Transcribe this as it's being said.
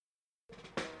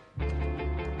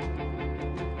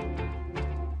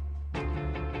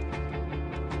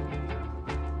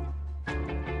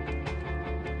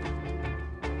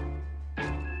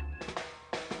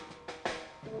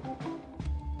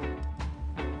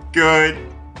Good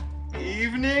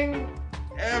evening,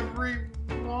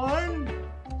 everyone.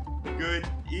 Good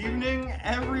evening,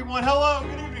 everyone. Hello,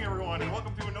 good evening, everyone, and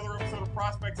welcome to another episode of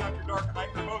Prospects After Dark. I'm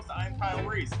your host, I'm Kyle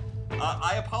Reese.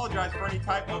 I apologize for any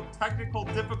type of technical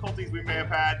difficulties we may have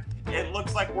had. It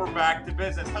looks like we're back to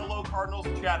business. Hello, Cardinals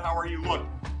chat. How are you? Look,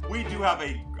 we do have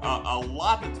a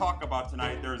lot to talk about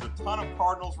tonight. There's a ton of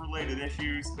Cardinals-related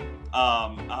issues.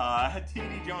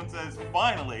 TD Jones says,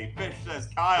 finally. Fish says,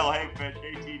 Kyle, hey, Fish.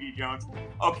 Hey, TD Jones.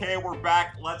 Okay, we're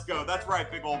back. Let's go. That's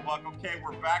right, big old buck. Okay,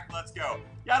 we're back. Let's go.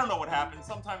 Yeah, I don't know what happened.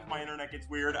 Sometimes my internet gets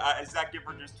weird. Zach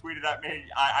Gifford just tweeted at me.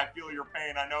 I feel your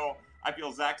pain. I know I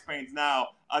feel Zach's pains now.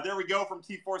 There we go from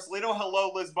T4 Salito.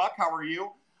 Hello, Liz Buck. How are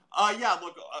you?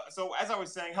 So as I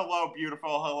was saying, hello,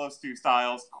 beautiful. Hello, Stu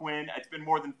Styles. Quinn, it's been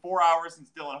more than 4 hours since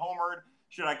Dylan homered.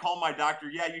 Should I call my doctor?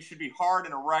 Yeah, you should be hard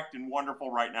and erect and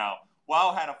wonderful right now.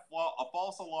 Wow, had a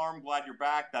false alarm. Glad you're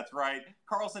back. That's right.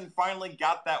 Carlson finally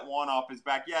got that one off his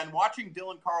back. Yeah, and watching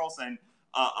Dylan Carlson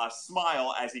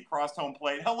smile as he crossed home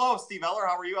plate. Hello, Steve Eller.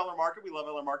 How are you, Eller Market? We love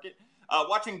Eller Market.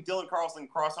 Watching Dylan Carlson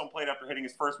cross home plate after hitting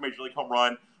his first Major League home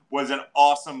run was an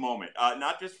awesome moment.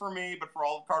 Not just for me, but for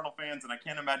all of Cardinal fans, and I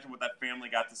can't imagine what that family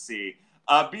got to see.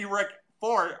 B Rick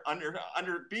 4 under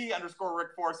B underscore Rick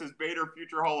 4 says Bader,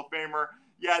 future Hall of Famer.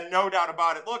 Yeah, no doubt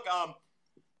about it. Look,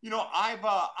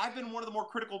 I've been one of the more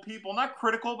critical people, not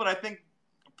critical, but I think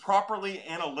properly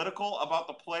analytical about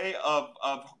the play of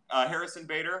Harrison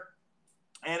Bader,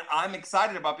 and I'm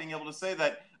excited about being able to say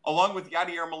that along with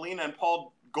Yadier Molina and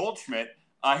Paul Goldschmidt,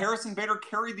 Harrison Bader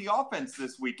carried the offense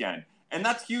this weekend. And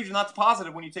that's huge, and that's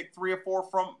positive when you take 3 or 4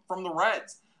 from the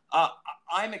Reds.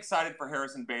 I'm excited for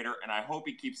Harrison Bader, and I hope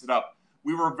he keeps it up.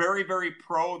 We were very, very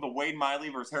pro the Wade Miley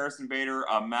versus Harrison Bader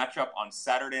matchup on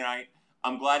Saturday night.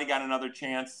 I'm glad he got another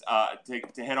chance to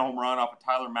hit a home run off of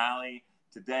Tyler Mahle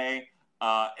today.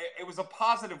 It was a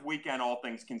positive weekend, all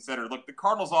things considered. Look, the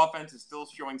Cardinals' offense is still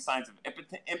showing signs of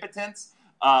impotence,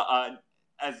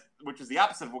 which is the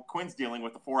opposite of what Quinn's dealing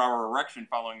with, the 4-hour erection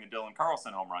following the Dylan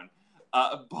Carlson home run.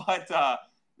 But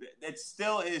it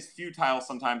still is futile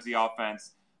sometimes, the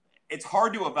offense. It's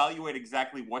hard to evaluate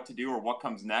exactly what to do or what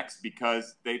comes next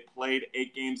because they played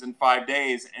 8 games in 5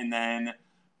 days and then,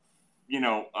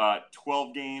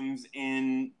 12 games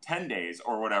in 10 days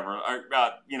or whatever, or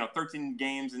 13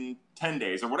 games in 10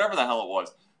 days or whatever the hell it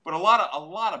was. But a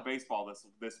lot of baseball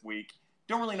this week.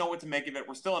 Don't really know what to make of it.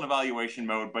 We're still in evaluation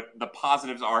mode, but the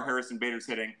positives are Harrison Bader's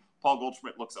hitting. Paul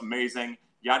Goldschmidt looks amazing.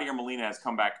 Yadier Molina has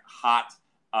come back hot.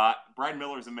 Brad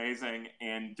Miller's amazing,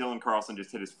 and Dylan Carlson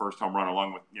just hit his first home run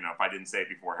along with, if I didn't say it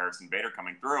before, Harrison Bader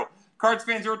coming through. Cards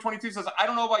fan 022 says, I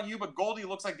don't know about you, but Goldie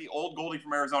looks like the old Goldie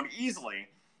from Arizona. Easily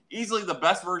the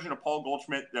best version of Paul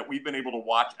Goldschmidt that we've been able to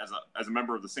watch as a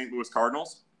member of the St. Louis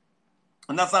Cardinals.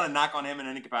 And that's not a knock on him in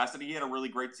any capacity. He had a really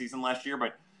great season last year,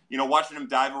 but, watching him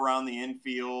dive around the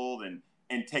infield and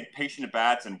take patient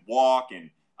at-bats and walk and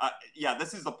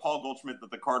this is the Paul Goldschmidt that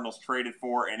the Cardinals traded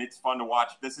for, and it's fun to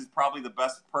watch. This is probably the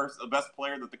best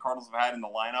player that the Cardinals have had in the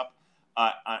lineup,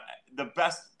 the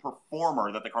best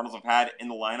performer that the Cardinals have had in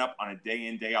the lineup on a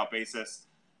day-in, day-out basis.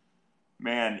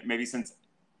 Man, maybe since,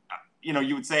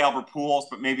 you would say Albert Pujols,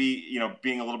 but maybe,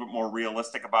 being a little bit more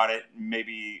realistic about it,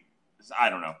 maybe, I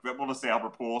don't know. We'll just say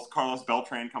Albert Pujols. Carlos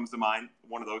Beltran comes to mind,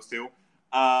 one of those two.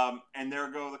 And there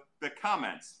go the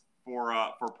comments for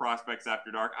Prospects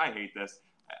After Dark. I hate this.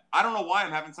 I don't know why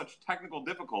I'm having such technical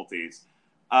difficulties.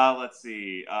 Let's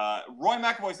see. Roy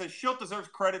McAvoy says, Schilt deserves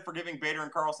credit for giving Bader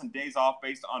and Carlson days off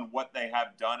based on what they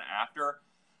have done after.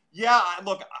 Yeah,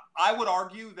 look, I would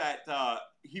argue that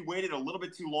he waited a little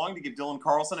bit too long to give Dylan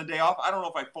Carlson a day off. I don't know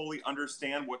if I fully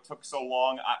understand what took so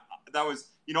long.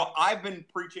 I've been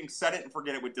preaching set it and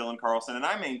forget it with Dylan Carlson, and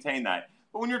I maintain that.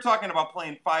 But when you're talking about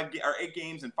playing 8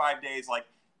 games in 5 days,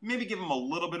 maybe give him a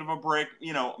little bit of a break,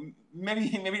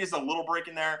 maybe just a little break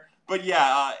in there. But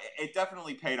yeah, it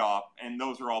definitely paid off, and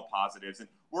those are all positives. And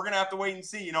we're going to have to wait and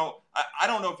see. I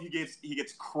don't know if he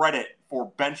gets credit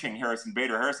for benching Harrison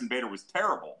Bader. Harrison Bader was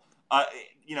terrible.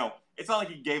 It's not like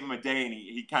he gave him a day and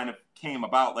he kind of came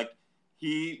about.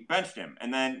 He benched him.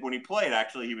 And then when he played,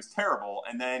 actually, he was terrible,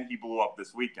 and then he blew up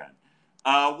this weekend.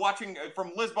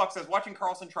 From Liz Buck says, watching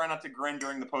Carlson try not to grin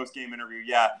during the post-game interview.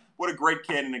 Yeah, what a great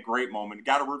kid and a great moment.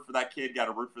 Got to root for that kid. Got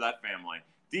to root for that family.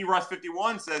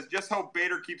 D-Russ51 says, just hope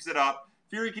Bader keeps it up.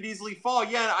 Fury could easily fall.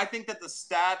 Yeah, I think that the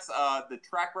stats, the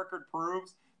track record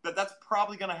proves that that's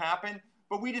probably going to happen.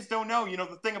 But we just don't know.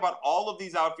 The thing about all of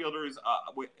these outfielders,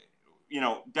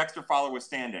 Dexter Fowler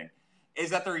withstanding,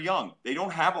 is that they're young. They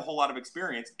don't have a whole lot of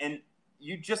experience. And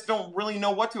you just don't really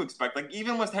know what to expect.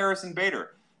 Even with Harrison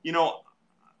Bader,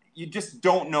 you just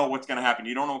don't know what's going to happen.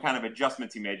 You don't know what kind of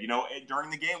adjustments he made. During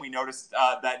the game, we noticed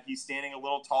that he's standing a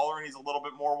little taller and he's a little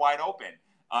bit more wide open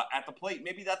at the plate.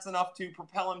 Maybe that's enough to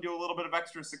propel him to a little bit of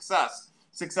extra success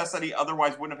that he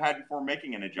otherwise wouldn't have had before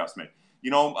making an adjustment.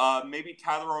 Maybe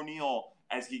Tyler O'Neill,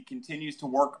 as he continues to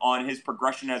work on his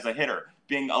progression as a hitter,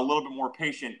 being a little bit more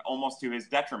patient, almost to his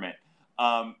detriment.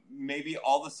 Maybe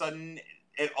all of a sudden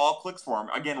it all clicks for him.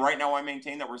 Again, right now I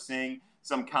maintain that we're seeing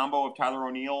some combo of Tyler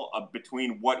O'Neill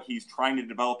between what he's trying to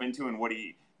develop into and what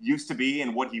he used to be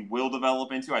and what he will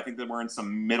develop into. I think that we're in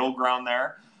some middle ground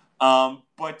there. And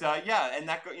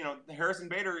that Harrison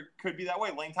Bader could be that way.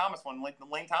 Lane Thomas, when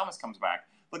Lane Thomas comes back.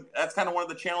 Look, that's kind of one of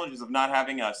the challenges of not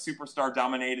having a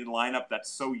superstar-dominated lineup that's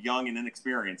so young and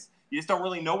inexperienced. You just don't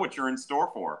really know what you're in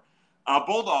store for.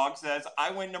 Bulldog says,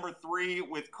 I went number 3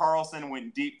 with Carlson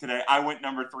went deep today. I went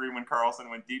number 3 when Carlson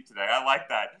went deep today. I like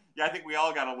that. Yeah, I think we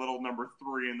all got a little number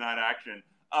 3 in that action.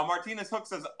 Martinez Hook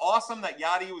says, awesome that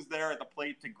Yadi was there at the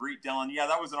plate to greet Dylan. Yeah,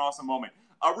 that was an awesome moment.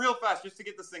 Real fast, just to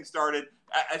get this thing started.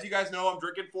 As you guys know, I'm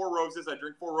drinking 4 Roses. I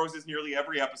drink 4 Roses nearly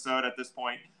every episode at this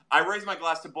point. I raise my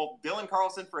glass to both Dylan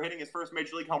Carlson for hitting his first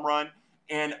Major League home run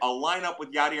and a lineup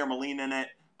with Yadier Molina in it.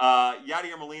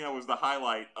 Yadier Molina was the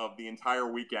highlight of the entire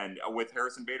weekend with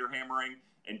Harrison Bader hammering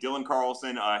and Dylan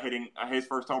Carlson hitting his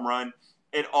first home run.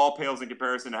 It all pales in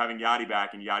comparison to having Yadi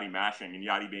back and Yadi mashing and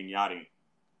Yadi being Yadi.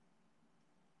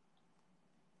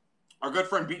 Our good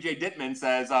friend BJ Dittman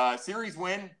says, series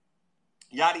win,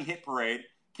 Yadi hit parade,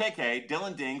 KK,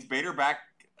 Dylan dings, Bader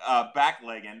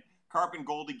backlegging, Carp and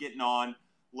Goldie getting on.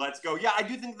 Let's go. Yeah, I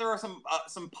do think there are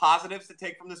some positives to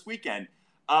take from this weekend.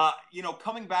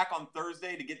 Coming back on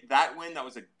Thursday to get that win, that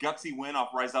was a gutsy win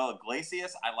off Raisel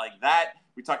Iglesias. I like that.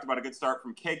 We talked about a good start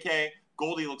from KK.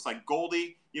 Goldie looks like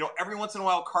Goldie. Every once in a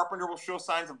while, Carpenter will show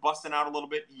signs of busting out a little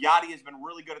bit. Yadi has been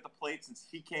really good at the plate since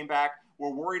he came back.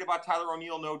 We're worried about Tyler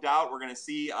O'Neill, no doubt. We're going to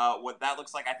see what that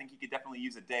looks like. I think he could definitely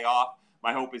use a day off.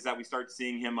 My hope is that we start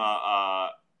seeing him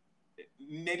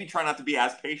maybe try not to be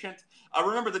as patient.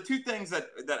 Remember, the two things that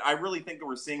I really think that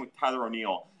we're seeing with Tyler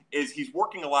O'Neill is he's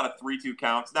working a lot of 3-2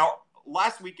 counts. Now,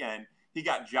 last weekend, he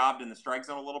got jobbed in the strike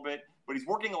zone a little bit, but he's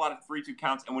working a lot of 3-2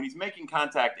 counts, and when he's making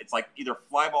contact, it's like either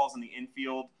fly balls in the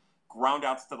infield, ground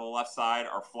outs to the left side,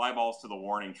 or fly balls to the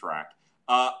warning track.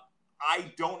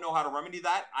 I don't know how to remedy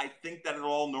that. I think that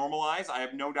it'll all normalize. I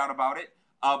have no doubt about it.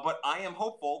 But I am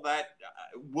hopeful that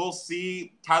we'll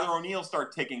see Tyler O'Neill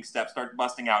start taking steps, start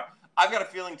busting out. I've got a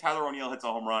feeling Tyler O'Neill hits a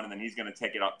home run, and then he's going to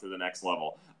take it up to the next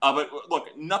level. But look,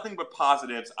 nothing but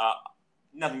positives.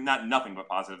 Nothing but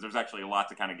positives. There's actually a lot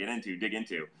to kind of dig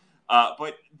into.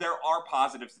 But there are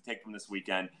positives to take from this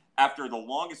weekend. After the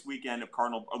longest week of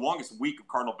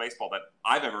Cardinal baseball that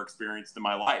I've ever experienced in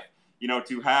my life,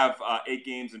 to have 8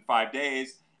 games in 5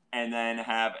 days, and then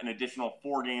have an additional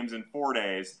 4 games in 4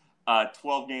 days,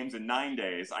 12 games in 9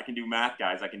 days. I can do math,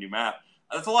 guys. I can do math.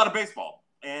 That's a lot of baseball.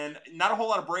 And not a whole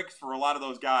lot of breaks for a lot of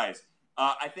those guys.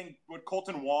 I think what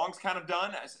Colton Wong's kind of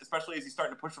done, especially as he's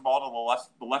starting to push the ball to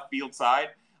the left field side,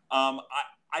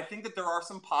 I think that there are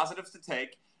some positives to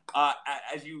take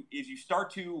as you start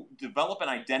to develop an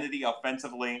identity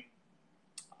offensively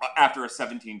after a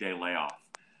 17-day layoff.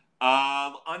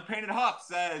 Unpainted Huff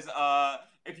says,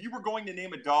 if you were going to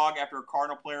name a dog after a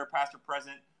Cardinal player, past or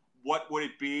present, what would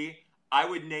it be? I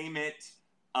would name it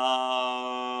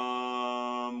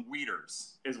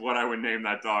Weeders is what I would name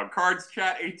that dog. Cards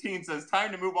Chat 18 says,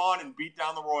 time to move on and beat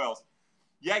down the Royals.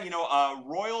 Yeah,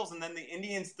 Royals and then the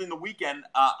Indians in the weekend.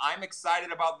 I'm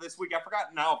excited about this week. I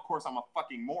forgot now, of course, I'm a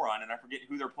fucking moron, and I forget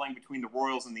who they're playing between the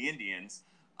Royals and the Indians.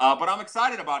 But I'm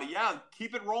excited about it. Yeah,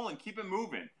 keep it rolling. Keep it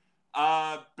moving.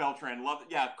 Beltran, love it.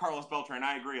 Yeah, Carlos Beltran,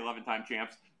 I agree, 11-time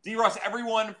champs. D-Russ,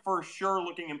 everyone for sure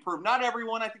looking improved. Not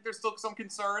everyone. I think there's still some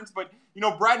concerns. But,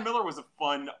 Brad Miller was a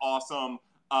fun, awesome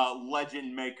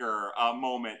legend maker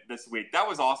moment this week. That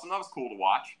was awesome. That was cool to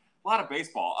watch. A lot of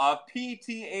baseball.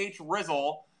 PTH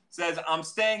Rizzle says, I'm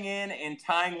staying in and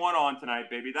tying one on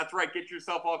tonight, baby. That's right. Get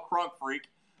yourself all crunk, freak.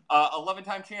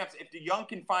 11-time champs. If DeYoung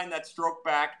can find that stroke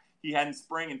back he had in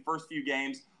spring in first few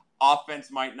games,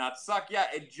 offense might not suck. Yeah,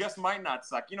 it just might not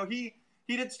suck.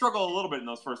 He did struggle a little bit in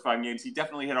those first 5 games. He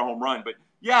definitely hit a home run. But,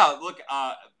 yeah, look,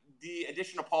 the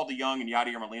addition of Paul DeYoung and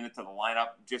Yadier Molina to the lineup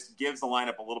just gives the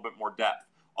lineup a little bit more depth.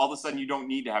 All of a sudden, you don't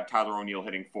need to have Tyler O'Neill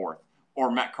hitting fourth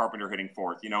or Matt Carpenter hitting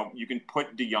fourth. You can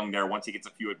put DeYoung there once he gets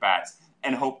a few at-bats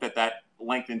and hope that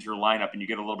lengthens your lineup and you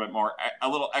get a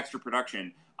little extra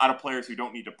production out of players who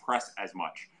don't need to press as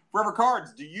much. Forever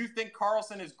Cards, do you think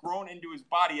Carlson has grown into his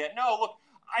body yet? No, look,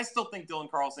 I still think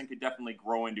Dylan Carlson could definitely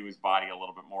grow into his body a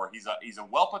little bit more. He's a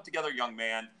well put together young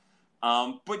man.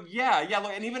 But look,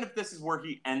 and even if this is where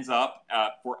he ends up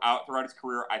throughout his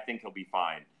career, I think he'll be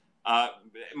fine.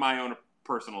 My own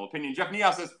personal opinion. Jeff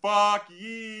Neal says, fuck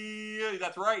yeah,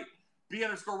 that's right.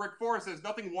 B_Rick Forrest says,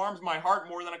 nothing warms my heart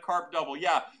more than a Carp double.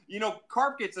 Yeah,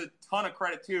 Carp gets a ton of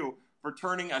credit, too, for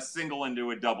turning a single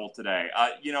into a double today.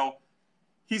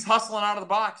 He's hustling out of the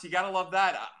box. You got to love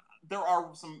that. There are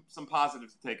some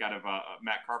positives to take out of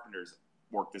Matt Carpenter's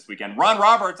work this weekend. Ron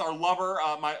Roberts, our lover,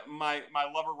 my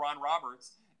lover Ron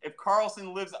Roberts, if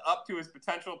Carlson lives up to his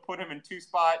potential, put him in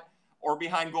 2-spot or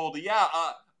behind Goldie. Yeah,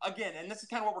 again, and this is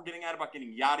kind of what we're getting at about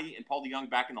getting Yadi and Paul DeJong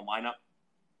back in the lineup.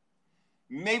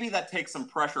 Maybe that takes some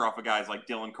pressure off of guys like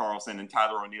Dylan Carlson and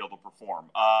Tyler O'Neill to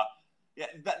perform.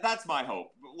 That's my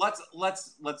hope. Let's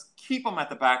keep them at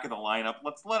the back of the lineup.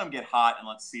 Let's let them get hot, and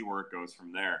let's see where it goes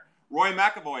from there. Roy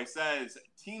McAvoy says,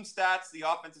 team stats, the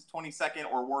offense is 22nd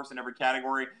or worse in every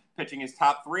category. Pitching is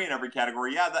top 3 in every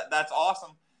category. Yeah, that's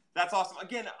awesome. That's awesome.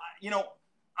 Again,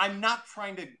 I'm not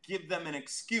trying to give them an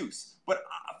excuse, but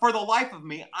for the life of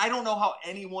me, I don't know how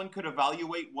anyone could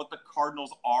evaluate what the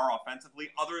Cardinals are offensively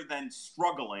other than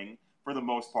struggling for the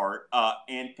most part.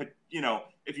 And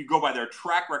if you go by their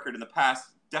track record in the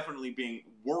past, definitely being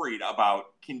worried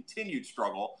about continued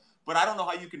struggle. But I don't know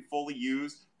how you can fully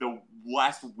use the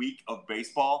last week of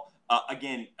baseball,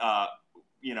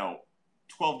 12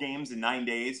 games in 9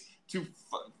 days, to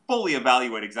fully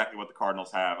evaluate exactly what the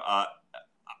Cardinals have.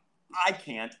 I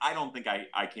can't. I don't think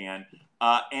I can.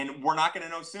 And we're not going to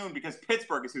know soon because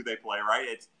Pittsburgh is who they play,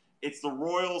 right? It's the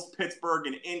Royals, Pittsburgh,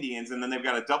 and Indians, and then they've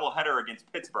got a doubleheader against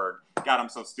Pittsburgh. God, I'm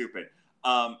so stupid.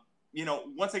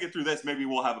 Once they get through this, maybe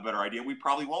we'll have a better idea. We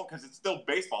probably won't because it's still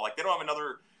baseball. Like, they don't have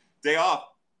another day off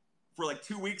for like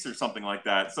 2 weeks or something like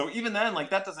that. So even then, like,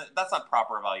 that's not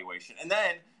proper evaluation. And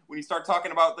then when you start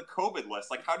talking about the COVID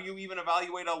list, like, how do you even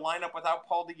evaluate a lineup without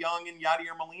Paul DeJong and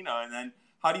Yadier Molina? And then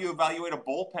how do you evaluate a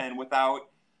bullpen without,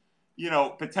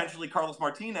 potentially Carlos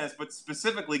Martinez, but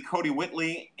specifically Cody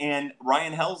Whitley and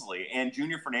Ryan Helsley and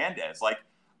Junior Fernandez? Like,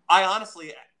 I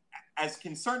honestly, as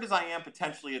concerned as I am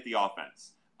potentially at the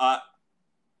offense,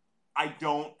 I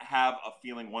don't have a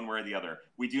feeling one way or the other.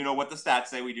 We do know what the stats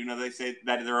say. We do know they say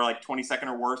that they're like 22nd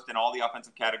or worst in all the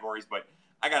offensive categories, but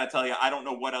I got to tell you, I don't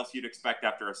know what else you'd expect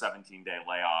after a 17-day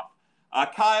layoff.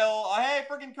 Kyle, hey,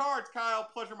 friggin' Cards. Kyle,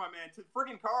 pleasure, my man. To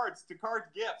friggin' Cards, to Cards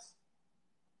Gifts.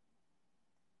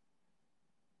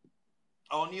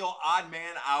 O'Neill, odd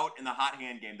man out in the hot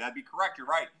hand game. That'd be correct. You're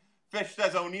right. Fish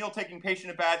says O'Neill taking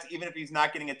patient at bats, even if he's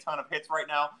not getting a ton of hits right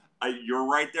now. You're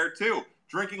right there, too.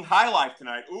 Drinking High Life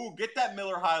tonight. Ooh, get that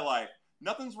Miller High Life.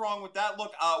 Nothing's wrong with that.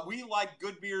 Look, we like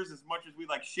good beers as much as we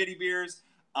like shitty beers.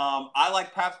 I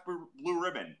like Pabst Blue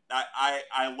Ribbon.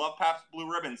 I love Pabst Blue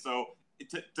Ribbon. So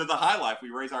to the High Life, we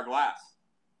raise our glass.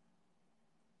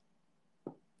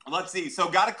 Let's see. So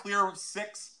got to clear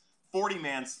 6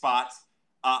 40-man spots.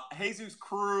 Jesus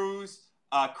Cruz,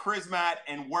 Crismatt,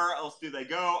 and where else do they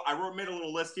go? I made a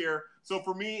little list here. So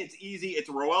for me, it's easy. It's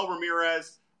Roel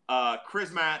Ramirez,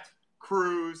 Crismatt,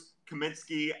 Cruz,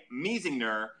 Kaminsky,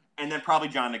 Miesinger, and then probably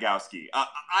John Nogowski.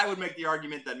 I would make the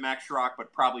argument that Max Schrock,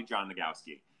 but probably John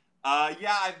Nogowski.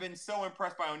 I've been so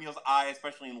impressed by O'Neill's eye,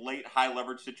 especially in late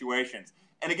high-leverage situations.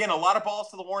 And again, a lot of balls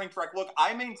to the warning track. Look,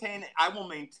 I will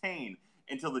maintain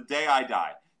until the day I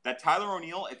die that Tyler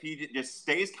O'Neill, if he just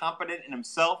stays confident in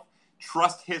himself,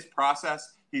 trust his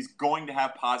process, he's going to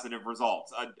have positive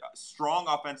results, strong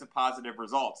offensive positive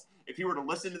results. If he were to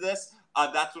listen to this,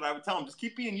 that's what I would tell him. Just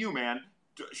keep being you, man.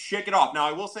 Shake it off. Now,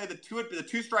 I will say the two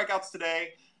strikeouts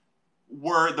today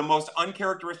were the most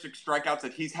uncharacteristic strikeouts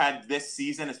that he's had this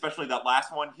season, especially that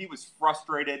last one. He was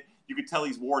frustrated. You could tell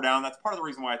he's wore down. That's part of the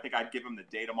reason why I think I'd give him the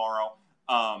day tomorrow.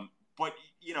 But,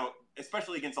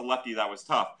 especially against a lefty, that was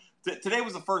tough. Today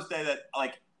was the first day that,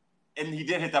 and he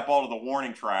did hit that ball to the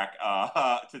warning track,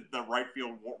 to the right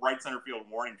center field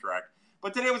warning track.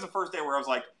 But today was the first day where I was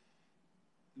like,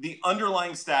 the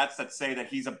underlying stats that say that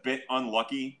he's a bit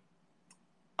unlucky,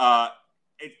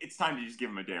 it's time to just give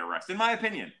him a day of rest, in my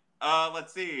opinion.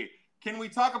 Let's see. Can we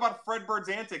talk about Fred Bird's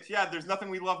antics? Yeah, there's nothing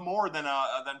we love more than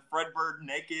Fred Bird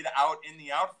naked out in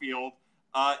the outfield,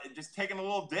 just taking a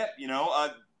little dip,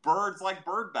 Birds like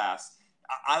bird bass.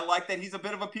 I like that he's a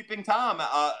bit of a peeping Tom.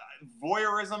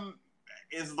 Voyeurism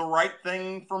is the right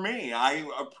thing for me. I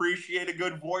appreciate a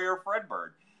good voyeur Fred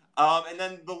Bird. And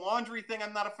then the laundry thing,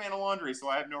 I'm not a fan of laundry, so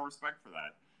I have no respect for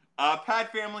that.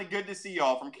 Pat family, good to see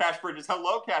y'all from Cash Bridges.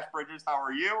 Hello, Cash Bridges. How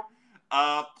are you?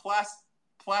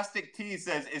 Plastic T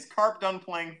says, is Carp done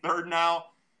playing third now?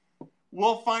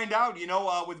 We'll find out,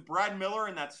 with Brad Miller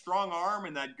and that strong arm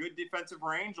and that good defensive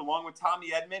range, along with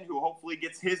Tommy Edman, who hopefully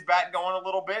gets his bat going a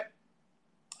little bit.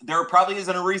 There probably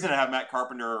isn't a reason to have Matt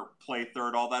Carpenter play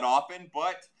third all that often,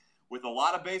 but with a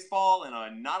lot of baseball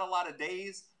and not a lot of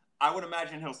days, I would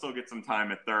imagine he'll still get some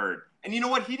time at third. And you know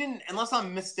what? He didn't, unless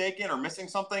I'm mistaken or missing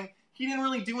something, he didn't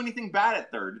really do anything bad at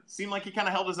third. It seemed like he kind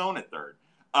of held his own at third.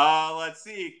 Let's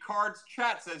see. Cards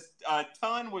Chat says,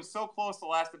 Ton was so close to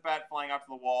last at bat, flying out to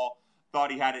the wall. Thought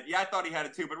he had it. Yeah, I thought he had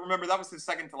it too. But remember, that was his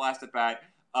second to last at bat.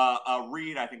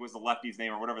 Reed, I think was the lefty's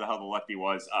name, or whatever the hell the lefty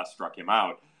was, struck him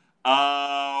out.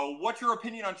 What's your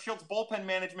opinion on Shilt's bullpen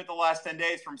management the last 10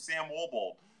 days from Sam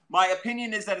Wolbold? My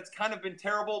opinion is that it's kind of been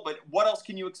terrible, but what else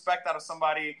can you expect out of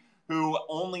somebody who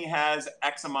only has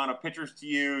X amount of pitchers to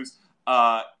use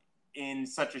in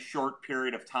such a short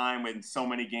period of time and so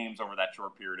many games over that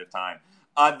short period of time?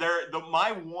 I've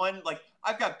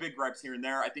got big gripes here and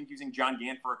there. I think using John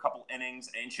Gant for a couple innings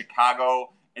in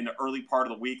Chicago in the early part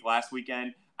of the week last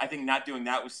weekend, I think not doing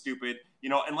that was stupid. You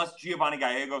know, unless Giovanni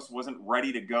Gallegos wasn't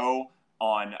ready to go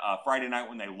on Friday night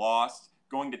when they lost,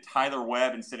 going to Tyler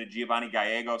Webb instead of Giovanni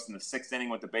Gallegos in the sixth inning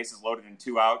with the bases loaded and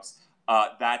 2 outs,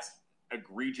 that's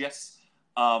egregious.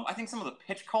 I think some of the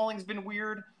pitch calling's been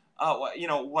weird,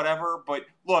 whatever. But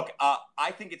look,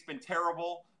 I think it's been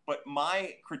terrible. But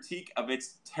my critique of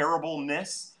its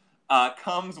terribleness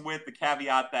comes with the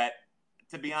caveat that,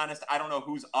 to be honest, I don't know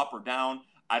who's up or down.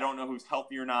 I don't know who's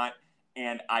healthy or not.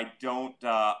 And I don't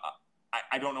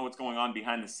know what's going on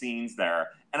behind the scenes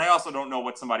there. And I also don't know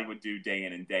what somebody would do day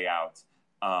in and day out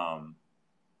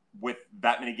with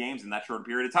that many games in that short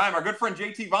period of time. Our good friend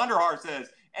JT Vonderhaar says,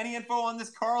 any info on this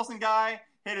Carlson guy?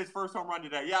 Hit his first home run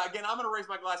today. Yeah, again, I'm going to raise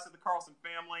my glass to the Carlson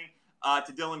family,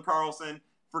 to Dylan Carlson,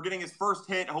 for getting his first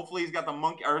hit. Hopefully he's got the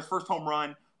monkey, or his first home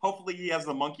run. Hopefully he has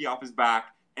the monkey off his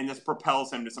back, and this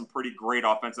propels him to some pretty great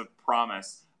offensive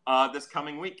promise this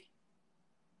coming week.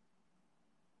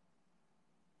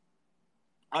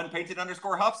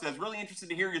 Unpainted_Huff says, really interested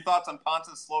to hear your thoughts on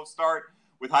Ponce's slow start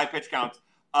with high pitch counts.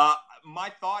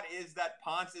 My thought is that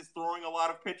Ponce is throwing a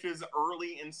lot of pitches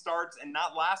early in starts and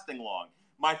not lasting long.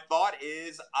 My thought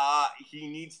is he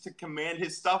needs to command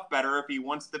his stuff better if he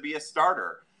wants to be a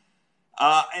starter.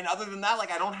 And other than that,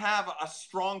 I don't have a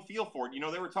strong feel for it. You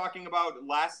know, they were talking about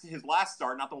his last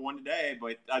start, not the one today,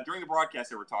 but during the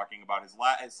broadcast they were talking about his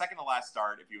second to last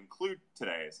start, if you include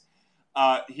today's.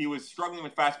 He was struggling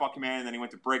with fastball command, and then he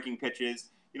went to breaking pitches.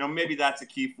 You know, maybe that's a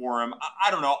key for him. I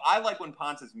don't know. I like when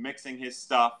Ponce is mixing his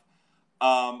stuff.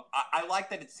 I like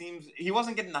that it seems he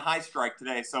wasn't getting the high strike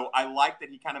today, so I like that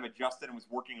he kind of adjusted and was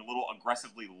working a little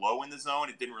aggressively low in the zone.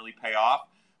 It didn't really pay off.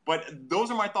 But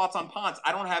those are my thoughts on Ponce.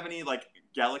 I don't have any,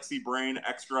 galaxy brain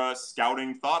extra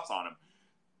scouting thoughts on him.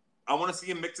 I want to see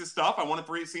him mix his stuff. I want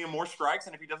to see him more strikes,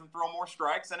 and if he doesn't throw more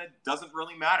strikes, then it doesn't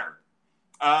really matter.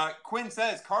 Quinn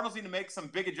says, Cardinals need to make some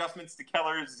big adjustments to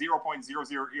Keller's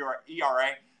 0.00 ERA.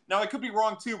 Now, I could be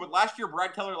wrong, too, but last year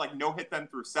Brad Keller, no-hit them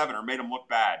through 7 or made them look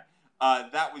bad.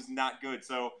 That was not good.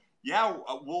 So, yeah,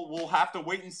 we'll have to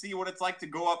wait and see what it's like to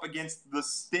go up against the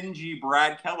stingy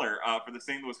Brad Keller for the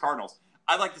St. Louis Cardinals.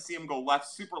 I'd like to see him go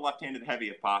super left-handed heavy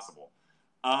if possible.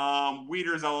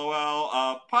 Weeders,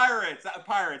 LOL. Pirates,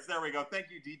 there we go. Thank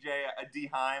you, DJ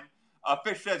D. Heim.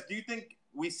 Fish says, do you think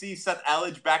we see Seth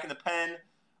Elledge back in the pen?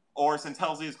 Or since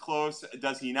Helsley is close,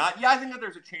 does he not? Yeah, I think that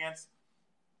there's a chance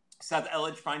Seth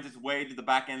Elledge finds his way to the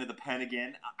back end of the pen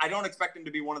again. I don't expect him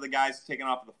to be one of the guys taken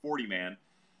off of the 40-man.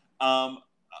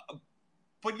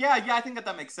 But yeah, I think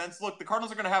that makes sense. Look, the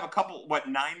Cardinals are going to have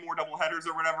 9 more doubleheaders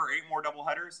or whatever, 8 more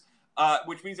doubleheaders,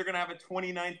 which means they're going to have a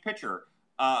 29th pitcher,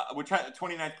 which has a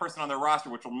 29th person on their roster,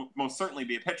 which will most certainly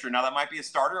be a pitcher. Now, that might be a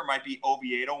starter. It might be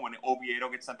Oviedo when Oviedo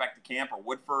gets sent back to camp, or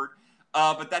Woodford.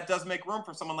 But that does make room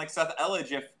for someone like Seth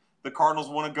Elledge if the Cardinals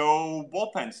want to go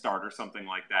bullpen start or something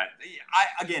like that.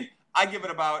 I give it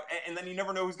about, and then you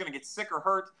never know who's going to get sick or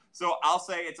hurt. So I'll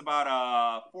say it's about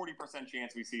a 40%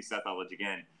 chance we see Seth Elledge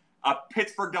again.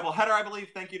 Pittsburgh doubleheader, I believe.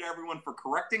 Thank you to everyone for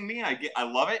correcting me. I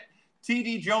love it.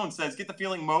 TD Jones says, get the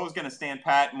feeling Mo's going to stand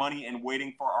pat, money, and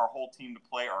waiting for our whole team to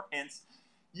play our hints.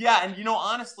 Yeah, and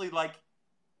honestly,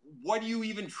 what do you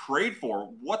even trade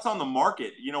for? What's on the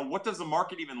market? What does the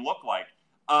market even look like?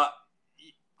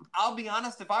 I'll be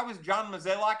honest, if I was John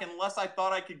Mozeliak, unless I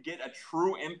thought I could get a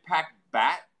true impact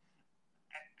bat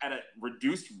at a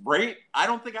reduced rate, I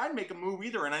don't think I'd make a move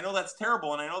either. And I know that's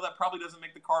terrible, and I know that probably doesn't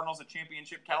make the Cardinals a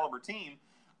championship caliber team.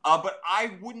 But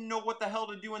I wouldn't know what the hell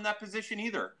to do in that position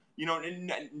either.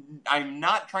 I'm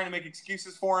not trying to make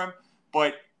excuses for him,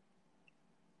 but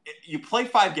you play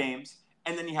 5 games,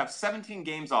 and then you have 17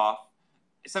 days off,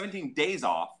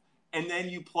 and then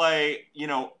you play,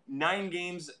 9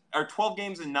 games or 12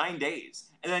 games in 9 days.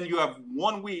 And then you have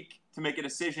 1 week to make a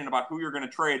decision about who you're going to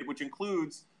trade, which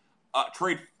includes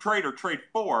trade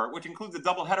for, which includes a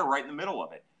doubleheader right in the middle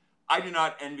of it. I do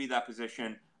not envy that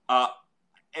position.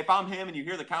 If I'm him and you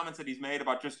hear the comments that he's made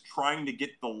about just trying to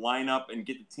get the lineup and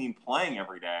get the team playing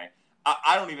every day,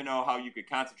 I don't even know how you could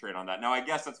concentrate on that. Now, I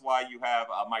guess that's why you have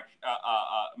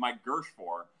Mike Gersh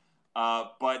for,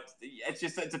 but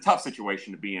it's a tough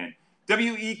situation to be in.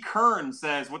 W.E. Kern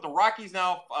says, with the Rockies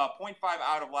now 0.5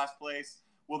 out of last place,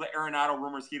 will the Arenado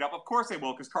rumors heat up? Of course they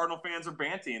will, because Cardinal fans are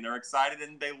banty and they're excited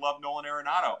and they love Nolan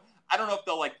Arenado. I don't know if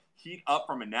they'll heat up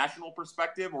from a national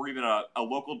perspective or even a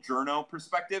local journo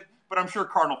perspective, but I'm sure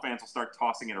Cardinal fans will start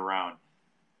tossing it around.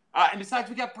 And besides,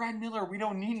 we got Brad Miller. We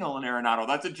don't need Nolan Arenado.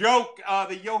 That's a joke.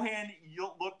 The Johan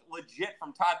looked legit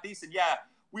from Todd Thiessen. Yeah,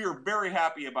 we are very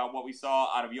happy about what we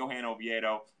saw out of Johan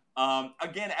Oviedo.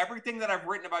 Again, everything that I've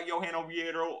written about Johan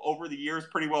Oviedo over the years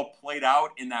pretty well played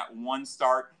out in that one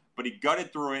start, but he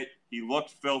gutted through it. He looked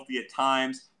filthy at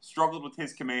times, struggled with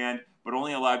his command, but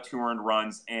only allowed 2 earned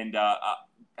runs and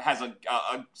has a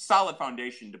solid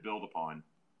foundation to build upon.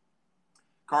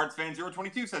 Cards fan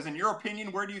 022 says, in your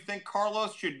opinion, where do you think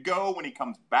Carlos should go when he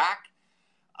comes back?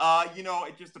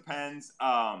 It just depends.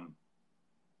 I've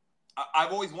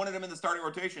always wanted him in the starting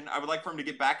rotation. I would like for him to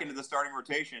get back into the starting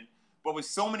rotation. But with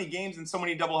so many games and so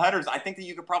many doubleheaders, I think that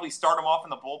you could probably start him off in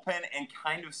the bullpen and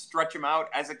kind of stretch him out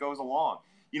as it goes along.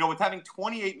 With having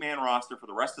 28-man roster for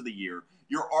the rest of the year,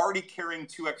 you're already carrying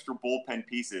 2 extra bullpen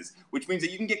pieces, which means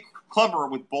that you can get clever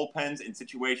with bullpens in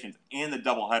situations and the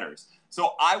doubleheaders.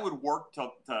 So I would work to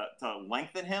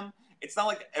lengthen him. It's not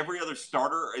like every other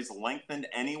starter is lengthened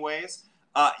anyways.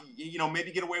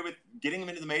 Maybe get away with getting him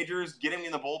into the majors, getting him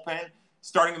in the bullpen,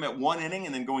 starting him at 1 inning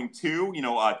and then going 2,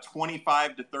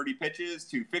 25 to 30 pitches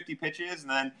to 50 pitches.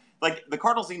 And then, the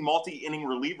Cardinals need multi-inning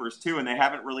relievers, too, and they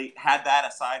haven't really had that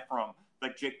aside from,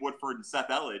 Jake Woodford and Seth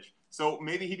Elledge. So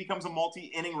maybe he becomes a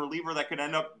multi-inning reliever that could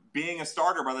end up being a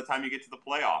starter by the time you get to the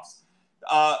playoffs.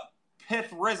 Pith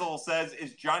Rizzle says,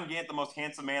 is John Gant the most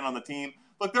handsome man on the team?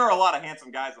 Look, there are a lot of handsome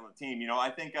guys on the team.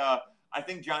 I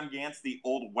think John Gant's the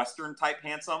old Western type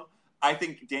handsome. I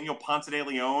think Daniel Ponce de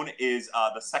Leon is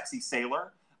the sexy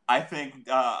sailor. I think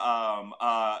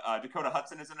Dakota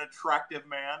Hudson is an attractive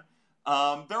man.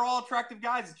 They're all attractive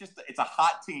guys. It's a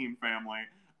hot team, family.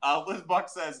 Liz Buck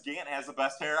says Gant has the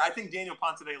best hair. I think Daniel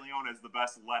Ponce de Leon has the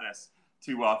best lettuce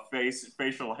to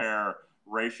facial hair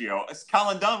ratio. It's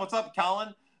Colin Dunn. What's up,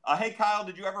 Colin? Hey, Kyle,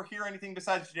 did you ever hear anything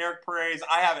besides generic praise?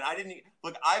 I haven't.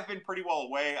 Look, I've been pretty well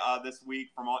away this week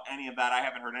from any of that. I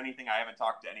haven't heard anything. I haven't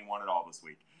talked to anyone at all this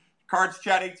week. Cards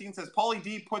Chat 18 says, Paulie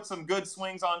D put some good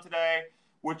swings on today,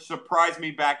 which surprised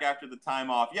me back after the time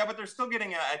off. Yeah, but they're still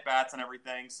getting at-bats and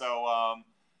everything. So,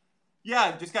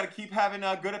 just got to keep having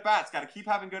good at-bats. Got to keep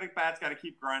having good at-bats. Got to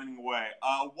keep grinding away.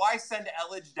 Why send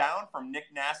Elledge down from Nick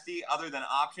Nasty other than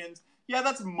options? Yeah,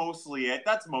 that's mostly it.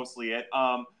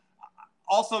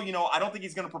 Also, I don't think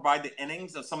he's going to provide the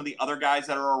innings of some of the other guys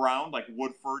that are around, like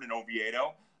Woodford and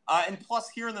Oviedo. And plus,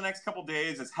 here in the next couple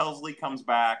days, as Helsley comes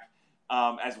back,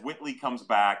 as Whitley comes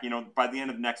back, by the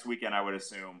end of next weekend, I would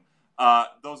assume,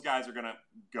 those guys are going to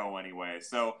go anyway.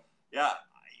 So, yeah,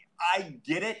 I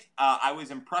get it. I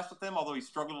was impressed with him, although he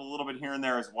struggled a little bit here and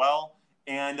there as well.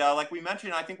 And like we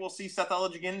mentioned, I think we'll see Seth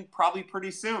Elledge again probably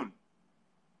pretty soon.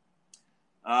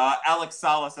 Alex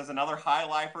Salas has another high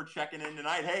lifer checking in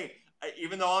tonight. Hey,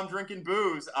 even though I'm drinking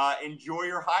booze, enjoy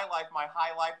your high life, my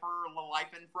high lifer, life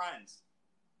and friends.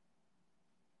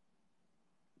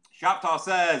 Shoptaw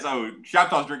says,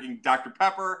 Shoptaw's drinking Dr.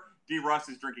 Pepper. D. Russ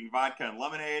is drinking vodka and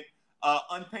lemonade.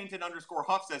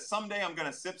 Unpainted_Huff says, someday I'm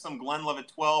going to sip some Glenlivet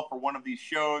 12 for one of these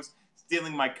shows,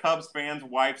 stealing my Cubs fan's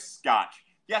wife's scotch.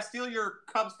 Yeah, steal your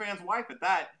Cubs fan's wife at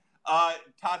that.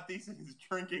 Todd Thiessen is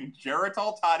drinking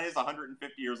Geritol. Todd is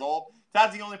 150 years old.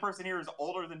 Todd's the only person here who's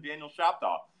older than Daniel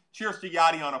Shoptaw. Cheers to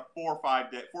Yachty on a 4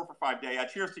 for 5 day.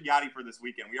 Cheers to Yachty for this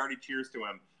weekend. We already cheers to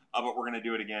him, but we're going to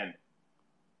do it again.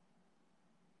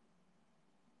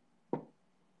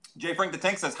 Jay Frank the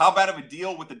Tank says, how bad of a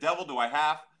deal with the devil do I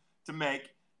have to make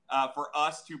for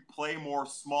us to play more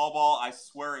small ball? I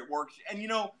swear it works. And,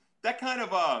 that kind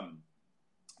of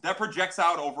that projects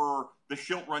out over the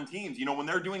Shildt run teams. When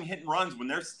they're doing hit and runs, when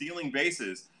they're stealing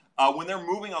bases, when they're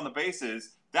moving on the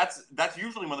bases, that's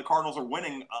usually when the Cardinals are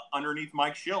winning underneath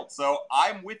Mike Shildt. So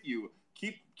I'm with you.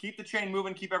 Keep the chain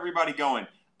moving. Keep everybody going.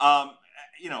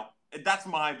 That's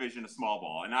my vision of small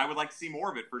ball, and I would like to see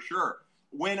more of it for sure.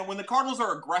 When the Cardinals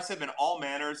are aggressive in all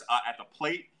manners at the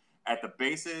plate, at the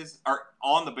bases, or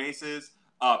on the bases,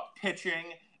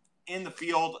 pitching, in the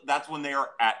field, that's when they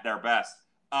are at their best.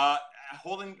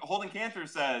 Holden Cantor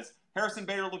says, Harrison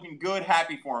Bader looking good,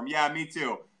 happy for him. Yeah, me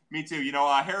too. Me too.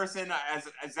 Harrison,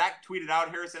 as Zach tweeted out,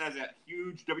 Harrison has a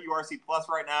huge WRC plus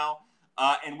right now.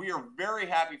 And we are very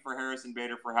happy for Harrison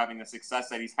Bader for having the success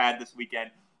that he's had this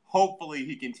weekend. Hopefully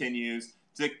he continues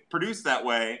to produce that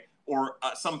way or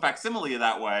some facsimile of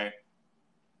that way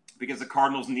because the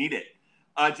Cardinals need it.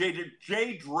 Jay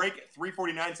Drake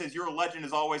 349 says, "You're a legend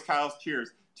as always, Kyle's."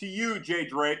 Cheers. To you, Jay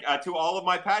Drake. To all of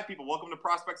my pad people, welcome to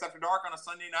Prospects After Dark on a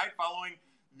Sunday night following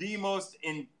the most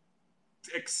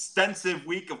extensive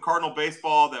week of Cardinal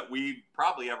baseball that we've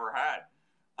probably ever had.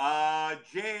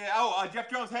 Jeff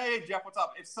Jones. Hey, Jeff, what's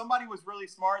up? If somebody was really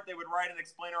smart, they would write an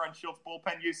explainer on Schiltz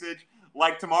bullpen usage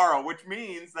like tomorrow, which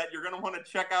means that you're going to want to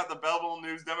check out the Belleville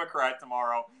News Democrat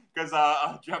tomorrow because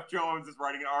Jeff Jones is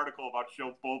writing an article about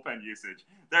Schiltz bullpen usage.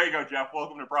 There you go, Jeff.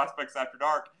 Welcome to Prospects After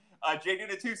Dark. J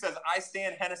Duda2 says, "I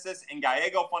stand Genesis and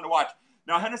Gallego. Fun to watch."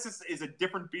 Now, Genesis is a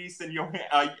different beast than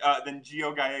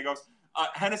Gio Gallegos.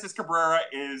 Genesis Cabrera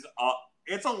is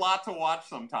it's a lot to watch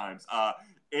sometimes.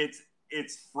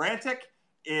 It's frantic.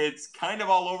 It's kind of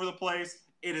all over the place.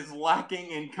 It is lacking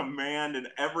in command in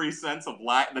every sense of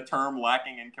the term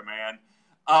lacking in command.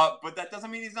 But that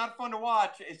doesn't mean he's not fun to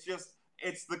watch.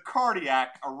 It's the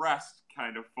cardiac arrest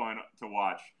kind of fun to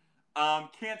watch.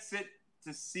 Can't sit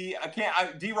to see.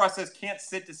 D. Russ says can't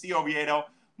sit to see Oviedo.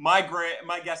 My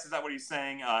guess is that what he's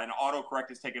saying, and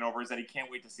autocorrect is taking over, is that he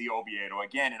can't wait to see Oviedo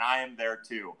again, and I am there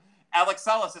too. Alex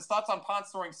Salas, his thoughts on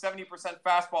Ponce throwing 70%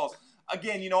 fastballs.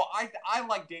 Again, I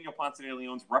like Daniel Ponce de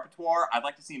Leon's repertoire. I'd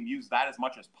like to see him use that as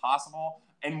much as possible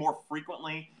and more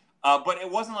frequently. But it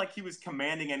wasn't like he was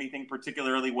commanding anything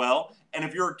particularly well. And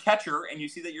if you're a catcher and you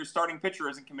see that your starting pitcher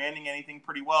isn't commanding anything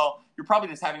pretty well, you're probably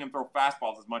just having him throw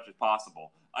fastballs as much as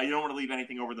possible. You don't want to leave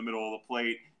anything over the middle of the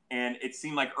plate. And it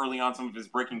seemed like early on some of his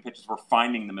breaking pitches were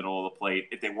finding the middle of the plate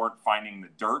if they weren't finding the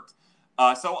dirt.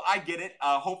 So I get it.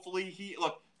 Hopefully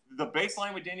the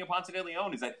baseline with Daniel Ponce de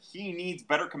Leon is that he needs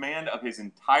better command of his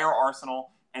entire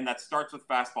arsenal, and that starts with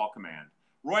fastball command.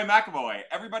 Roy McAvoy,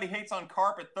 everybody hates on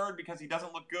Carp at third because he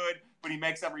doesn't look good, but he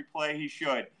makes every play he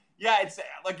should. Yeah,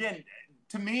 again,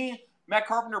 to me, Matt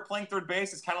Carpenter playing third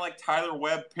base is kind of like Tyler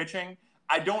Webb pitching.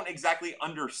 I don't exactly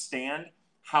understand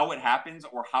how it happens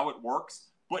or how it works,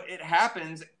 but it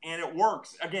happens and it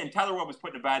works. Again, Tyler Webb was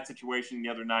put in a bad situation the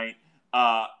other night.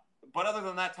 But other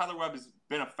than that, Tyler Webb has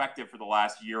been effective for the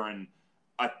last year and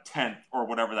a tenth or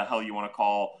whatever the hell you want to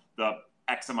call the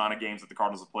X amount of games that the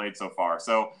Cardinals have played so far.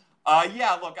 So, that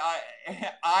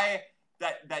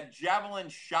javelin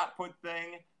shot put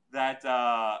thing that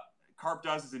Carp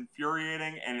does is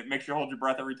infuriating, and it makes you hold your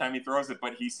breath every time he throws it,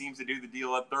 but he seems to do the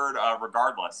deal at third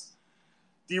regardless.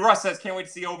 D. Russ says, "Can't wait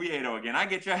to see Oviedo again." I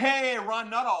get you. Hey, Ron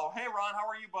Nuttall. Hey, Ron, how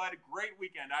are you, bud? Great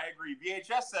weekend. I agree.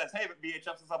 VHS says, "Hey,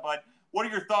 VHS, what's up, bud? What are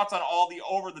your thoughts on all the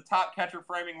over-the-top catcher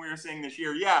framing we are seeing this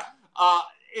year?" Yeah,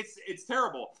 it's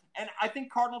terrible. And I think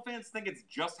Cardinal fans think it's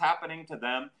just happening to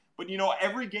them. But,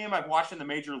 every game I've watched in the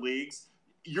major leagues,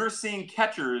 you're seeing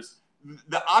catchers.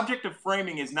 The object of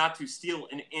framing is not to steal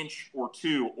an inch or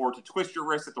two or to twist your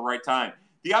wrist at the right time.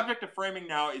 The object of framing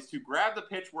now is to grab the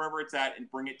pitch wherever it's at and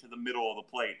bring it to the middle of the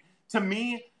plate. To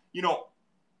me,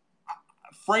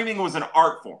 framing was an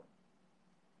art form.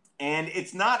 And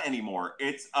it's not anymore.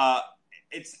 It's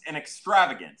an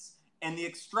extravagance. And the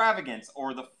extravagance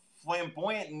or the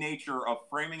flamboyant nature of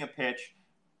framing a pitch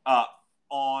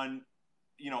on,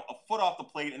 a foot off the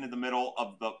plate into the middle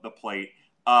of the plate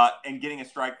and getting a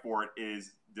strike for it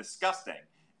is disgusting.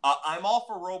 I'm all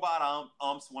for robot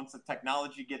umps once the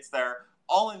technology gets there.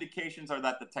 All indications are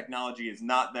that the technology is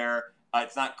not there.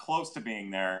 It's not close to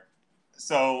being there.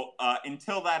 So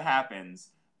until that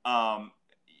happens,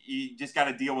 you just got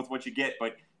to deal with what you get.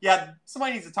 But, yeah,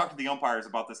 somebody needs to talk to the umpires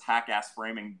about this hack-ass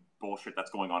framing bullshit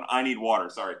that's going on. I need water.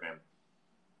 Sorry, fam.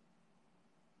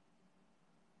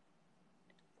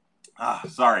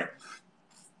 Sorry.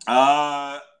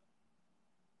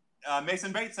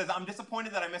 Mason Bates says, "I'm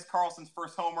disappointed that I missed Carlson's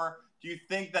first homer. Do you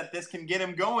think that this can get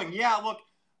him going?" Yeah, look,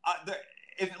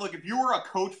 if you were a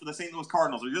coach for the St. Louis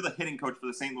Cardinals, or you're the hitting coach for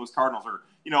the St. Louis Cardinals, or,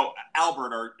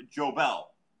 Albert or Joe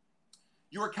Bell,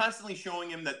 you are constantly showing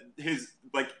him that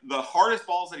the hardest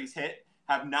balls that he's hit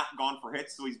have not gone for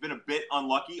hits. So he's been a bit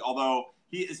unlucky, although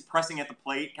he is pressing at the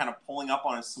plate, kind of pulling up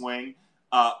on his swing.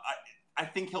 I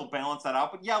think he'll balance that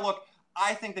out. But, yeah, look,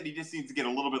 I think that he just needs to get a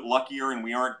little bit luckier, and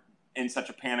we aren't in such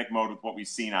a panic mode with what we've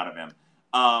seen out of him.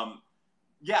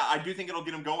 Yeah, I do think it'll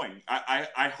get him going.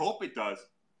 I hope it does.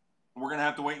 We're going to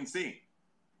have to wait and see.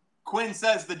 Quinn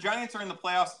says, "The Giants are in the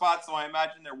playoff spot, so I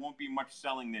imagine there won't be much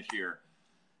selling this year."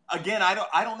 Again,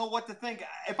 I don't know what to think.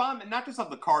 If I'm not just of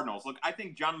the Cardinals, look, I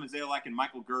think John Mozeliak and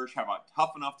Michael Gersh have a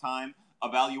tough enough time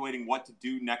evaluating what to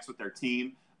do next with their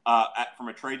team. from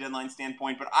a trade deadline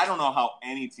standpoint. But I don't know how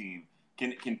any team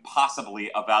can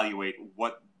possibly evaluate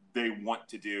what they want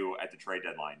to do at the trade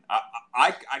deadline.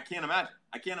 I can't imagine.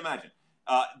 I can't imagine.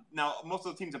 Now, most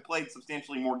of the teams have played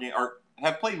substantially more games, or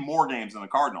have played more games than the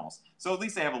Cardinals. So at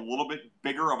least they have a little bit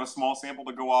bigger of a small sample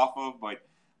to go off of. But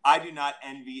I do not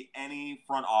envy any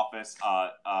front office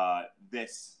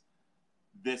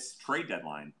this trade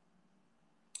deadline.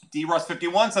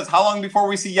 D-Russ51 says, how long before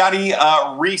we see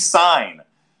Yadi re-sign?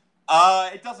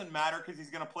 It doesn't matter because he's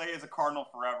going to play as a Cardinal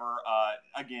forever.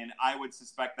 Again, I would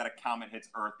suspect that a comet hits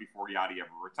Earth before Yadi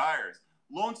ever retires.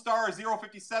 Lone Star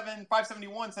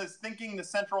 057-571 says, thinking the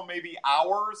Central may be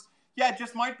ours. Yeah, it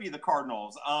just might be the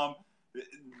Cardinals.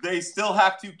 They still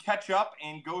have to catch up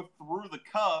and go through the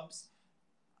Cubs.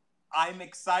 I'm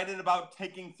excited about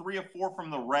taking 3 or 4 from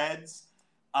the Reds.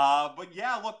 But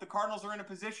yeah, look, the Cardinals are in a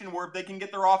position where if they can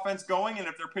get their offense going and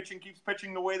if their pitching keeps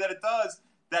pitching the way that it does,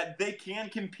 that they can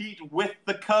compete with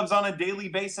the Cubs on a daily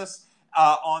basis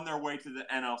on their way to the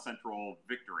NL Central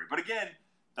victory. But again,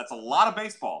 that's a lot of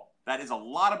baseball. That is a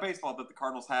lot of baseball that the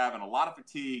Cardinals have and a lot of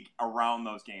fatigue around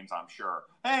those games, I'm sure.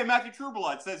 Hey, Matthew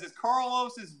Trueblood says, is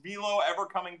Carlos's velo ever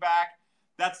coming back?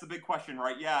 That's the big question,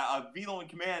 right? Yeah, velo in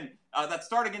command. That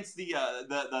start against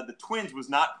the Twins was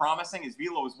not promising. His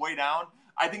velo was way down.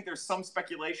 I think there's some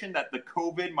speculation that the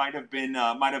COVID might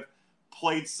have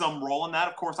played some role in that.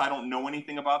 Of course, I don't know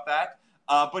anything about that.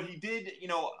 But he did,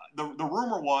 the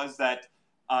rumor was that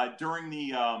during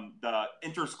the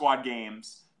inter-squad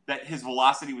games that his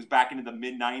velocity was back into the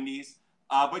mid-90s.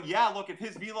 But yeah, look, if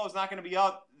his velo is not going to be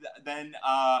up, then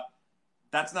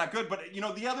that's not good. But,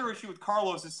 the other issue with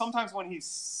Carlos is sometimes when he's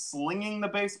slinging the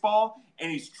baseball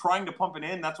and he's trying to pump it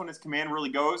in, that's when his command really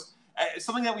goes.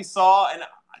 Something that we saw, and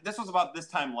this was about this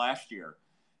time last year,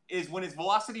 is when his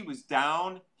velocity was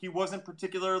down, he wasn't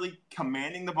particularly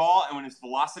commanding the ball. And when his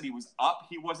velocity was up,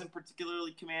 he wasn't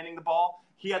particularly commanding the ball.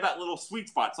 He had that little sweet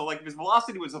spot. So, if his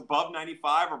velocity was above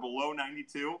 95 or below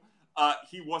 92,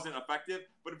 he wasn't effective.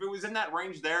 But if it was in that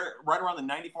range there, right around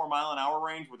the 94-mile-an-hour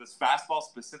range with his fastball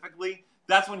specifically,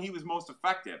 that's when he was most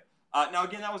effective. Now,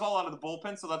 again, that was all out of the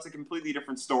bullpen, so that's a completely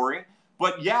different story.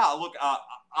 But, yeah, look,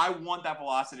 I want that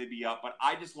velocity to be up, but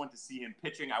I just want to see him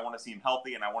pitching. I want to see him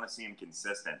healthy, and I want to see him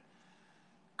consistent.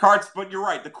 Cards, but you're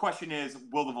right. The question is,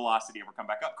 will the velocity ever come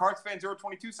back up? Cards fan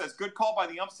 022 says, good call by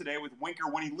the umps today with Winker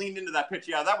when he leaned into that pitch.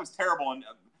 Yeah, that was terrible, and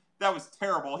that was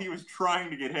terrible. He was trying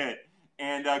to get hit,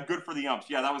 and good for the umps.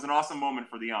 Yeah, that was an awesome moment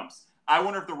for the umps. I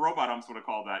wonder if the robot umps would have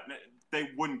called that. They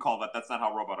wouldn't call that. That's not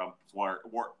how robot umps work.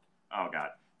 Oh, God.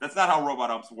 That's not how robot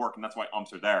umps work, and that's why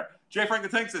umps are there. Jay Frank the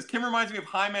Tank says, Kim reminds me of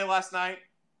Jaime last night.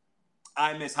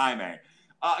 I miss Jaime.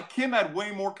 Kim had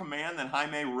way more command than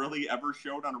Jaime really ever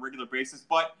showed on a regular basis,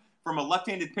 but from a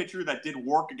left-handed pitcher that did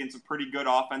work against a pretty good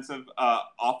offensive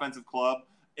club,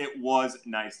 it was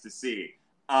nice to see.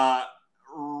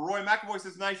 Roy McAvoy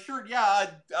says, nice shirt.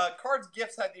 Yeah, Cards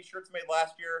Gifts had these shirts made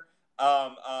last year.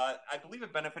 I believe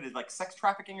it benefited sex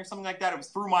trafficking or something like that. It was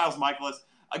through Miles Michaelis.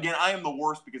 Again, I am the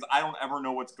worst because I don't ever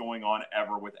know what's going on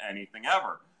ever with anything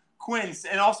ever. Quinn,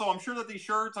 and also I'm sure that these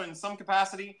shirts are in some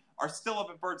capacity are still up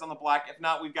at Birds on the Black. If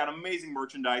not, we've got amazing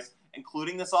merchandise,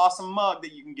 including this awesome mug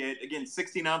that you can get. Again,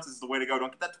 16 ounces is the way to go.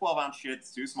 Don't get that 12-ounce shit.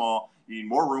 It's too small. You need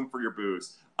more room for your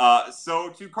booze. So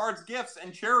to Cards Gifts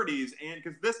and Charities, and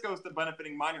because this goes to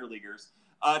benefiting minor leaguers,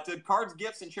 to Cards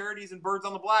Gifts and Charities and Birds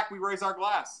on the Black, we raise our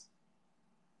glass.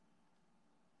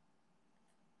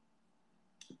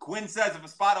 Quinn says, if a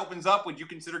spot opens up, would you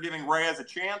consider giving Reyes a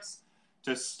chance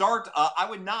to start? I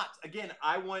would not. Again,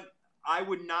 I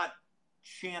would not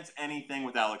chance anything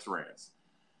with Alex Reyes.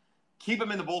 Keep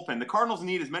him in the bullpen. The Cardinals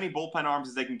need as many bullpen arms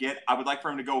as they can get. I would like for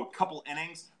him to go a couple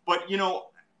innings. But,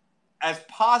 as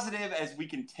positive as we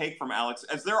can take from Alex,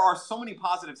 as there are so many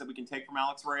positives that we can take from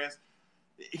Alex Reyes,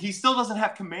 he still doesn't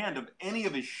have command of any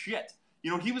of his shit.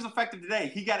 He was effective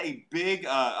today. He got a big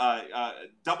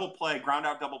double play, ground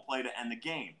out double play to end the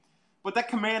game. But that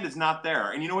command is not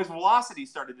there. And, his velocity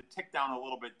started to tick down a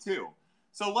little bit too.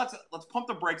 So let's pump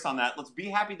the brakes on that. Let's be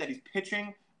happy that he's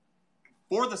pitching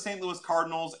for the St. Louis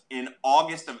Cardinals in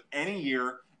August of any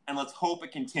year, and let's hope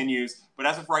it continues. But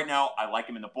as of right now, I like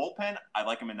him in the bullpen. I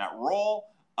like him in that role.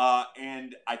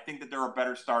 And I think that there are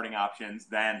better starting options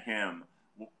than him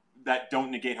that don't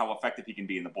negate how effective he can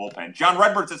be in the bullpen. John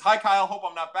Redbird says, hi, Kyle. Hope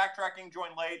I'm not backtracking.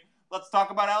 Joined late. Let's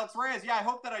talk about Alex Reyes. Yeah, I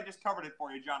hope that I just covered it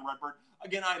for you, John Redbird.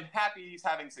 Again, I'm happy he's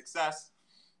having success.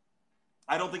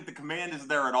 I don't think the command is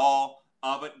there at all.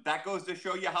 But that goes to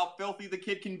show you how filthy the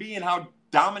kid can be and how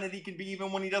dominant he can be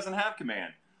even when he doesn't have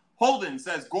command. Holden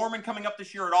says, Gorman coming up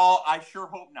this year at all? I sure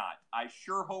hope not. I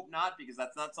sure hope not, because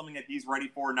that's not something that he's ready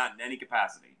for, not in any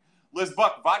capacity. Liz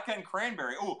Buck, vodka and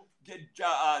cranberry. Ooh,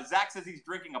 Zach says he's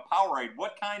drinking a Powerade.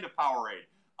 What kind of Powerade?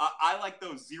 I like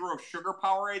those zero sugar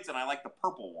Powerades, and I like the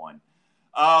purple one.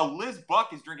 Liz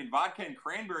Buck is drinking vodka and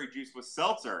cranberry juice with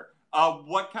seltzer.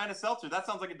 What kind of seltzer? That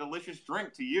sounds like a delicious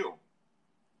drink to you.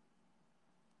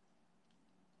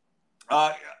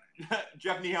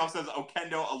 Jeff Niehaus says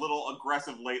Oquendo a little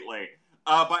aggressive lately.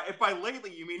 But if by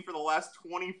lately you mean for the last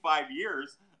 25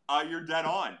 years, you're dead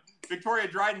on. Victoria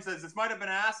Dryden says, this might have been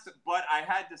asked, but I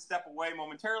had to step away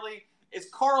momentarily. Is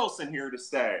Carlson here to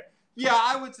stay? Yeah,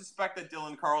 I would suspect that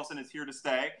Dylan Carlson is here to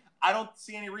stay. I don't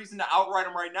see any reason to outright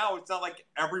him right now. It's not like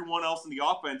everyone else in the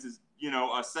offense is,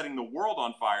 setting the world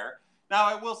on fire. Now,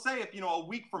 I will say, if, a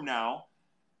week from now,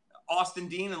 Austin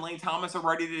Dean and Lane Thomas are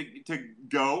ready to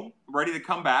go, ready to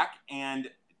come back, and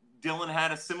Dylan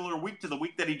had a similar week to the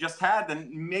week that he just had, then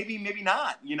maybe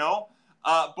not,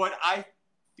 But I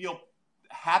feel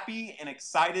happy and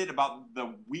excited about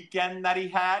the weekend that he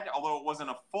had, although it wasn't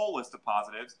a full list of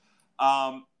positives.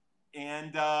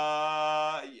 And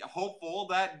hopeful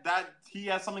that he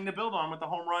has something to build on with the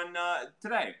home run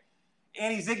today.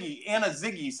 Anna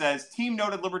Ziggy says, team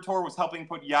noted Liberatore was helping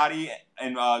put Yadi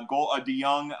and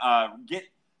DeYoung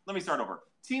let me start over.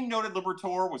 Team noted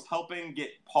Liberatore was helping get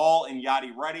Paul and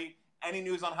Yadi ready. Any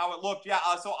news on how it looked? Yeah,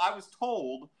 so I was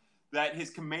told that his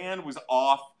command was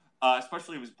off,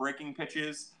 especially of his breaking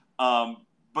pitches.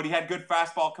 But he had good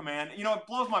fastball command. It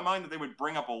blows my mind that they would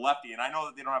bring up a lefty, and I know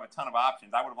that they don't have a ton of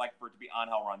options. I would have liked for it to be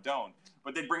Angel Rondon,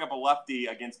 but they'd bring up a lefty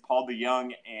against Paul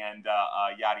DeYoung and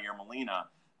Yadier Molina.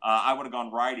 I would have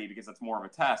gone righty because that's more of a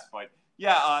test. But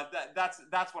yeah,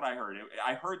 that's what I heard.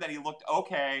 I heard that he looked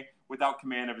okay without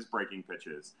command of his breaking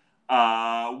pitches.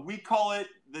 We call it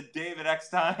the David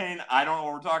Eckstein. I don't know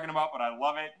what we're talking about, but I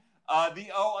love it.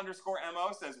 The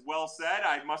O_MO says, well said.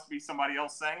 I must be somebody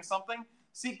else saying something.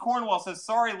 C. Cornwell says,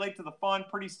 sorry, late to the fun.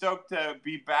 Pretty stoked to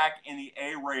be back in the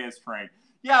A. Reyes train.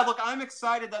 Yeah, look, I'm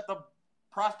excited that the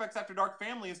Prospects After Dark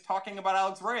family is talking about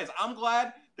Alex Reyes. I'm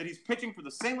glad that he's pitching for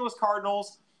the St. Louis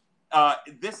Cardinals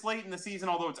this late in the season,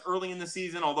 although it's early in the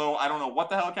season, although I don't know what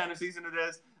the hell kind of season it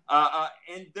is.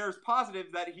 And there's positive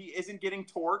that he isn't getting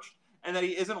torched and that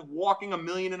he isn't walking 1.5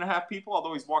 million people,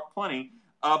 although he's walked plenty.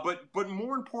 But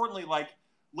more importantly,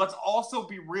 let's also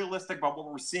be realistic about what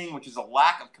we're seeing, which is a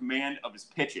lack of command of his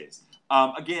pitches.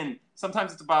 Again,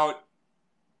 sometimes it's about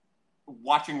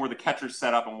watching where the catcher's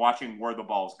set up and watching where the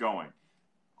ball's going.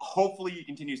 Hopefully he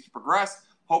continues to progress.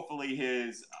 Hopefully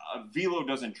his velo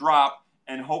doesn't drop.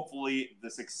 And hopefully the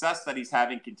success that he's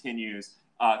having continues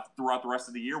throughout the rest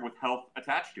of the year with health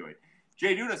attached to it.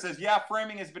 Jay Duda says, yeah,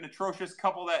 framing has been atrocious.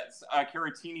 Couple that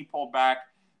Caratini pulled back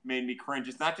made me cringe.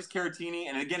 It's not just Caratini,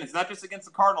 and again, it's not just against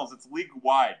the Cardinals. It's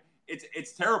league-wide.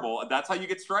 It's terrible. That's how you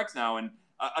get strikes now. And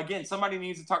again, somebody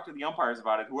needs to talk to the umpires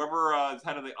about it. Whoever is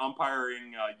head of the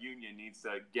umpiring union needs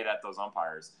to get at those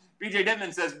umpires. BJ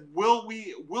Denman says, will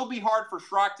be hard for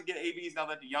Schrock to get ABs now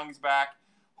that DeYoung's back.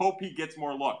 Hope he gets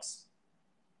more looks.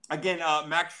 Again,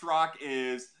 Max Schrock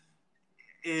is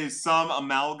some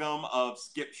amalgam of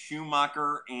Skip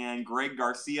Schumacher and Greg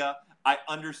Garcia. I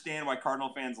understand why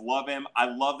Cardinal fans love him. I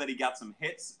love that he got some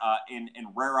hits in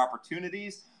rare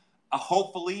opportunities.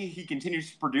 Hopefully he continues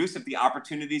to produce if the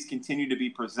opportunities continue to be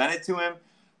presented to him.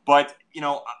 But,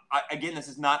 again, this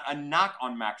is not a knock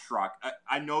on Max Schrock.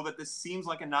 I know that this seems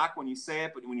like a knock when you say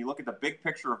it, but when you look at the big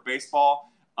picture of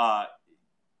baseball,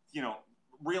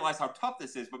 realize how tough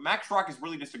this is. But Max Schrock is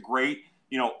really just a great,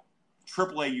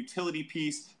 AAA utility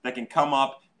piece that can come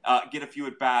up, get a few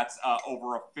at-bats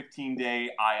over a 15-day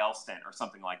IL stint or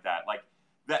something like that. Like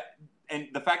that, and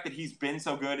the fact that he's been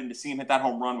so good and to see him hit that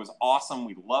home run was awesome.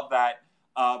 We love that.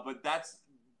 But that's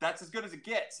as good as it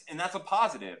gets, and that's a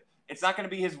positive. It's not going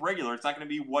to be his regular. It's not going to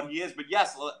be what he is. But,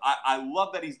 yes, I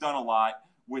love that he's done a lot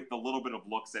with the little bit of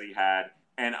looks that he had,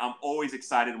 and I'm always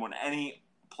excited when any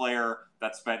player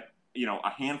that spent a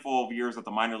handful of years at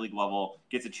the minor league level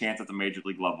gets a chance at the major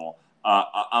league level.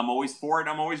 I'm always for it.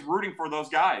 I'm always rooting for those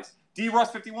guys. D.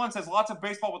 Russ 51 says lots of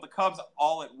baseball with the Cubs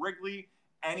all at Wrigley,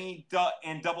 and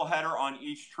doubleheader on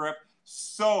each trip.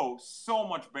 So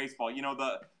much baseball.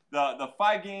 The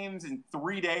 5 games in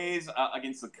 3 days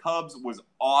against the Cubs was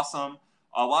awesome.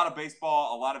 A lot of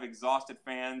baseball, a lot of exhausted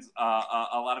fans,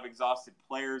 a lot of exhausted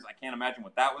players. I can't imagine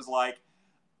what that was like.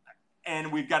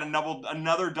 And we've got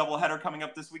another doubleheader coming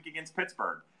up this week against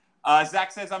Pittsburgh.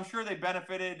 Zach says, I'm sure they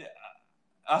benefited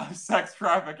sex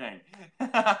trafficking.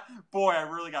 Boy, I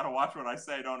really got to watch what I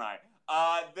say, don't I?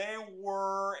 They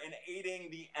were aiding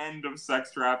the end of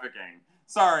sex trafficking.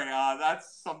 Sorry,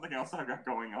 that's something else I've got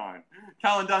going on.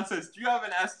 Callan Dunn says, do you have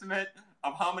an estimate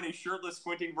of how many shirtless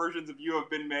squinting versions of you have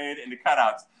been made into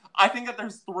cutouts. I think that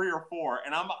there's 3 or 4,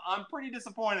 and I'm pretty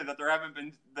disappointed that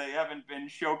they haven't been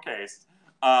showcased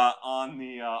on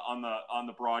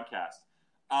the broadcast.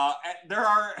 There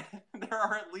are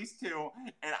at least 2,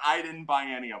 and I didn't buy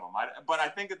any of them. But I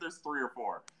think that there's 3 or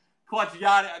 4. Clutch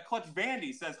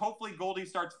Vandy says, hopefully Goldie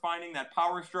starts finding that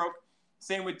power stroke.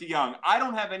 Same with DeYoung. I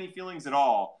don't have any feelings at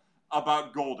all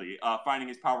about Goldie finding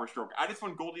his power stroke. I just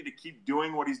want Goldie to keep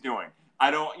doing what he's doing.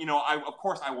 Of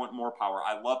course I want more power.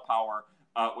 I love power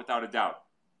without a doubt.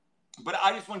 But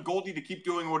I just want Goldie to keep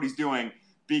doing what he's doing,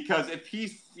 because if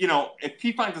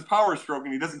he finds his power stroke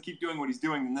and he doesn't keep doing what he's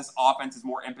doing, then this offense is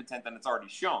more impotent than it's already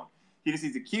shown. He just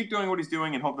needs to keep doing what he's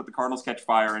doing and hope that the Cardinals catch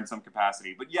fire in some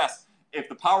capacity. But yes, if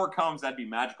the power comes, that'd be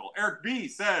magical. Eric B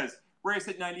says, Reyes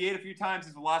hit 98 a few times.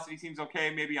 His velocity seems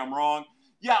okay. Maybe I'm wrong.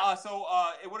 Yeah, so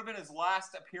it would have been his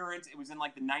last appearance. It was in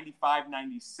like the 95,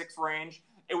 96 range.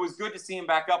 It was good to see him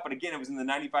back up, but again, it was in the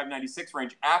 95, 96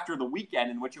 range after the weekend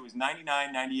in which it was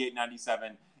 99, 98,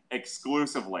 97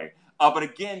 exclusively. But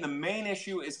again, the main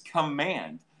issue is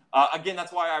command. Again,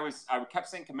 that's why I kept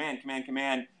saying command,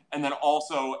 and then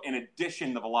also, in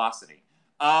addition, the velocity.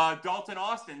 Dalton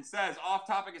Austin says, off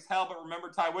topic as hell, but remember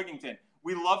Ty Wigginton.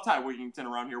 We love Ty Wigginton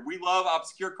around here. We love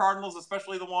obscure Cardinals,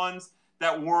 especially the ones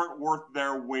that weren't worth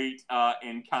their weight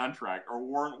in contract, or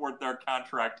weren't worth their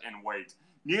contract in weight.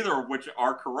 Neither of which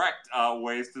are correct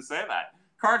ways to say that.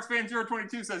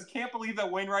 CardsFan022 says, can't believe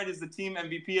that Wainwright is the team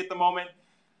MVP at the moment.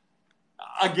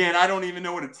 Again, I don't even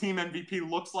know what a team MVP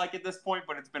looks like at this point,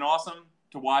 but it's been awesome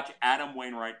to watch Adam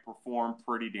Wainwright perform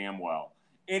pretty damn well.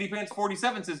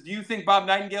 AndyPants47 says, do you think Bob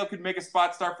Nightingale could make a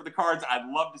spot start for the Cards? I'd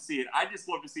love to see it. I just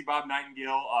love to see Bob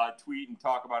Nightingale tweet and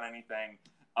talk about anything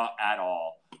at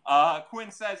all. Quinn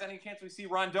says, any chance we see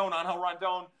Rondon, Angel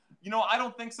Rondon? I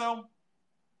don't think so.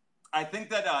 I think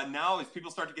that now as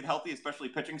people start to get healthy, especially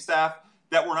pitching staff,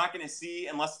 that we're not going to see,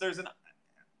 unless there's a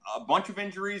bunch of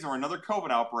injuries or another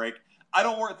COVID outbreak, I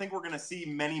don't think we're going to see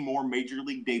many more Major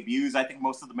League debuts. I think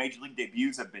most of the Major League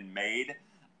debuts have been made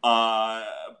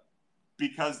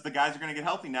because the guys are going to get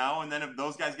healthy now, and then if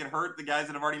those guys get hurt, the guys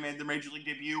that have already made their Major League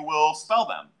debut will spell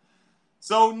them.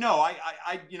 So, no,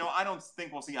 I don't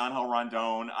think we'll see Angel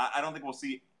Rondon. I don't think we'll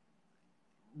see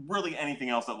really anything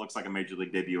else that looks like a Major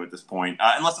League debut at this point,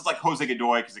 unless it's like Jose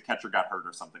Godoy because the catcher got hurt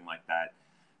or something like that.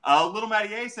 Little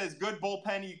Matty A says, good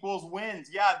bullpen equals wins.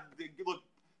 Yeah, look,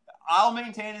 I'll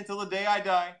maintain until the day I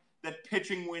die that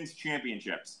pitching wins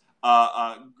championships.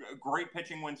 Great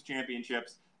pitching wins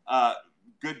championships.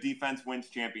 Good defense wins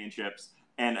championships.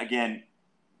 And again,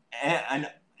 a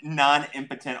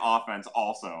non-impotent offense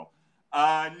also.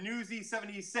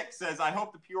 Newsy76 says, I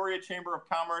hope the Peoria Chamber of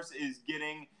Commerce is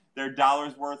getting their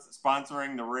dollars worth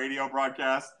sponsoring the radio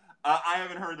broadcast. I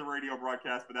haven't heard the radio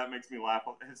broadcast, but that makes me laugh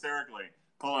hysterically.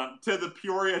 Hold on. To the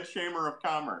Peoria Chamber of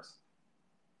Commerce.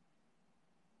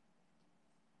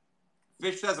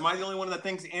 Fish says, am I the only one that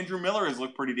thinks Andrew Miller has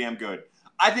looked pretty damn good?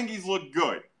 I think he's looked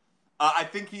good. I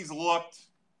think he's looked...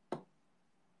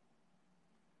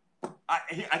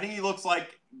 I think he looks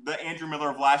like the Andrew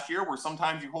Miller of last year, where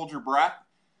sometimes you hold your breath.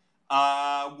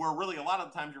 Where really a lot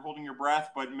of the times you're holding your breath,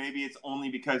 but maybe it's only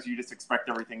because you just expect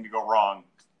everything to go wrong,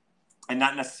 and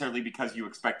not necessarily because you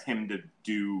expect him to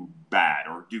do bad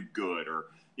or do good. Or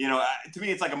to me,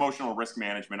 it's like emotional risk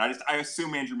management. I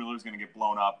assume Andrew Miller is going to get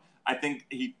blown up. I think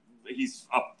he's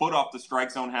a foot off the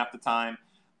strike zone half the time.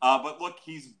 But look,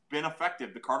 he's been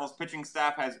effective. The Cardinals pitching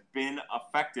staff has been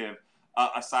effective,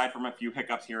 aside from a few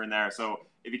hiccups here and there. So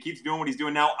if he keeps doing what he's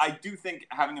doing now, I do think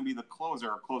having him be the closer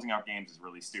or closing out games is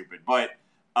really stupid. But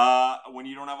when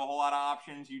you don't have a whole lot of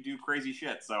options, you do crazy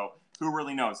shit. So who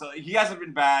really knows? So he hasn't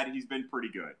been bad. He's been pretty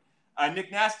good.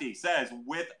 Nick Nasty says,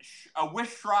 I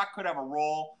wish Schrock could have a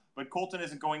role, but Colton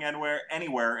isn't going anywhere,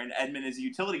 and Edman is a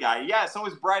utility guy. Yeah, so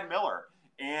is Brad Miller.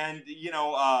 And,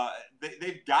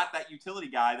 they've got that utility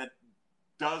guy that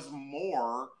does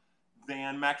more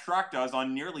than Max Schrock does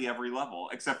on nearly every level,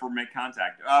 except for make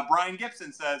contact. Brian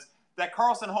Gibson says that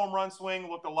Carlson home run swing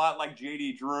looked a lot like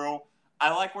J.D. Drew.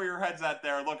 I like where your head's at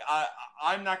there. Look,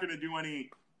 I'm not going to do any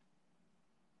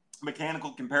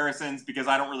mechanical comparisons because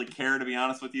I don't really care, to be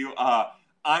honest with you.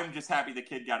 I'm just happy the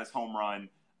kid got his home run.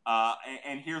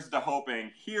 And here's to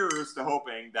hoping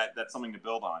that that's something to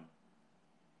build on.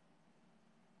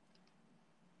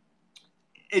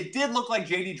 It did look like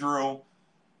J.D. Drew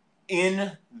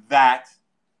in that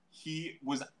he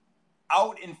was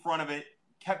out in front of it,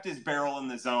 kept his barrel in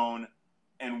the zone,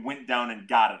 and went down and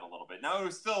got it a little bit. Now, it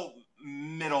was still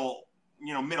middle,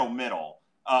 low,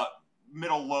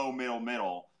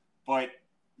 middle. But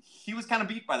he was kind of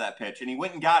beat by that pitch, and he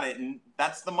went and got it, and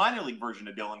that's the minor league version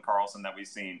of Dylan Carlson that we've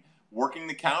seen, working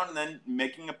the count and then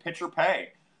making a pitcher pay.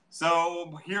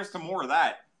 So here's to more of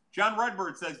that. John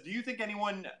Redbird says, do you think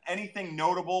anything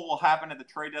notable will happen at the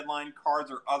trade deadline, cards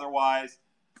or otherwise?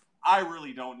 I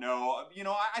really don't know.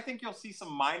 I think you'll see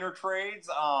some minor trades.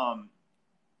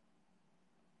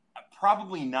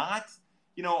 Probably not.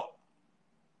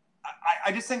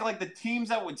 I just think like the teams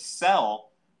that would sell,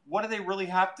 what do they really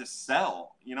have to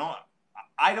sell?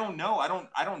 I don't know. I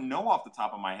don't know off the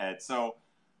top of my head. So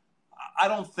I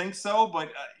don't think so.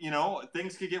 But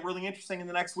things could get really interesting in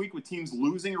the next week with teams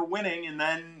losing or winning, and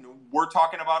then we're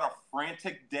talking about a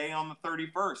frantic day on the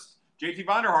 31st. JT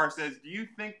Vonderhaar says, who do you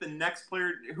think the next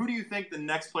player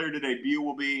to debut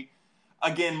will be?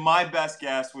 Again, my best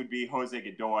guess would be Jose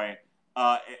Godoy.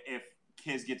 If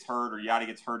Kiz gets hurt or Yadi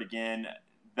gets hurt again,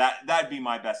 that'd be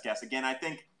my best guess. Again, I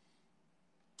think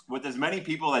with as many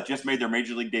people that just made their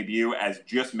major league debut as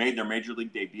just made their major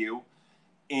league debut,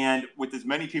 and with as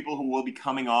many people who will be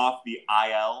coming off the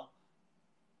IL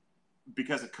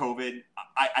because of COVID,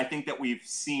 I think that we've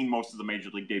seen most of the major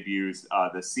league debuts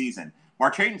this season.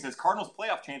 Mark Hayden says, Cardinals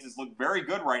playoff chances look very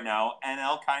good right now.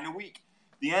 NL kind of weak.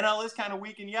 The NL is kind of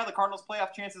weak, and yeah, the Cardinals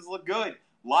playoff chances look good.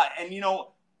 And,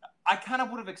 I kind of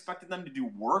would have expected them to do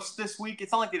worse this week.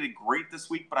 It's not like they did great this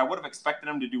week, but I would have expected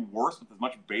them to do worse with as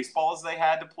much baseball as they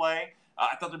had to play.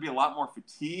 I thought there'd be a lot more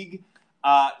fatigue.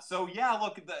 So, yeah,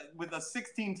 look, with a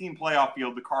 16-team playoff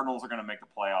field, the Cardinals are going to make the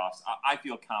playoffs. I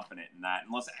feel confident in that.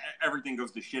 Unless everything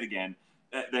goes to shit again,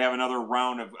 they have another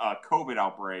round of COVID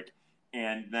outbreak,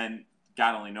 and then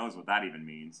God only knows what that even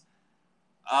means.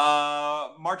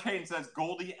 Mark Hayden says,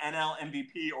 Goldie, NL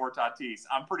MVP, or Tatis.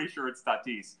 I'm pretty sure it's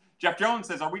Tatis. Jeff Jones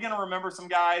says, are we going to remember some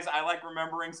guys? I like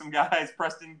remembering some guys.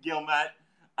 Preston Gilmet.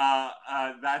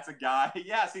 That's a guy.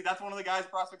 Yeah, see, that's one of the guys,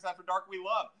 Prospects After Dark, we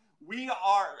love.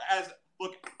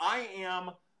 I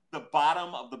am the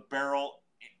bottom of the barrel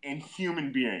in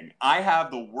human being. I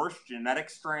have the worst genetic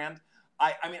strand.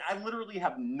 I literally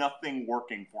have nothing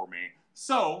working for me.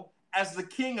 So, as the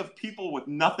king of people with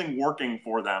nothing working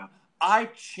for them, I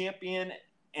champion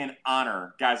and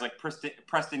honor guys like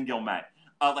Preston Gilmet,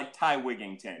 like Ty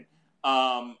Wigington,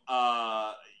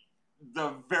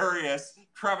 the various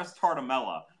Travis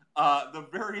Tartamella, the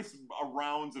various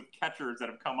rounds of catchers that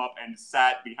have come up and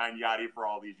sat behind Yadi for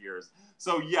all these years.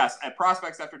 So yes, at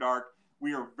Prospects After Dark,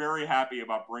 we are very happy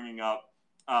about bringing up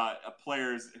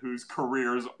players whose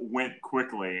careers went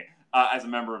quickly as a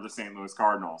member of the St. Louis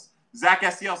Cardinals. Zach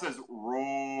STL says,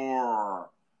 roar.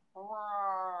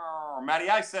 Roar. Matty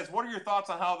Ice says, what are your thoughts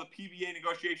on how the PBA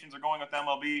negotiations are going with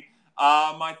MLB?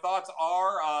 My thoughts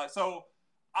are, so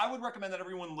I would recommend that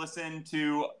everyone listen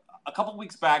to a couple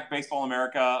weeks back, Baseball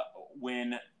America,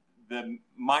 when the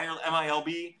minor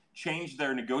MILB changed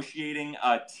their negotiating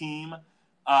team.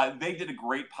 They did a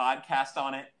great podcast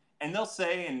on it, and they'll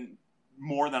say and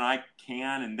more than I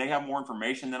can, and they have more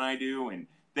information than I do, and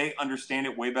they understand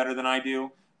it way better than I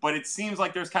do. But it seems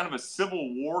like there's kind of a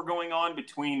civil war going on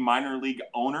between minor league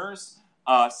owners,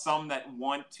 some that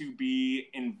want to be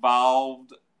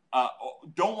involved,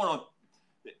 don't want to.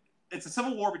 It's a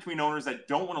civil war between owners that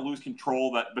don't want to lose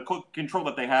control, the control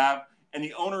that they have, and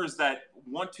the owners that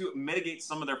want to mitigate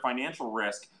some of their financial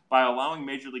risk by allowing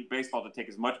Major League Baseball to take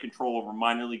as much control over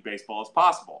minor league baseball as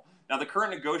possible. Now, the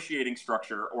current negotiating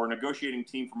structure or negotiating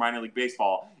team for minor league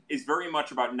baseball is very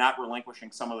much about not relinquishing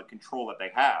some of the control that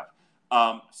they have.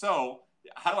 So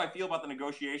how do I feel about the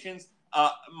negotiations?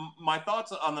 My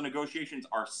thoughts on the negotiations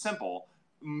are simple.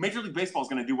 Major League Baseball is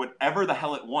going to do whatever the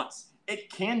hell it wants.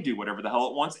 It can do whatever the hell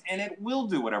it wants, and it will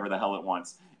do whatever the hell it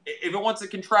wants. If it wants to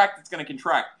contract, it's going to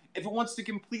contract. If it wants to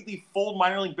completely fold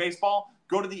minor league baseball,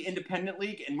 go to the independent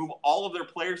league and move all of their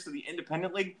players to the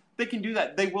independent league, they can do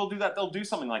that. They will do that. They'll do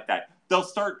something like that. They'll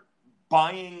start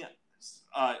buying,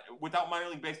 without minor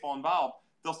league baseball involved,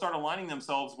 they'll start aligning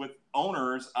themselves with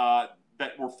owners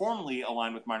that were formerly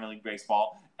aligned with minor league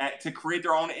baseball to create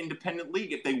their own independent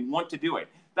league if they want to do it.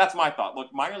 That's my thought.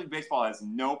 Look, minor league baseball has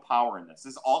no power in this.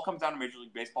 This all comes down to Major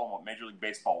League Baseball and what Major League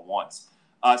Baseball wants.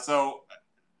 So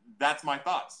that's my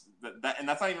thoughts. And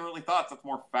that's not even really thoughts. That's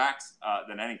more facts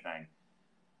than anything.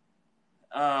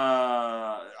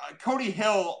 Cody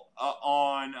Hill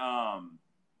on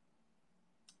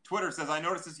Twitter says, I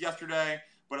noticed this yesterday,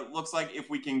 but it looks like if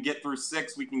we can get through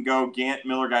 6, we can go Gant,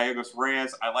 Miller, Gallegos,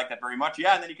 Reyes. I like that very much.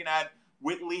 Yeah, and then you can add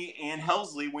Whitley and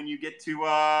Helsley when you get to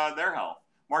their health.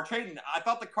 Mark Hayden, I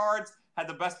thought the Cards had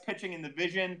the best pitching in the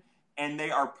division, and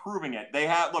they are proving it. They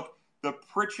have, look, the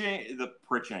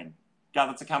pitching. God,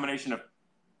 that's a combination of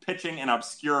pitching and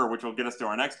obscure, which will get us to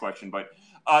our next question. But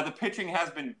the pitching has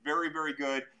been very, very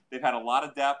good. They've had a lot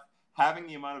of depth. having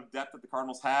the amount of depth that the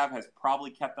Cardinals have has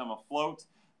probably kept them afloat.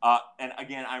 And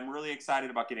again, I'm really excited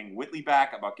about getting Whitley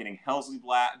back, about getting Helsley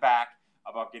back,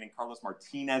 about getting Carlos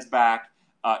Martinez back,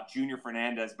 Junior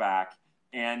Fernandez back,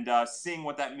 and seeing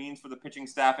what that means for the pitching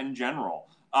staff in general.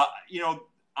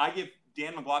 I give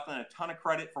Dan McLaughlin a ton of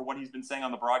credit for what he's been saying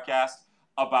on the broadcast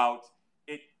about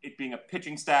it being a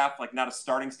pitching staff, like not a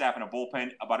starting staff and a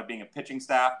bullpen, about it being a pitching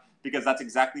staff, because that's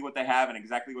exactly what they have and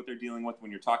exactly what they're dealing with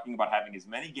when you're talking about having as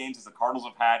many games as the Cardinals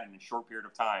have had in a short period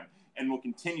of time and will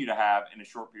continue to have in a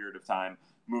short period of time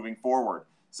moving forward.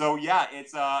 So, yeah,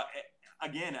 it's,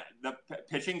 again, the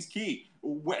pitching's key,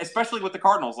 especially with the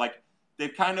Cardinals. Like,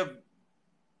 they've kind of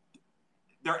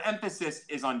 – their emphasis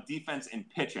is on defense and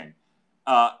pitching.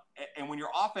 And when your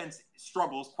offense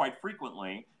struggles quite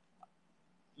frequently,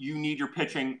 you need your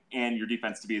pitching and your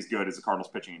defense to be as good as the Cardinals'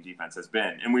 pitching and defense has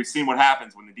been. And we've seen what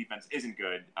happens when the defense isn't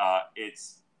good.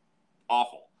 It's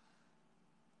awful.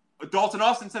 Dalton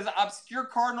Austin says, obscure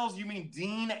Cardinals, you mean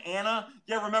Dean, Anna?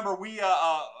 Yeah, remember, we do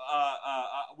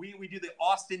the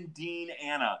Austin, Dean,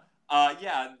 Anna.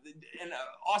 And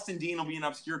Austin Dean will be an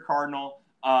obscure Cardinal.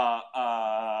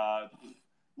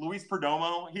 Luis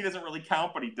Perdomo, he doesn't really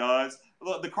count, but he does.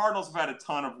 The Cardinals have had a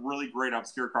ton of really great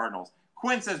obscure Cardinals.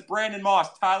 Quinn says Brandon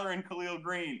Moss, Tyler and Khalil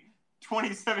Green,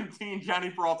 2017 Johnny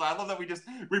Peralta. I love that we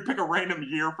pick a random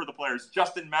year for the players.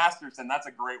 Justin Masterson, that's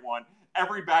a great one.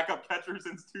 Every backup catcher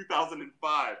since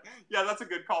 2005. Yeah, that's a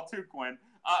good call too, Quinn.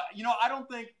 I don't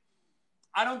think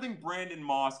Brandon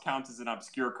Moss counts as an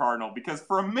obscure Cardinal because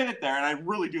for a minute there, and I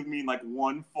really do mean like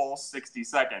one full 60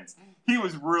 seconds, he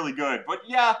was really good. But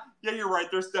yeah, you're right.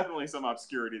 There's definitely some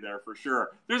obscurity there for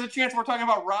sure. There's a chance we're talking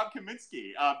about Rob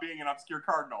Kaminsky being an obscure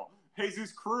Cardinal.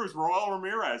 Jesus Cruz, Roel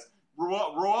Ramirez.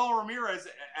 Roel Ramirez,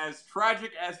 as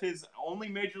tragic as his only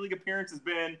Major League appearance has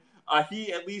been,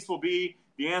 he at least will be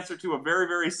the answer to a very,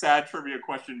 very sad trivia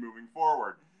question moving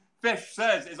forward. Fish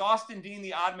says, is Austin Dean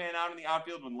the odd man out in the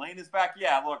outfield when Lane is back?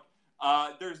 Yeah, look,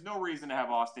 there's no reason to have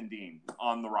Austin Dean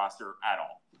on the roster at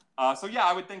all. So, yeah,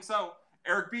 I would think so.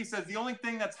 Eric B says, the only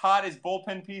thing that's hot is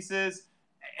bullpen pieces,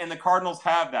 and the Cardinals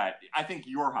have that. I think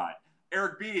you're hot.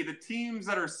 Eric B, the teams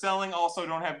that are selling also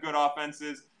don't have good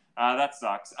offenses. That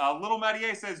sucks. Little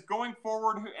Mattier says, going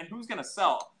forward, and who's going to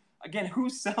sell? Again,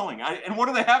 who's selling? And what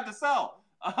do they have to sell?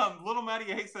 Little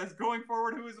Mattier says, going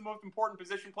forward, who is the most important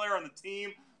position player on the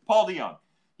team? Paul DeJong.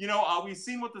 We've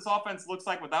seen what this offense looks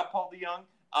like without Paul DeJong.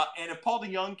 And if Paul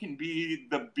DeJong can be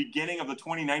the beginning of the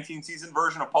 2019 season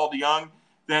version of Paul DeJong,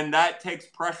 then that takes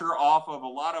pressure off of a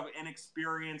lot of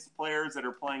inexperienced players that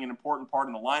are playing an important part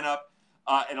in the lineup.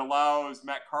 It allows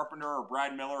Matt Carpenter or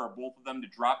Brad Miller or both of them to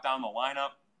drop down the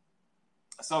lineup.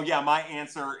 So, yeah, my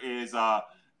answer is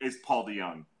Paul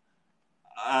DeJong.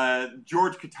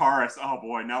 George Kataris. Oh,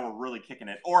 boy, now we're really kicking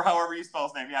it. Or however you spell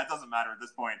his name. Yeah, it doesn't matter at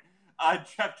this point.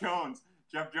 Jeff Jones.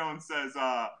 Jeff Jones says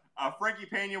Frankie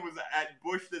Pena was at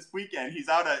Busch this weekend. He's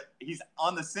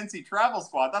on the Cincy travel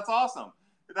squad. That's awesome.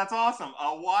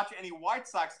 Watch any White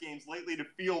Sox games lately to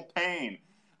feel pain.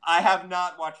 I have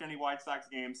not watched any White Sox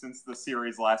games since the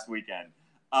series last weekend.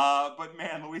 But,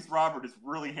 man, Luis Robert is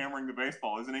really hammering the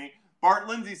baseball, isn't he? Bart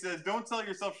Lindsay says, don't sell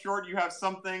yourself short. You have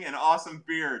an awesome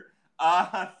beard.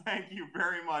 Thank you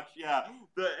very much. Yeah.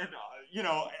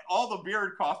 All the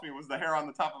beard cost me was the hair on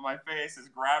the top of my face as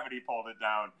gravity pulled it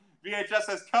down. VHS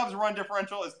says Cubs run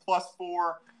differential is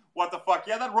 +4. What the fuck?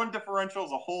 Yeah, that run differential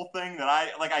is a whole thing that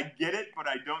I get it, but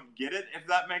I don't get it, if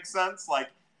that makes sense.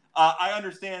 I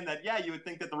understand that, yeah, you would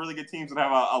think that the really good teams would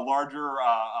have a larger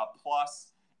plus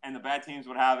and the bad teams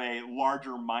would have a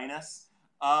larger minus.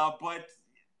 But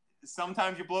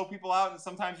sometimes you blow people out and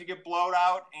sometimes you get blowed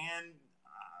out and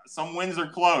some wins are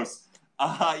close.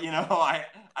 I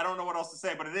don't know what else to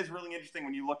say, but it is really interesting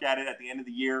when you look at it at the end of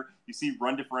the year. You see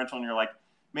run differential and you're like,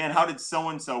 man, how did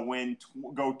so-and-so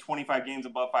go 25 games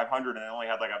above 500 and they only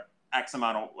had like a X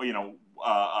amount of,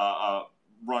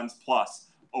 runs plus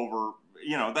over,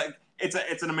 that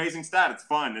it's an amazing stat. It's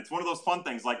fun. It's one of those fun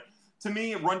things. Like, to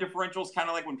me, run differential is kind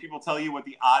of like when people tell you what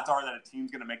the odds are that a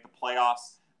team's going to make the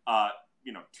playoffs,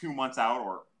 2 months out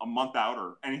or a month out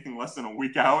or anything less than a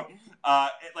week out.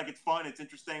 It's fun. It's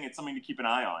interesting. It's something to keep an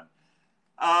eye on.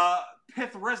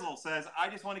 Pith Rizzle says, I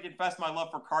just want to confess my love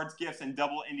for Cards Gifts and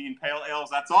double Indian Pale Ales.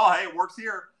 That's all. Hey, it works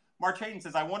here. March Hayden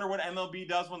says, I wonder what MLB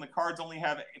does when the Cards only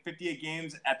have 58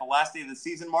 games at the last day of the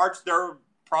season. March, they're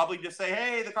probably just say,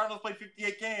 hey, the Cardinals played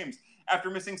 58 games after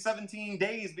missing 17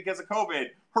 days because of COVID.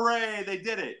 Hooray, they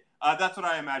did it. That's what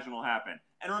I imagine will happen.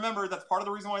 And remember, that's part of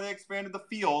the reason why they expanded the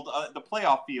field, the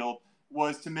playoff field,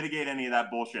 was to mitigate any of that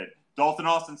bullshit. Dalton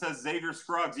Austin says Xavier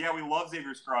Scruggs. Yeah, we love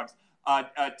Xavier Scruggs.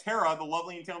 Tara, the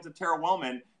lovely and talented Tara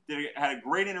Wellman, had a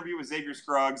great interview with Xavier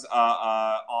Scruggs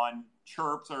on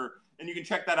Chirps, and you can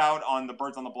check that out on the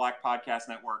Birds on the Black podcast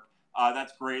network.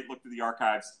 That's great. Look through the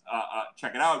archives.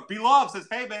 Check it out. B-Love says,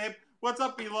 "Hey, babe. What's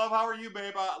up, B-Love? How are you,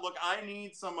 babe? Look, I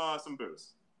need some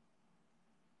booze."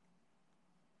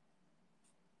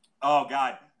 Oh,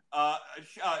 God.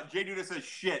 Jay Duda says,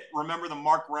 "Shit. Remember the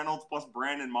Mark Reynolds plus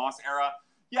Brandon Moss era?"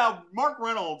 Yeah, Mark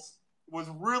Reynolds was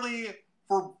really,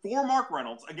 for Mark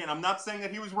Reynolds, again, I'm not saying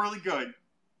that he was really good,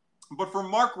 but for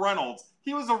Mark Reynolds,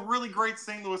 he was a really great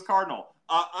St. Louis Cardinal.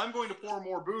 I'm going to pour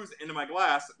more booze into my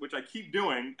glass, which I keep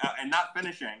doing and not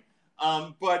finishing,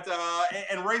 and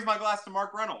raise my glass to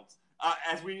Mark Reynolds.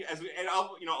 And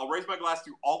I'll raise my glass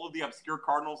to all of the obscure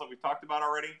Cardinals that we've talked about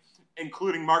already,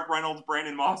 including Mark Reynolds,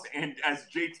 Brandon Moss, and as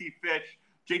JT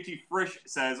Frisch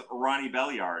says, Ronnie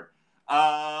Belliard.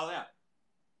 Yeah.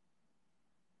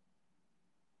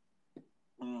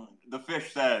 The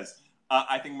Fish says,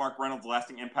 "I think Mark Reynolds'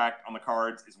 lasting impact on the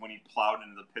Cards is when he plowed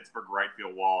into the Pittsburgh right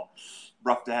field wall.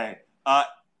 Rough day."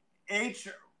 H.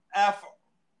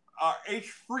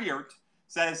 Freert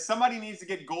says, "Somebody needs to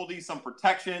get Goldie some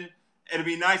protection. It'd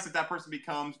be nice if that person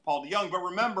becomes Paul DeJong." But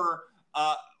remember,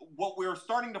 what we're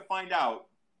starting to find out,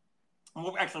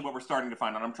 what we're starting to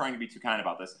find out, I'm trying to be too kind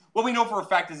about this. What we know for a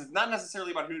fact is it's not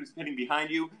necessarily about who's hitting behind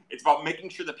you. It's about making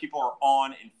sure that people are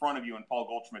on in front of you in Paul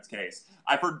Goldschmidt's case.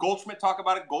 I've heard Goldschmidt talk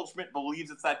about it. Goldschmidt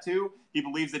believes it's that too. He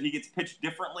believes that he gets pitched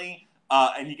differently,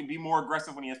 and he can be more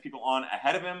aggressive when he has people on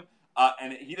ahead of him.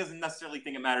 And he doesn't necessarily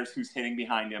think it matters who's hitting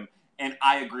behind him. And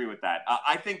I agree with that.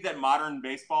 I think that modern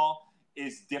baseball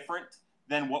is different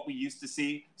than what we used to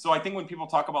see. So I think when people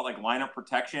talk about like lineup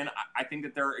protection, I think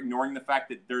that they're ignoring the fact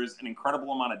that there's an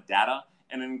incredible amount of data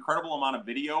and an incredible amount of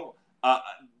video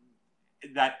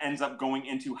that ends up going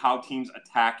into how teams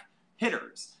attack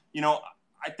hitters.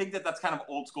 I think that that's kind of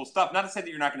old school stuff. Not to say that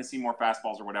you're not going to see more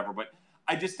fastballs or whatever, but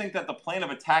I just think that the plan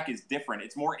of attack is different.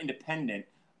 It's more independent,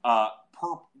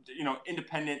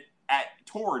 independent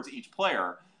towards each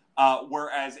player,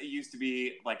 whereas it used to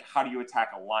be like, how do you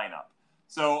attack a lineup?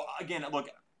 So, again, look,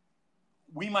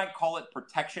 we might call it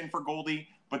protection for Goldie,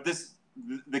 but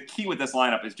the key with this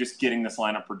lineup is just getting this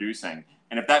lineup producing.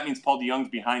 And if that means Paul DeJong's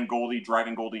behind Goldie,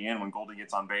 driving Goldie in when Goldie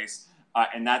gets on base,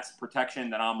 and that's protection,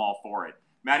 then I'm all for it.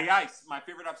 Matty Ice, my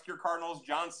favorite obscure Cardinals,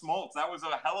 John Smoltz. That was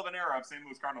a hell of an era of St.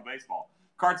 Louis Cardinal baseball.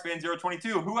 Cards fan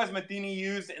 022, who has Matheny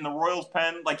used in the Royals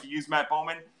pen like he used Matt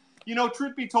Bowman?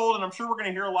 Truth be told, and I'm sure we're going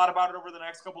to hear a lot about it over the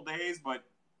next couple days, but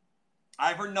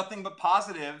I've heard nothing but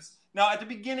positives. Now, at the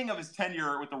beginning of his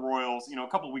tenure with the Royals, a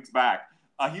couple of weeks back,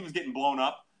 he was getting blown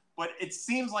up. But it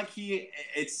seems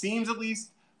at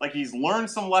least like he's learned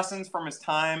some lessons from his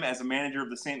time as a manager of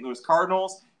the St. Louis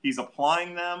Cardinals. He's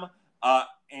applying them,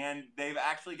 and they've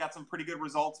actually got some pretty good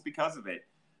results because of it.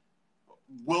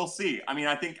 We'll see. I mean,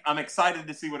 I think I'm excited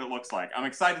to see what it looks like. I'm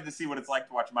excited to see what it's like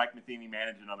to watch Mike Matheny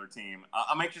manage another team.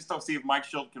 I'm anxious to see if Mike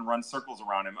Shildt can run circles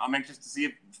around him. I'm anxious to see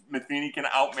if Matheny can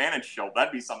outmanage Shildt.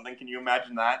 That'd be something. Can you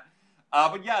imagine that?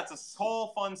 But yeah, it's a whole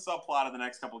fun subplot of the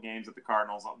next couple games that the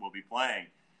Cardinals will be playing.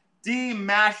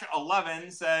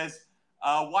 D-Mash11 says,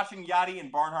 watching Yachty and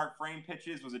Barnhart frame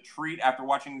pitches was a treat after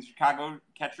watching the Chicago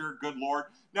catcher. Good Lord.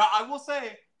 Now, I will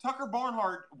say, Tucker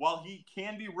Barnhart, while he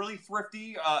can be really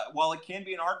thrifty, while it can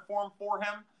be an art form for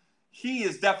him, he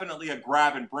is definitely a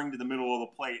grab and bring to the middle of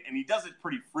the plate, and he does it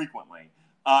pretty frequently.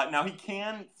 Now, he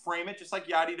can frame it just like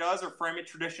Yachty does, or frame it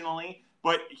traditionally,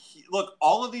 but look,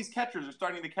 all of these catchers are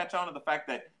starting to catch on to the fact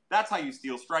that that's how you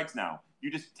steal strikes now.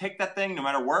 You just take that thing, no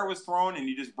matter where it was thrown, and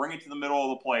you just bring it to the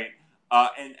middle of the plate,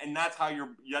 and that's how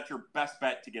that's your best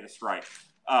bet to get a strike,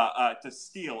 to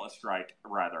steal a strike,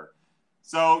 rather.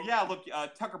 So, yeah, look,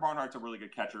 Tucker Barnhart's a really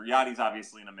good catcher. Yachty's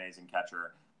obviously an amazing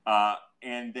catcher.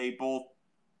 And they both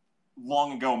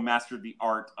long ago mastered the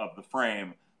art of the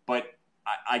frame. But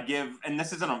I give – and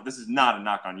this is not a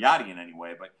knock on Yachty in any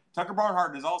way, but Tucker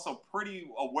Barnhart is also pretty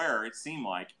aware, it seemed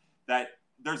like, that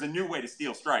there's a new way to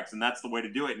steal strikes, and that's the way to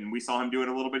do it. And we saw him do it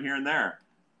a little bit here and there.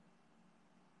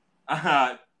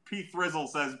 P. Thrizzle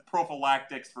says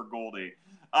prophylactics for Goldie.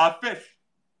 Fish,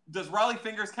 does Raleigh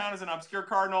Fingers count as an obscure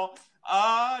Cardinal?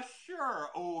 Sure.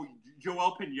 Oh,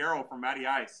 Joel Pinheiro from Matty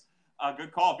Ice.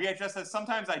 Good call. VHS says,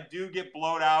 sometimes I do get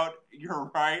blowed out.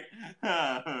 You're right.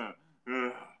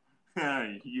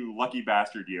 You lucky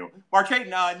bastard, you. Mark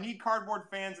Hayden, need cardboard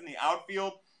fans in the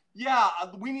outfield? Yeah,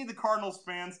 we need the Cardinals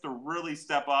fans to really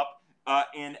step up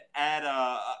and add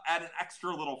an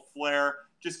extra little flair.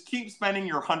 Just keep spending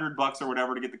your $100 or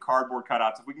whatever to get the cardboard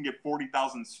cutouts. If we can get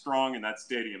 40,000 strong in that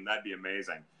stadium, that'd be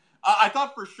amazing. I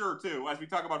thought for sure, too, as we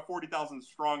talk about 40,000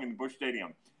 strong in the Busch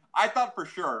Stadium, I thought for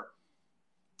sure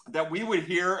that we would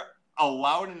hear a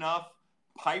loud enough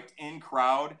piped in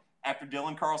crowd after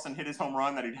Dylan Carlson hit his home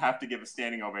run that he'd have to give a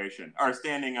standing ovation or a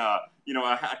standing, a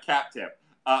cap tip.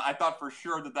 I thought for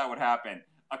sure that would happen.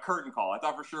 A curtain call. I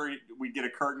thought for sure we'd get a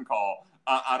curtain call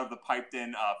out of the piped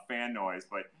in fan noise,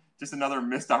 but just another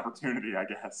missed opportunity, I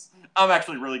guess. I'm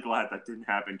actually really glad that didn't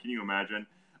happen. Can you imagine?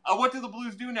 What do the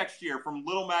Blues do next year? From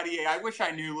Little Matty A. I wish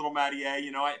I knew Little Matty A.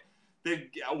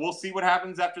 We'll see what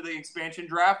happens after the expansion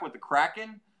draft with the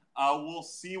Kraken. We'll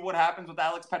see what happens with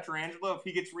Alex Pietrangelo if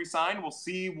he gets re-signed. We'll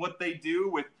see what they do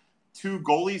with two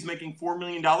goalies making $4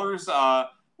 million.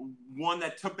 One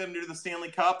that took them to the Stanley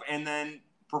Cup and then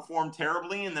performed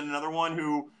terribly, and then another one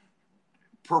who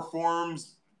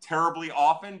performs terribly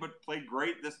often but played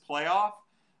great this playoff.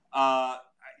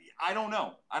 I don't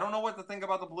know. I don't know what to think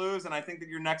about the Blues, and I think that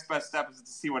your next best step is to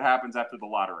see what happens after the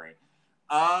lottery.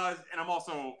 And I'm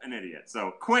also an idiot.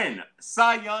 So, Quinn,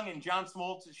 Cy Young and John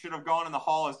Smoltz should have gone in the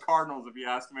Hall as Cardinals, if you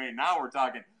ask me. Now we're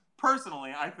talking.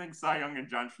 Personally, I think Cy Young and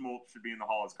John Smoltz should be in the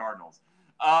Hall as Cardinals.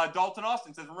 Dalton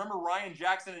Austin says, remember Ryan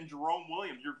Jackson and Jerome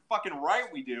Williams? You're fucking right,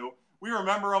 we do. We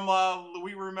remember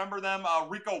them.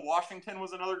 Rico Washington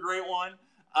was another great one.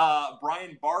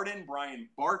 Brian Barton,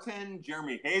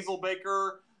 Jeremy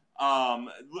Hazelbaker.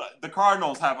 The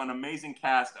Cardinals have an amazing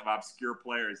cast of obscure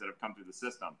players that have come through the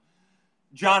system.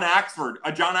 John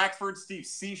Axford, Steve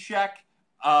Cishek.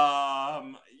 A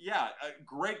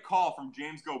great call from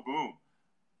James Go Boom.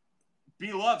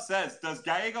 B Love says, does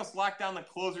Gallegos lock down the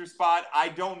closer spot? I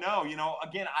don't know.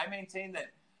 Again, I maintain that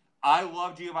I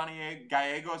love Giovanni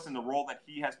Gallegos in the role that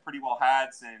he has pretty well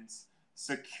had since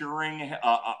securing a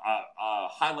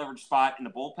high leverage spot in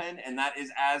the bullpen, and that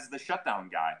is as the shutdown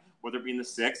guy, whether it be in the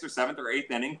 6th or 7th or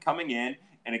 8th inning, coming in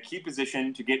a key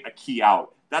position to get a key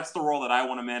out. That's the role that I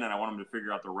want him in, and I want him to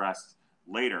figure out the rest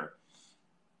later.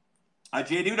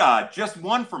 Jay Duda, just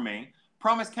one for me.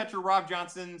 Promise catcher Rob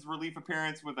Johnson's relief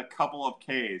appearance with a couple of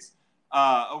Ks.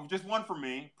 Just one for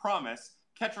me. Promise.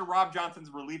 Catcher Rob Johnson's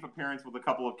relief appearance with a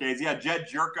couple of Ks. Yeah, Jed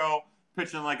Jerko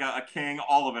pitching like a king.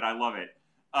 All of it. I love it.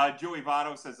 Joey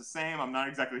Votto says the same. I'm not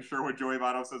exactly sure what Joey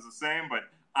Votto says the same, but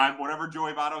whatever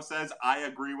Joey Votto says, I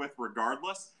agree with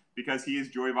regardless because he is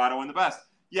Joey Votto and the best.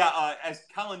 Yeah, as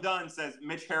Colin Dunn says,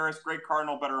 Mitch Harris, great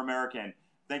Cardinal, better American.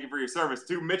 Thank you for your service.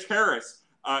 To Mitch Harris,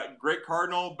 great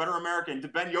Cardinal, better American. To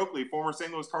Ben Yoakley, former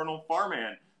St. Louis Cardinal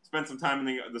farmhand, spent some time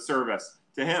in the service.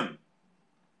 To him.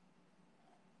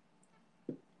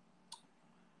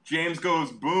 James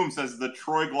Goes Boom says the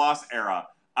Troy Gloss era.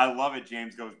 I love it,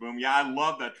 James Goes Boom. Yeah, I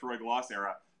love that Troy Gloss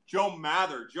era. Joe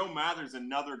Mather's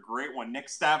another great one. Nick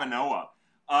Stavanoa.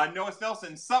 Noah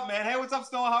Snelson. Sup, man? Hey, what's up,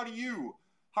 Snow? How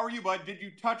are you, bud? Did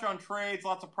you touch on trades?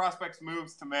 Lots of prospects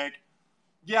moves to make.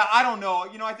 Yeah, I don't know.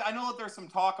 I know that there's some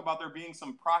talk about there being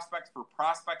some prospects for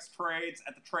prospects trades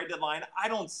at the trade deadline. I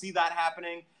don't see that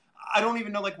happening. I don't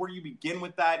even know where you begin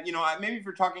with that. Maybe if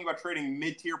you're talking about trading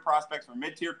mid-tier prospects for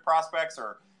mid-tier prospects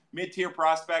or mid-tier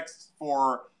prospects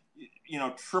for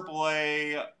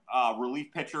AAA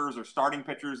relief pitchers or starting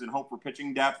pitchers and hope for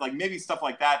pitching depth, maybe stuff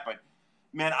like that. But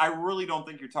man, I really don't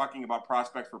think you're talking about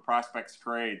prospects for prospects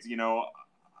trades.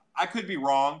 I could be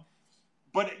wrong,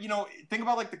 but think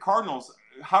about the Cardinals.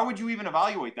 How would you even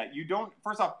evaluate that?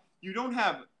 First off, you don't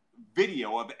have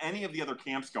video of any of the other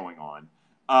camps going on.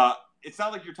 It's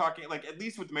not like you're talking at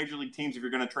least with major league teams, if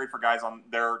you're going to trade for guys on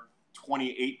their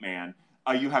 28 man,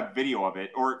 you have video of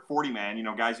it, or 40 man,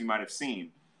 guys you might have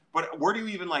seen. But where do you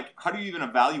even how do you even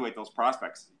evaluate those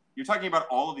prospects? You're talking about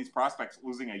all of these prospects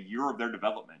losing a year of their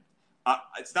development.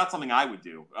 It's not something I would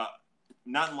do.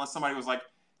 Not unless somebody was like,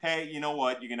 hey, you know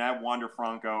what? You can have Wander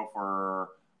Franco for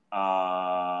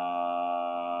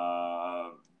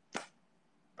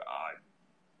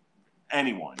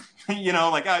anyone. You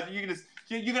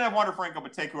can have Wander Franco,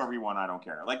 but take whoever you want. I don't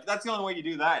care. That's the only way you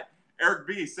do that. Eric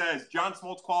B says John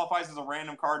Smoltz qualifies as a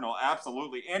random Cardinal.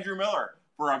 Absolutely. Andrew Miller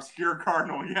for obscure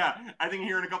Cardinal. Yeah, I think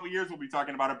here in a couple of years we'll be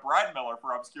talking about it. Brad Miller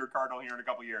for obscure Cardinal here in a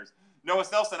couple of years. Noah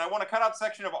Snelson, I want a cutout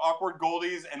section of awkward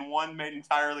Goldies and one made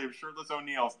entirely of shirtless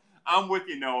O'Neills. I'm with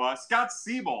you, Noah. Scott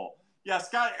Siebel. Yeah,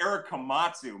 Scott Eric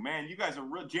Komatsu. Man, you guys are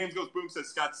real. James Goes Boom says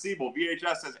Scott Siebel.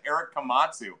 VHS says Eric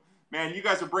Komatsu. Man, you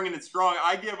guys are bringing it strong.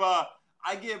 I give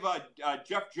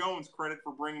Jeff Jones credit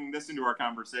for bringing this into our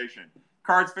conversation.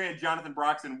 Cards fan Jonathan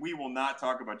Broxton. We will not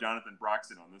talk about Jonathan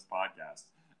Broxton on this podcast.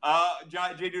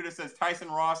 Jay Duda says Tyson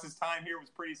Ross's time here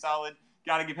was pretty solid.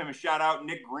 Got to give him a shout out.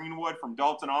 Nick Greenwood from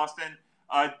Dalton, Austin.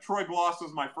 Troy Gloss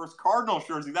was my first Cardinals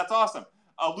jersey. That's awesome.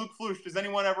 Luke Flush, does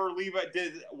anyone ever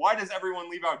why does everyone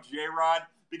leave out J-Rod?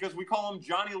 Because we call him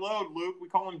Johnny Load, Luke. We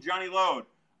call him Johnny Load.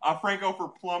 Franco for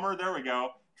Plummer. There we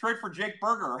go. Trade for Jake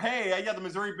Berger. Hey, yeah, the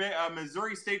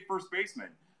Missouri State first baseman.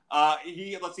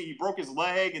 He broke his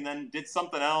leg and then did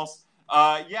something else.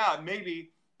 Yeah,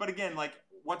 maybe. But again, like,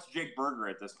 what's Jake Burger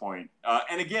at this point?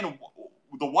 And again,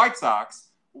 the White Sox,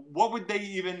 what would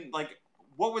they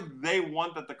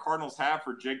want that the Cardinals have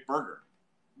for Jake Burger?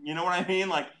 You know what I mean?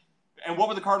 Like, and what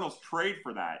would the Cardinals trade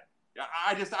for that?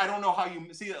 I don't know how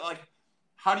you see it. Like,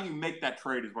 how do you make that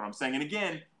trade is what I'm saying. And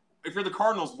again, if you're the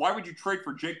Cardinals, why would you trade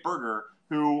for Jake Burger,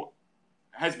 who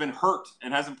has been hurt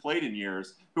and hasn't played in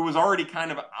years, who was already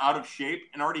kind of out of shape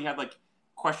and already had like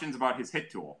questions about his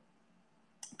hit tool?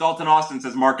 Dalton Austin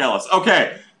says Mark Ellis.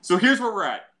 Okay, so here's where we're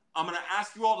at. I'm going to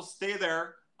ask you all to stay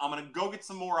there. I'm going to go get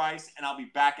some more ice, and I'll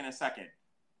be back in a second.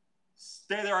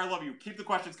 Stay there. I love you. Keep the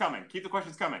questions coming. Keep the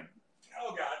questions coming.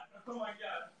 Oh, God. Oh, my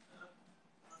God.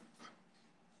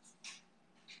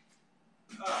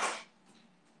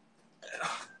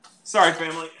 Sorry,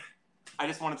 family. I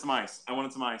just wanted some ice. I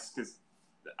wanted some ice because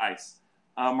ice.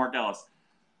 Mark Ellis.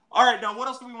 All right, now what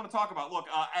else do we want to talk about? Look,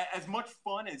 as much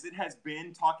fun as it has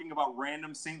been talking about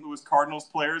random St. Louis Cardinals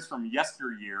players from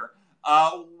yesteryear,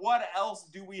 what else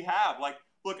do we have? Like,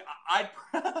 look, I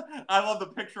love the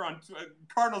picture on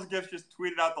Cardinals Gifts just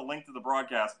tweeted out the link to the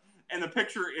broadcast, and the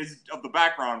picture is of the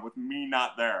background with me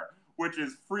not there, which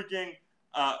is freaking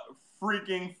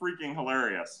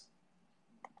hilarious.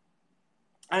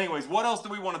 Anyways, what else do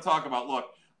we want to talk about? Look,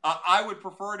 I would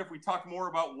prefer it if we talk more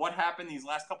about what happened these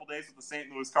last couple days with the St.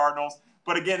 Louis Cardinals.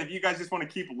 But again, if you guys just want to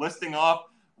keep listing off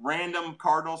random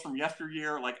Cardinals from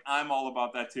yesteryear, like, I'm all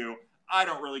about that too. I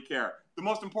don't really care. The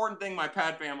most important thing, my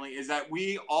Pad family, is that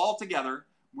we all together,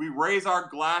 we raise our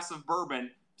glass of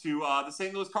bourbon to the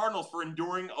St. Louis Cardinals for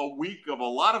enduring a week of a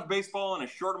lot of baseball in a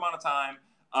short amount of time.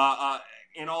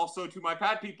 And also to my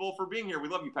Pad people for being here. We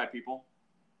love you, Pad people.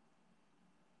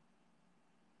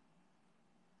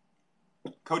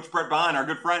 Coach Brett Bond, our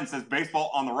good friend, says baseball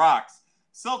on the rocks.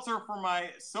 Seltzer for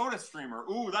my soda streamer.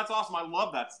 Ooh, that's awesome. I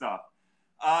love that stuff.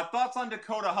 Thoughts on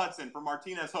Dakota Hudson for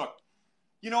Martinez Hook.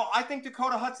 You know, I think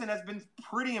Dakota Hudson has been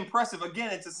pretty impressive.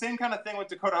 Again, it's the same kind of thing with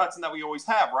Dakota Hudson that we always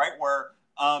have, right? Where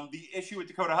the issue with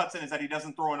Dakota Hudson is that he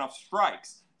doesn't throw enough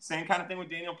strikes. Same kind of thing with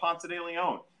Daniel Ponce de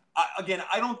Leon. Again,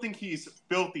 I don't think he's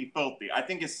filthy. I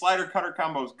think his slider-cutter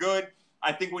combo is good.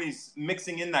 I think when he's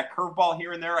mixing in that curveball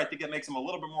here and there, I think it makes him a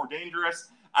little bit more dangerous.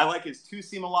 I like his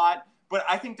two-seam a lot. But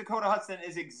I think Dakota Hudson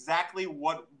is exactly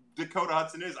what Dakota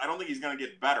Hudson is. I don't think he's going to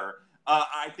get better.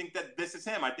 I think that this is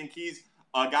him. I think he's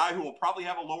a guy who will probably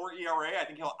have a lower ERA. I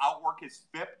think he'll outwork his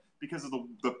FIP because of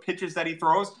the pitches that he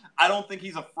throws. I don't think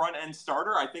he's a front-end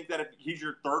starter. I think that if he's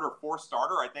your third or fourth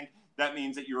starter, I think that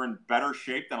means that you're in better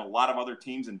shape than a lot of other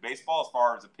teams in baseball as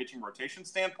far as a pitching rotation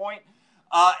standpoint.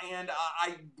 And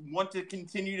I want to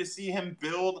continue to see him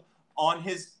build on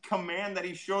his command that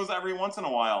he shows every once in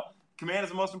a while. Command is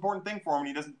the most important thing for him,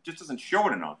 and he just doesn't show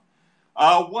it enough.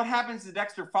 What happens to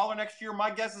Dexter Fowler next year?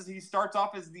 My guess is he starts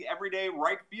off as the everyday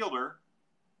right fielder,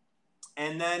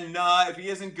 and then if he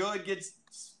isn't good, gets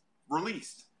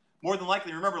released. More than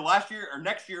likely, remember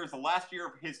next year is the last year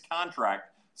of his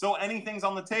contract, so anything's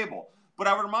on the table. But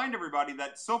I would remind everybody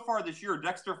that so far this year,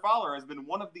 Dexter Fowler has been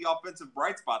one of the offensive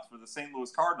bright spots for the St.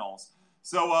 Louis Cardinals.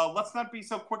 So let's not be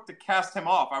so quick to cast him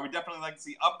off. I would definitely like to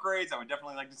see upgrades. I would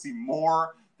definitely like to see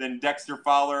more than Dexter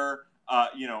Fowler,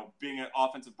 being an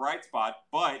offensive bright spot.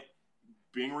 But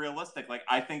being realistic, like,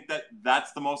 I think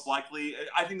that's the most likely.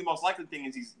 I think the most likely thing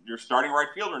is he's your starting right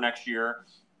fielder next year,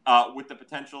 with the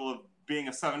potential of being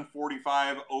a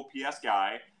 745 OPS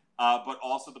guy, but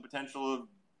also the potential of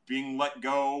being let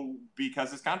go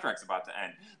because his contract's about to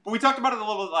end. But we talked about it a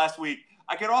little bit last week.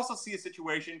 I could also see a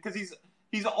situation because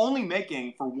he's only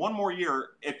making for one more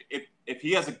year. If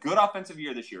he has a good offensive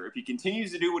year this year, if he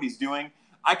continues to do what he's doing,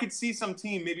 I could see some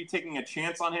team maybe taking a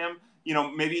chance on him.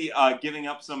 Maybe giving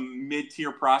up some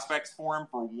mid-tier prospects for him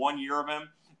for 1 year of him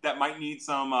that might need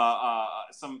some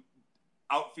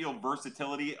outfield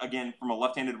versatility. Again, from a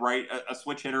left-handed a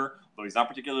switch hitter, though he's not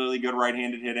particularly good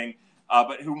right-handed hitting,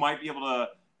 but who might be able to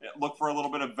look for a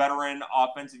little bit of veteran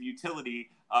offensive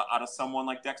utility out of someone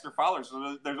like Dexter Fowler.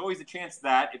 So there's always a chance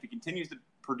that if he continues to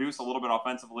produce a little bit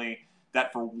offensively,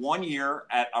 that for 1 year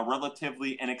at a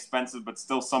relatively inexpensive but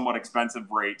still somewhat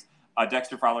expensive rate,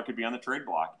 Dexter Fowler could be on the trade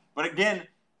block. But again,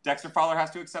 Dexter Fowler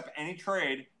has to accept any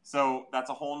trade, so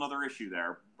that's a whole nother issue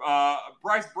there.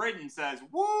 Bryce Braden says,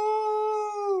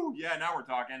 woo! Yeah, now we're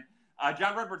talking.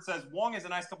 John Redford says, Wong has a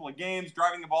nice couple of games,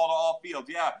 driving the ball to all fields.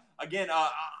 Yeah, again,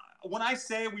 when I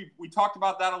say we talked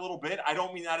about that a little bit, I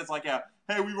don't mean that as like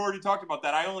hey, we've already talked about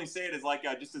that. I only say it as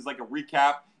just as a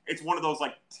recap. It's one of those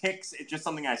ticks. It's just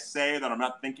something I say that I'm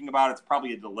not thinking about. It's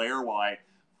probably a delayer while I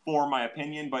form my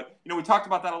opinion. But, we talked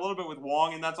about that a little bit with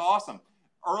Wong, and that's awesome.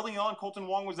 early on, Colton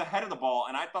Wong was ahead of the ball,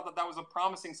 and I thought that was a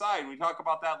promising side. We talk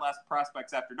about that last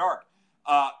Prospects After Dark.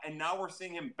 And now we're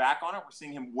seeing him back on it. We're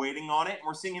seeing him waiting on it, and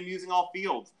we're seeing him using all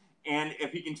fields. And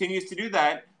if he continues to do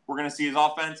that, we're going to see his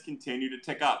offense continue to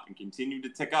tick up and continue to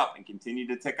tick up and continue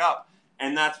to tick up.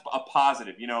 And that's a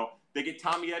positive. They get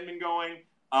Tommy Edman going,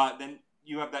 then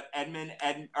you have that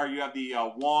you have the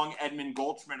Wong, Edman,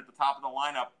 Goldschmidt at the top of the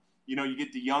lineup. You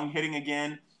get DeYoung hitting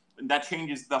again. And that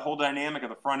changes the whole dynamic of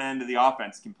the front end of the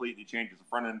offense, completely changes the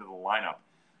front end of the lineup.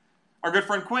 Our good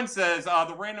friend Quinn says,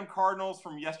 the random Cardinals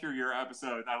from yesteryear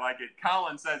episode. I like it.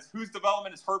 Colin says, whose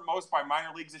development is hurt most by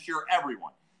minor leagues this year?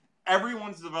 Everyone.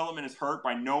 Everyone's development is hurt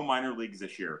by no minor leagues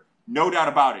this year. No doubt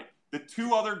about it. The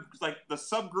two other, the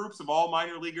subgroups of all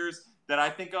minor leaguers that I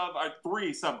think of are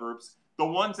three subgroups. The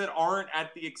ones that aren't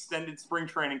at the extended spring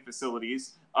training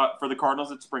facilities for the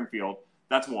Cardinals at Springfield.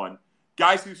 That's one.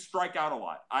 Guys who strike out a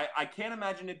lot. I can't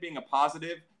imagine it being a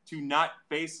positive to not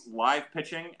face live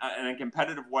pitching in a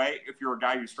competitive way if you're a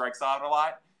guy who strikes out a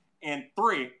lot. And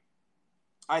three,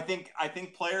 I think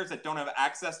players that don't have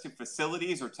access to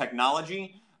facilities or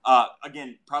technology,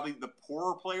 again, probably the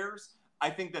poorer players, I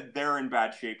think that they're in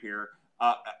bad shape here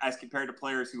as compared to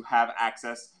players who have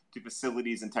access to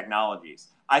facilities and technologies.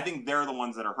 I think they're the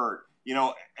ones that are hurt.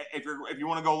 If you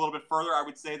want to go a little bit further, I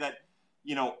would say that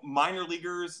minor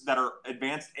leaguers that are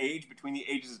advanced age between the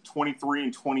ages of 23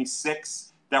 and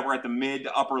 26 that were at the mid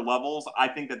to upper levels, I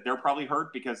think that they're probably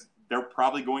hurt because they're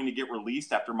probably going to get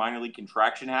released after minor league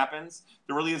contraction happens.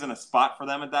 There really isn't a spot for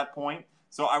them at that point.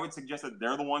 So I would suggest that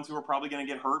they're the ones who are probably going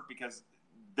to get hurt because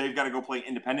they've got to go play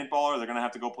independent ball or they're going to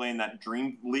have to go play in that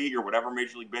dream league or whatever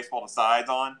Major League Baseball decides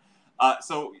on.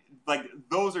 So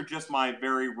those are just my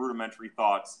very rudimentary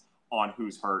thoughts on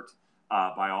who's hurt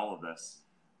by all of this.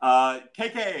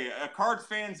 KK, a Cards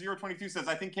fan 022 says,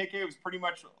 I think KK was pretty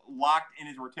much locked in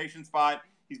his rotation spot.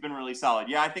 He's been really solid.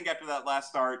 Yeah, I think after that last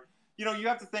start, you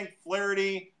have to think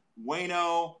Flaherty,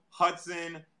 Waino,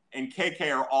 Hudson, and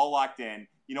KK are all locked in.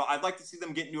 I'd like to see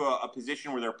them get into a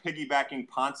position where they're piggybacking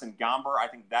Ponce and Gomber. I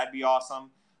think that'd be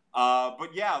awesome.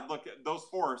 But yeah, look, those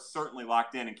four are certainly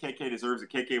locked in, and KK deserves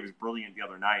it. KK was brilliant the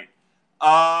other night.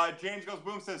 James Goes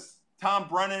Boom says, Tom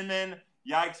Brennan,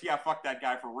 yikes, yeah, fuck that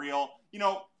guy for real.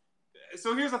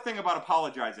 So here's the thing about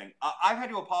apologizing. I've had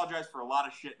to apologize for a lot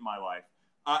of shit in my life.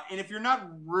 And if you're not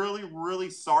really, really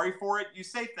sorry for it, you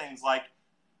say things like,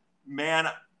 man,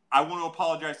 I want to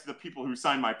apologize to the people who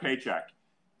signed my paycheck.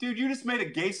 Dude, you just made a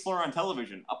gay slur on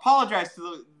television. Apologize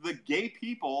to the gay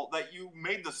people that you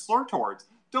made the slur towards.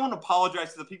 Don't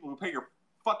apologize to the people who pay your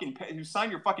who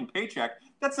signed your fucking paycheck.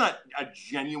 That's not a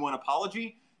genuine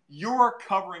apology. You're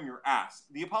covering your ass.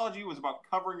 The apology was about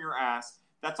covering your ass.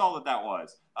 That's all that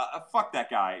was. Fuck that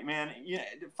guy, man.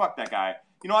 Fuck that guy.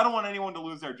 I don't want anyone to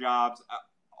lose their jobs.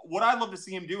 What I'd love to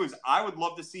see him do is I would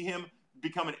love to see him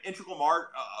become an integral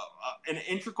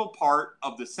part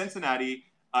of the Cincinnati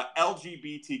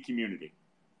LGBT community.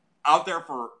 Out there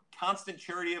for constant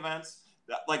charity events.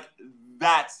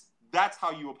 That's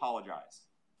how you apologize.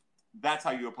 That's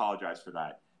how you apologize for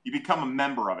that. You become a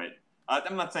member of it.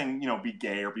 I'm not saying, be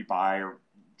gay or be bi or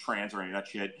trans or any of that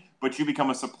shit, but you become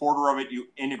a supporter of it. You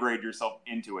integrate yourself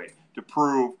into it to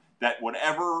prove that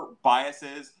whatever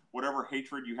biases, whatever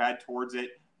hatred you had towards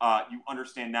it, you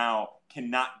understand now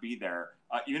cannot be there.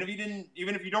 Even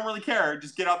if you don't really care,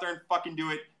 just get out there and fucking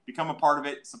do it, become a part of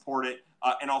it, support it,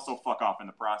 and also fuck off in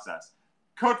the process.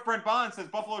 Coach Brent Bond says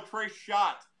Buffalo Trace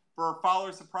shot for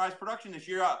Fowler's surprise production this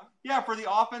year. Yeah, for the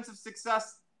offensive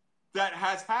success that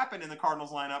has happened in the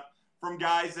Cardinals lineup from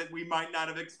guys that we might not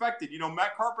have expected.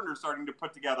 Matt Carpenter's starting to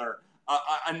put together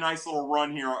a nice little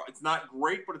run here. It's not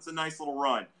great, but it's a nice little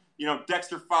run.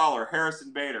 Dexter Fowler,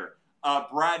 Harrison Bader,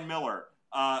 Brad Miller,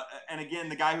 and again,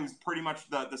 the guy who's pretty much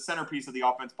the centerpiece of the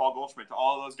offense, Paul Goldschmidt. To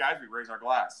all of those guys, we raise our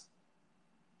glass.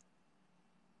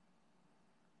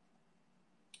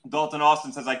 Dalton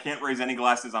Austin says, I can't raise any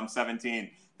glasses. I'm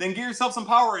 17. Then get yourself some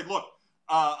Powerade. Look,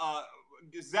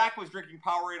 Zach was drinking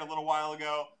Powerade a little while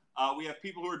ago. We have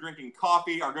people who are drinking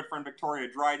coffee. Our good friend Victoria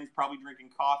Dryden's probably drinking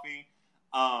coffee.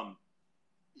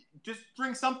 Just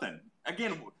drink something.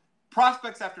 Again,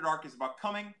 Prospects After Dark is about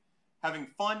coming, having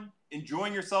fun,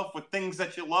 enjoying yourself with things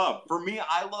that you love. For me,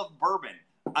 I love bourbon.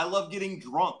 I love getting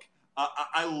drunk.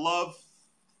 I love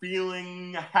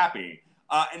feeling happy.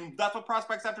 And that's what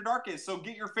Prospects After Dark is. So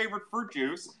get your favorite fruit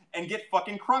juice and get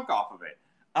fucking crunk off of it.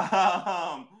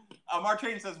 Mark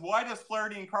Hayden says, why does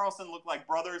Flaherty and Carlson look like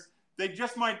brothers? They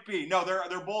just might be. No,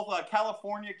 they're both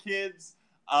California kids,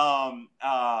 Harvard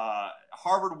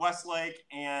Westlake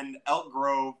and Elk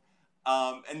Grove.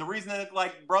 And the reason they look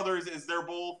like brothers is they're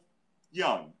both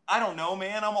Young. I don't know,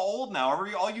 man. I'm old now.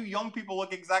 All you young people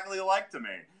look exactly alike to me.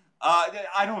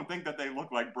 I don't think that they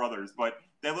look like brothers, but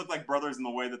they look like brothers in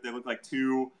the way that they look like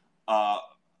two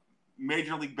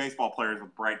Major League Baseball players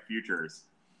with bright futures.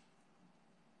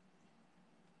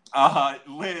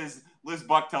 Liz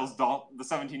Buck tells the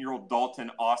 17-year-old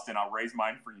Dalton Austin, "I'll raise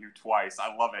mine for you twice."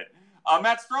 I love it.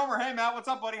 Matt Stromer, hey Matt, what's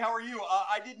up, buddy? How are you?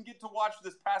 I didn't get to watch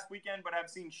this past weekend, but I've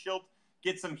seen Schilt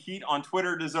get some heat on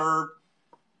Twitter. Deserved.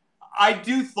 I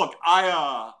do look.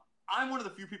 I'm one of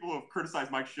the few people who have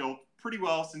criticized Mike Schilt pretty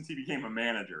well since he became a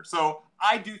manager. So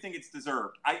I do think it's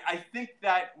deserved. I think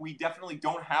that we definitely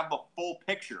don't have the full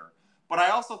picture. But I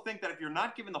also think that if you're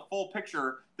not given the full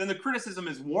picture, then the criticism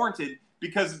is warranted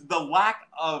because the lack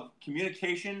of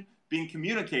communication being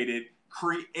communicated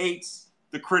creates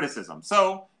the criticism.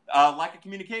 So lack of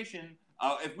communication,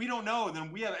 if we don't know,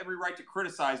 then we have every right to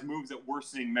criticize moves that we're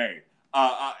seeing made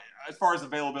as far as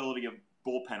availability of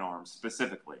bullpen arms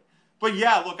specifically. But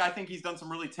yeah, look, I think he's done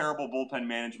some really terrible bullpen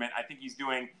management. I think he's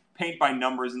doing paint by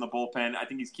numbers in the bullpen. I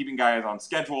think he's keeping guys on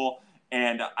schedule,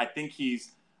 and I think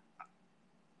he's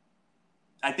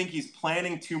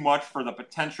planning too much for the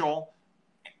potential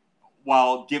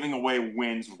while giving away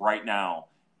wins right now.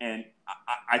 And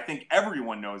I think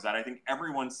everyone knows that. I think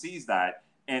everyone sees that.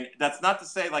 And that's not to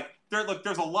say, like,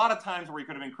 there's a lot of times where he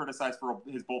could have been criticized for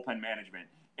his bullpen management.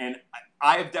 And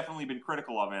I have definitely been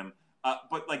critical of him.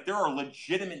 But, like, there are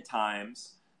legitimate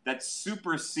times that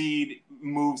supersede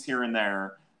moves here and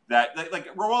there that like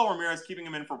Roel Ramirez keeping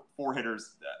him in for 4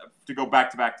 hitters to go back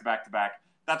to back to back to back.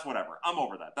 That's whatever. I'm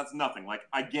over that. That's nothing. Like,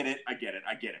 I get it.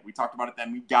 We talked about it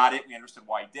then. We got it. We understood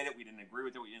why he did it. We didn't agree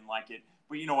with it. We didn't like it.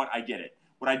 But you know what? I get it.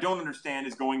 What I don't understand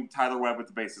is going Tyler Webb with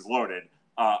the bases loaded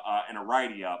and a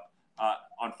righty up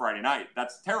on Friday night.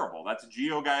 That's terrible. That's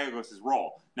Gio Gallegos'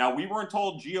 role. Now, we weren't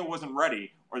told Gio wasn't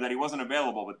ready or that he wasn't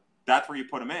available, but that's where you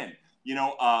put him in.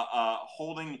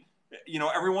 Holding –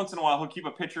 every once in a while he'll keep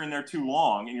a pitcher in there too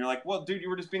long, and you're like, well, dude, you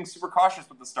were just being super cautious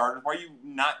with the starters. Why are you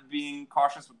not being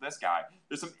cautious with this guy?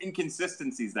 There's some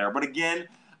inconsistencies there. But again,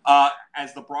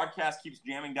 as the broadcast keeps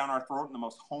jamming down our throat in the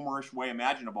most homerish way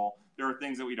imaginable, there are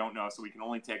things that we don't know, so we can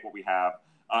only take what we have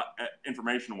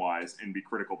information-wise and be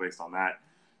critical based on that.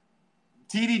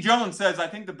 T.D. Jones says, I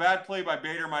think the bad play by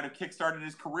Bader might have kickstarted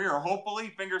his career.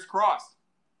 Hopefully, fingers crossed.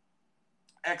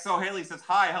 XO Haley says,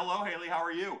 hi. Hello, Haley. How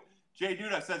are you? Jay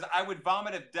Duda says, I would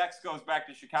vomit if Dex goes back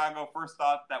to Chicago. First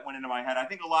thought that went into my head. I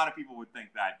think a lot of people would think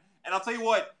that. And I'll tell you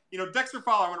what, Dexter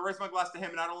Fowler, I'm going to raise my glass to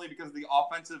him, not only because of the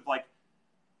offensive,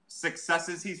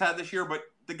 successes he's had this year, but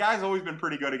the guy's always been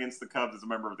pretty good against the Cubs as a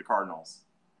member of the Cardinals.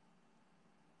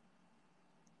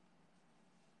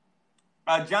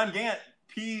 John Gant,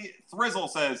 P. Thrizzle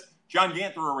says, John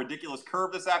Gant threw a ridiculous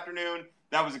curve this afternoon.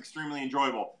 That was extremely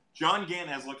enjoyable. John Gant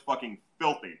has looked fucking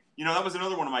filthy. That was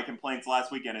another one of my complaints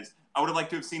last weekend is I would have liked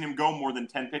to have seen him go more than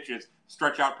 10 pitches,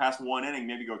 stretch out past 1 inning,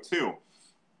 maybe go 2.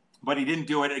 But he didn't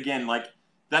do it. Again,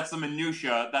 that's the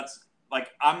minutia. That's,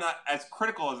 I'm not as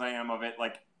critical as I am of it.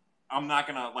 I'm not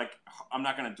going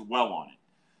to dwell on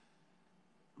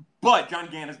it. But John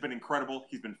Gant has been incredible.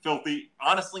 He's been filthy.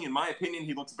 Honestly, in my opinion,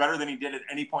 he looks better than he did at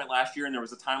any point last year, and there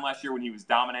was a time last year when he was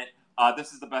dominant.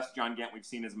 This is the best John Gant we've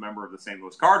seen as a member of the St.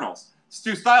 Louis Cardinals.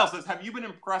 Stu Stiles says, have you been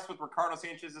impressed with Ricardo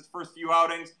Sanchez's first few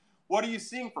outings? What are you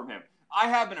seeing from him? I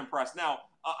have been impressed. Now,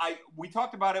 we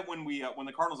talked about it when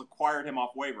the Cardinals acquired him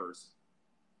off waivers.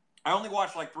 I only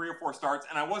watched 3 or 4 starts,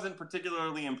 and I wasn't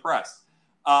particularly impressed.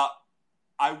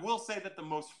 I will say that the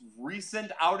most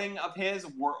recent outing of his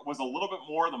was a little bit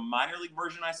more the minor league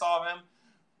version I saw of him.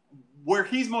 Where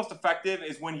he's most effective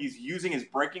is when he's using his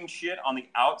breaking shit on the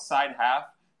outside half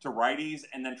to righties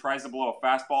and then tries to blow a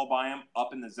fastball by him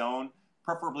up in the zone,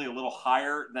 preferably a little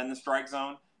higher than the strike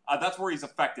zone. That's where he's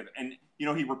effective. And,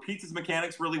 he repeats his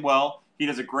mechanics really well. He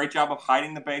does a great job of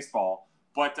hiding the baseball.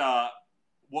 But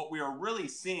what we are really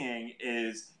seeing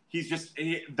is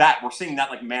we're seeing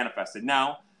that manifested.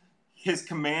 Now, his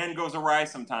command goes awry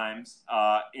sometimes,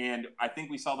 and I think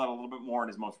we saw that a little bit more in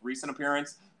his most recent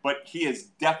appearance. But he has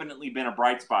definitely been a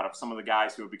bright spot of some of the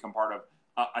guys who have become part of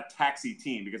a taxi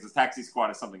team, because the taxi squad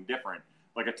is something different,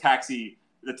 like the taxi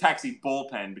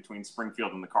bullpen between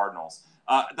Springfield and the Cardinals.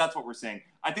 That's what we're seeing.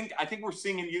 I think we're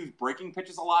seeing him use breaking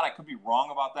pitches a lot. I could be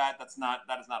wrong about that. That is not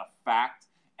a fact,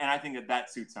 and I think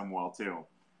that suits him well too.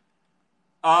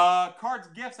 Cards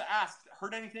Gifts asked,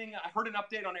 heard anything? I heard an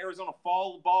update on Arizona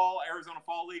Fall Ball, Arizona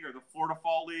Fall League, or the Florida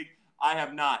Fall League. I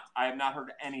have not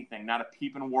heard anything, not a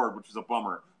peep in word, which is a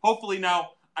bummer. Hopefully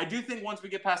now, I do think once we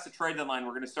get past the trade deadline,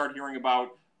 we're going to start hearing about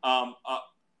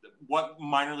what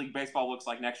minor league baseball looks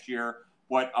like next year,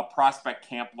 what a prospect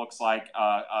camp looks like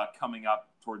coming up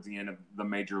towards the end of the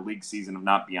major league season, if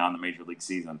not beyond the major league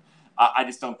season. I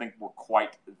just don't think we're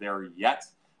quite there yet.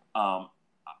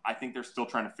 I think they're still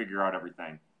trying to figure out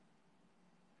everything.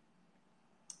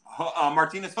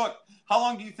 Martinez Hook, how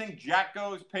long do you think Jack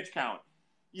goes pitch count?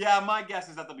 Yeah, my guess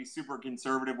is that they'll be super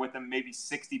conservative with him. Maybe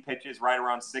 60 pitches, right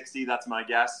around 60. That's my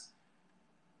guess.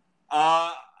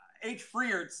 H.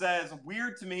 Freert says,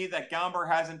 weird to me that Gomber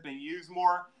hasn't been used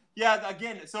more. Yeah,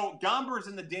 again, so Gomber's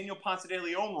in the Daniel Ponce de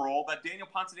Leon role that Daniel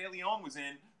Ponce de Leon was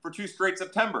in for 2 straight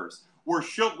Septembers, where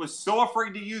Shildt was so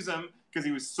afraid to use him because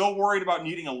he was so worried about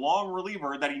needing a long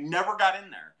reliever that he never got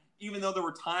in there, even though there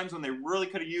were times when they really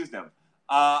could have used him.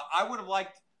 I would have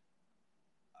liked,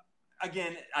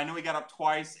 again, I know he got up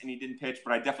twice and he didn't pitch,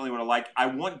 but I definitely would have liked, I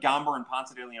want Gomber and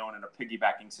Ponce de Leon in a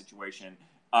piggybacking situation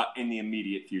in the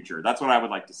immediate future. That's what I would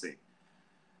like to see.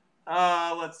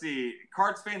 Let's see.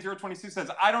 Cards fan 022 says,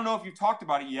 I don't know if you talked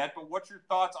about it yet, but what's your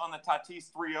thoughts on the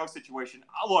Tatis 3-0 situation?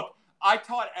 Look, I've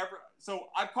coached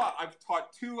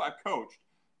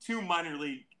 2 minor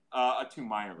league.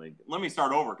 Let me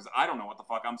start over because I don't know what the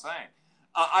fuck I'm saying.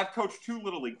 I've coached 2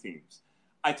 little league teams.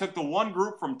 I took the one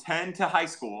group from 10 to high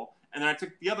school, and then I took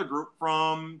the other group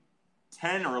from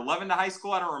 10 or 11 to high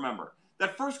school. I don't remember.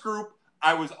 That first group,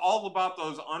 I was all about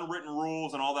those unwritten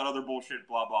rules and all that other bullshit,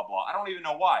 blah, blah, blah. I don't even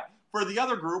know why. For the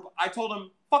other group, I told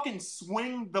them, fucking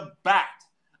swing the bat.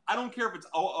 I don't care if it's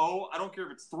 0-0. I don't care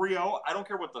if it's 3-0. I don't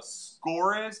care what the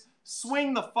score is.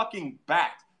 Swing the fucking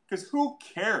bat. Because who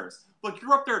cares? Look,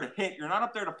 you're up there to hit. You're not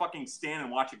up there to fucking stand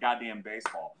and watch a goddamn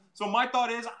baseball. So my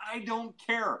thought is, I don't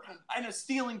care. And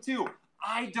stealing too.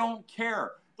 I don't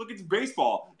care. Look, it's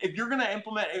baseball. If you're going to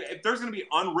implement, if there's going to be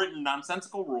unwritten,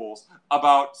 nonsensical rules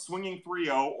about swinging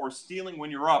 3-0 or stealing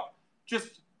when you're up,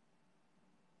 just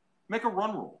make a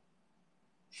run rule.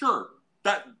 Sure,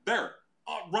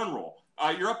 run rule.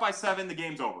 You're up by 7, the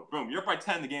game's over. Boom. You're up by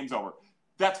 10, the game's over.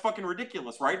 That's fucking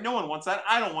ridiculous, right? No one wants that.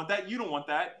 I don't want that. You don't want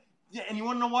that. Yeah, and you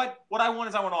want to know what? What I want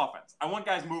is I want offense. I want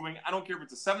guys moving. I don't care if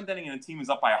it's a 7th inning and a team is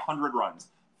up by 100 runs.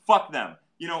 Fuck them.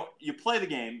 You know, you play the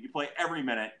game. You play every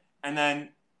minute, and then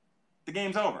the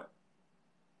game's over.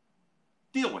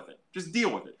 Deal with it. Just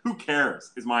deal with it. Who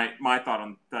cares is my thought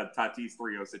on the Tatis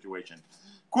 3-0 situation.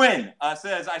 Quinn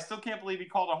says, I still can't believe he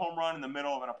called a home run in the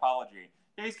middle of an apology.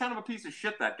 Yeah, he's kind of a piece of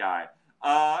shit, that guy.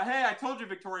 Hey, I told you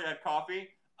Victoria had coffee.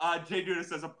 Jay Duda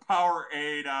says, a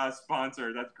Powerade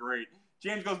sponsor. That's great.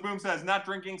 James Goes Boom says, not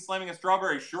drinking, slamming a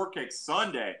strawberry shortcake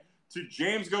Sunday. To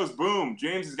James Goes Boom.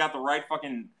 James has got the right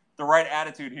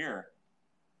attitude here.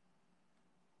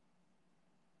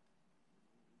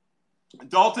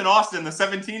 Dalton Austin, the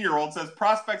 17-year-old, says,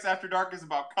 Prospects After Dark is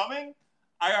about coming.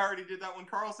 I already did that when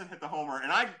Carlson hit the homer,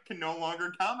 and I can no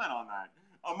longer comment on that.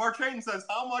 Mark Hayden says,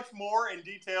 how much more in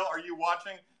detail are you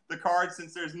watching the Cards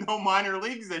since there's no minor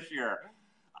leagues this year?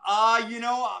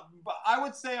 I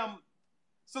would say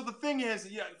so the thing is,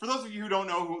 for those of you who don't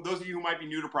know, those of you who might be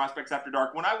new to Prospects After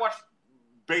Dark, when I watched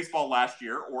baseball last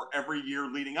year or every year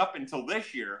leading up until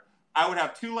this year, I would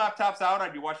have 2 laptops out.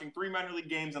 I'd be watching 3 minor league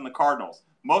games and the Cardinals.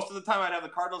 Most of the time, I'd have the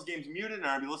Cardinals games muted, and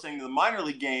I'd be listening to the minor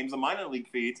league games, the minor league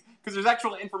feeds, because there's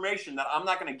actual information that I'm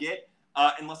not going to get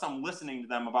unless I'm listening to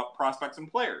them about prospects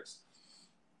and players.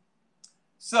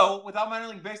 So, without minor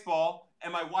league baseball,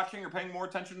 am I watching or paying more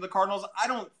attention to the Cardinals? I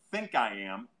don't think I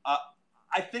am.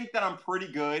 I think that I'm pretty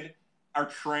good, or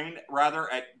trained, rather,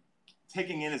 at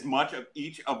taking in as much of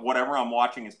each of whatever I'm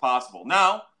watching as possible.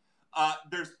 Now,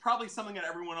 there's probably something that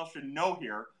everyone else should know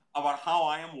here about how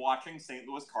I am watching St.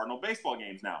 Louis Cardinal baseball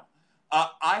games now.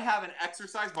 I have an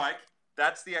exercise bike.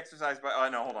 That's the exercise bike. Oh,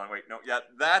 no, hold on. Wait, no. Yeah,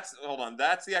 that's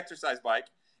the exercise bike.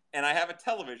 And I have a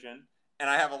television, and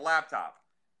I have a laptop.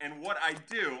 And what I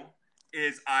do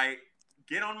is I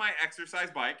get on my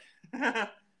exercise bike,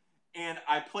 and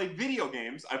I play video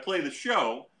games. I play the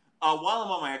show while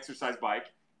I'm on my exercise bike,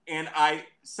 and I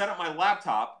set up my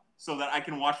laptop so that I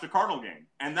can watch the Cardinal game.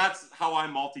 And that's how I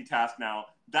multitask now.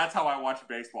 That's how I watch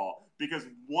baseball. Because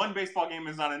one baseball game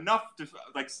is not enough to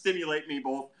stimulate me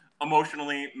both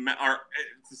emotionally,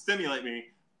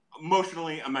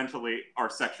 mentally, or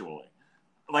sexually,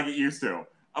 like it used to.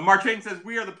 Mark Hayden says,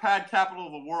 we are the pad capital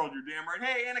of the world. You're damn right.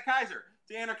 Hey, Anna Kaiser.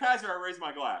 To Anna Kaiser, I raise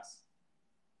my glass.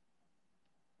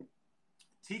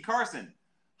 T. Carson,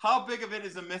 how big of it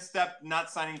is a misstep not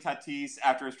signing Tatis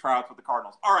after his tryouts with the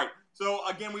Cardinals? All right, so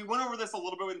again, we went over this a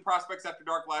little bit with Prospects After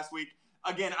Dark last week.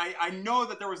 Again, I know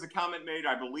that there was a comment made,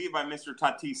 I believe, by Mr.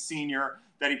 Tatis Sr.,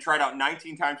 that he tried out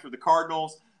 19 times for the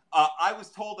Cardinals. I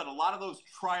was told that a lot of those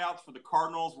tryouts for the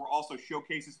Cardinals were also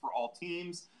showcases for all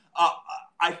teams.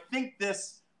 I think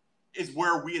this is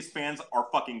where we as fans are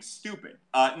fucking stupid.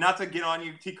 Not to get on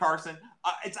you, T. Carson.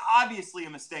 It's obviously a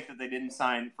mistake that they didn't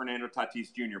sign Fernando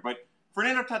Tatis Jr., but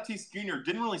Fernando Tatis Jr.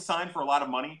 didn't really sign for a lot of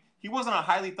money. He wasn't a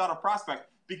highly thought of prospect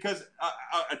because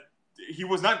he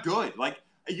was not good. Like,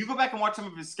 you go back and watch some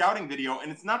of his scouting video,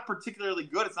 and it's not particularly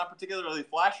good. It's not particularly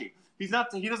flashy. He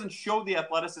doesn't show the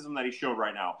athleticism that he showed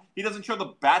right now. He doesn't show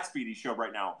the bat speed he showed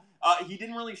right now. He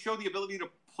didn't really show the ability to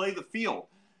play the field.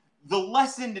 The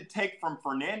lesson to take from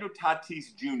Fernando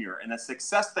Tatis Jr. and the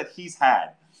success that he's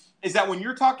had is that when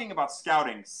you're talking about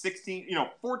scouting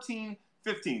 14,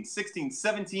 15, 16,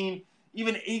 17,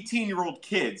 even 18-year-old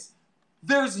kids,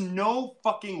 there's no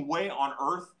fucking way on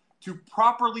earth to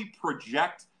properly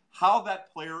project how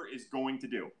that player is going to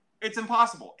do. It's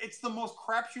impossible. It's the most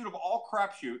crapshoot of all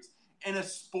crapshoots in a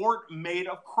sport made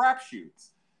of crapshoots.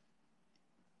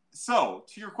 So,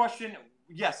 to your question,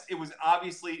 yes, it was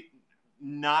obviously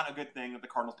not a good thing that the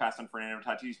Cardinals passed on Fernando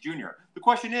Tatis Jr. The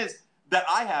question that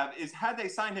I have is, had they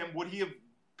signed him, would he have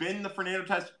been the Fernando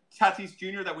Tatis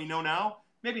Jr. that we know now?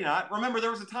 Maybe not. Remember, there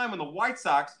was a time when the White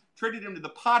Sox traded him to the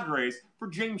Padres for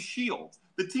James Shields.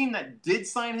 The team that did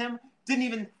sign him didn't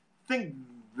even think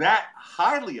that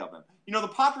highly of him. The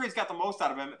Padres got the most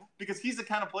out of him because he's the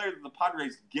kind of player that the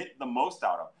Padres get the most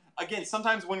out of. Again,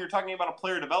 sometimes when you're talking about a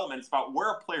player development, it's about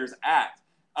where a player's at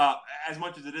as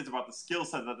much as it is about the skill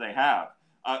set that they have.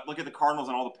 Look at the Cardinals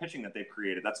and all the pitching that they've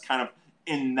created. That's kind of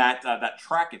in that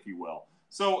track, if you will.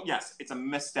 So, yes, it's a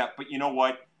misstep, but you know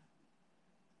what?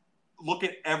 Look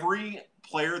at every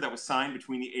player that was signed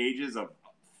between the ages of,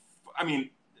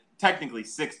 technically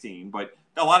 16, but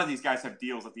a lot of these guys have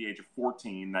deals at the age of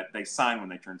 14 that they sign when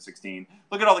they turn 16.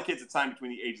 Look at all the kids that sign between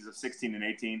the ages of 16 and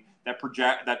 18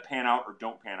 that pan out or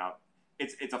don't pan out.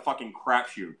 It's a fucking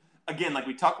crapshoot. Again, like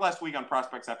we talked last week on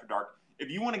Prospects After Dark, if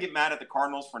you want to get mad at the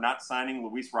Cardinals for not signing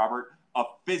Luis Robert, a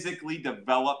physically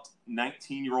developed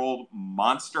 19-year-old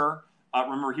monster,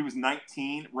 remember, he was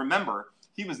 19. Remember,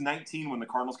 he was 19 when the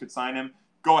Cardinals could sign him.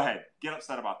 Go ahead. Get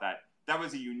upset about that. That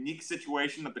was a unique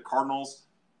situation that the Cardinals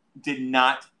did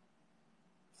not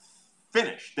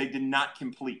finish. They did not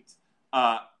complete.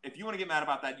 If you want to get mad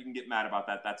about that, you can get mad about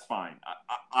that. That's fine.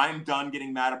 I'm done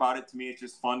getting mad about it. To me, it's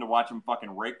just fun to watch him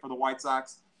fucking rake for the White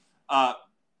Sox.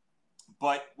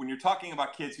 But when you're talking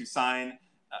about kids who sign,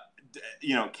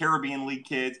 Caribbean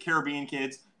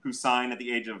kids who sign at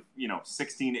the age of,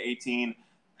 16 to 18,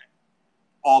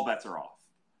 all bets are off.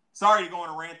 Sorry to go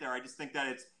on a rant there. I just think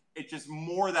that it's just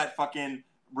more that fucking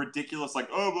ridiculous, like,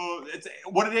 oh, it's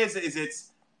what it is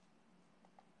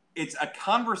it's a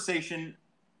conversation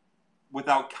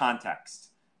without context.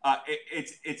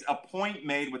 It's a point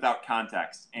made without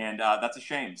context, and that's a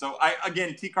shame. So,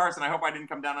 again, T. Carson, I hope I didn't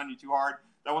come down on you too hard.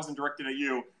 That wasn't directed at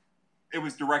you. It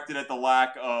was directed at the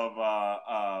lack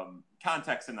of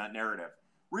context in that narrative.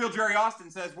 Real Jerry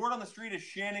Austin says, word on the street is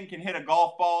Shannon can hit a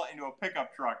golf ball into a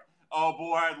pickup truck. Oh,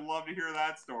 boy, I'd love to hear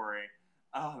that story.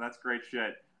 Oh, that's great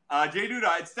shit. Jay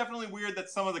Duda, it's definitely weird that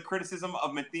some of the criticism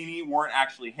of Matheny weren't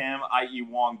actually him, i.e.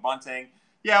 Wong bunting.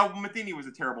 Yeah, Matheny was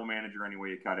a terrible manager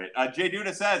anyway you cut it. Jay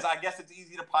Duda says, I guess it's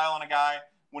easy to pile on a guy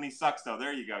when he sucks, though.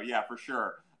 There you go. Yeah, for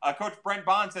sure. Coach Brent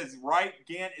Bond says, right,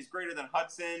 Gant is greater than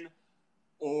Hudson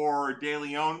or De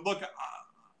Leon. Look,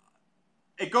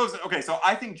 it goes, okay, so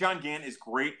I think John Gant is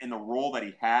great in the role that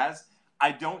he has.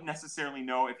 I don't necessarily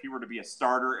know if he were to be a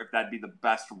starter, if that'd be the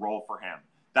best role for him.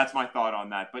 That's my thought on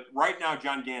that. But right now,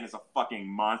 John Gant is a fucking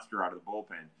monster out of the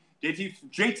bullpen.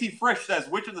 JT Frisch says,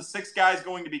 which of the 6 guys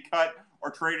going to be cut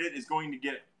or traded is going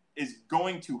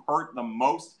to hurt the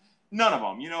most? None of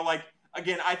them.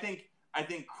 Again, I think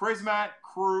Chrismat,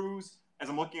 Cruz, as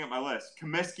I'm looking at my list,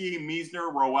 Comiskey,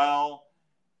 Meisner, Roel,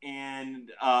 and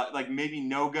maybe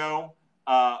No-Go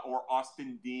or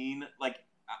Austin Dean.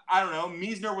 I don't know.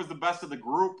 Meisner was the best of the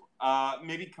group.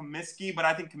 Maybe Comiskey, but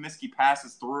I think Comiskey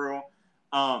passes through.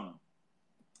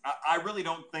 I really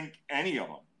don't think any of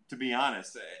them, to be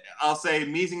honest. I'll say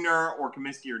Meisinger or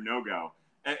Comiskey or No-Go,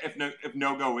 if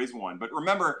No-Go is one. But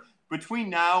remember, between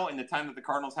now and the time that the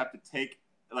Cardinals have to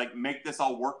make this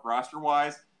all work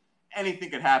roster-wise, anything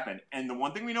could happen. And the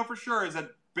one thing we know for sure is that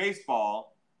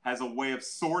baseball has a way of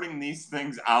sorting these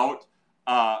things out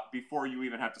before you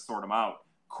even have to sort them out.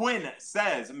 Quinn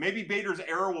says, maybe Bader's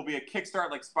era will be a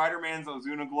kickstart like Spider-Man's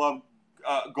Ozuna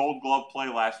Gold Glove play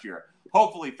last year.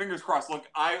 Hopefully, fingers crossed. Look,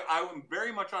 I am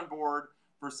very much on board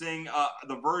for seeing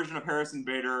the version of Harrison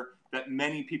Bader that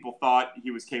many people thought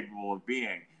he was capable of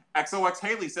being. XOX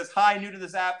Haley says, hi, new to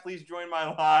this app. Please join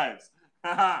my lives.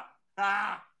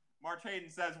 March Hayden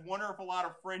says, wonder if a lot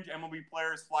of fringe MLB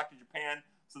players flock to Japan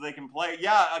so they can play.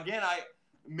 Yeah, again,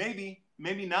 maybe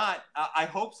not. I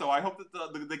hope so. I hope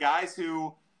that the guys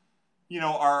who,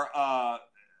 are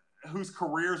whose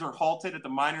careers are halted at the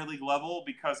minor league level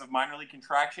because of minor league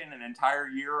contraction, an entire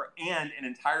year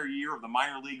of the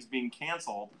minor leagues being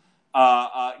canceled,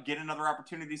 get another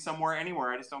opportunity somewhere,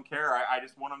 anywhere. I just don't care. I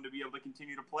just want them to be able to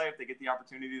continue to play if they get the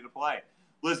opportunity to play.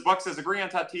 Liz Buck says, agree on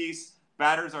Tatis.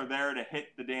 Batters are there to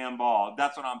hit the damn ball.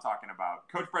 That's what I'm talking about.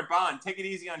 Coach Brett Bond, take it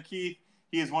easy on Keith.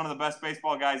 He is one of the best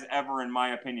baseball guys ever, in my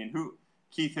opinion.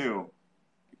 Keith who?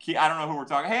 I don't know who we're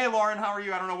talking. Hey, Lauren, how are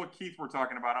you? I don't know what Keith we're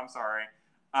talking about. I'm sorry.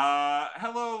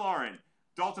 Hello, Lauren.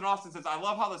 Dalton Austin says, I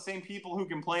love how the same people who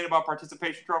complain about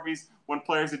participation trophies when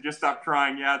players had just stopped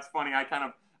trying. Yeah, it's funny.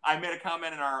 I made a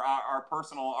comment in our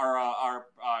personal, our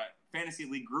fantasy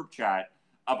league group chat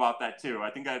about that too. I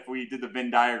think that if we did the Venn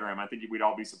diagram, I think we'd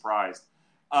all be surprised.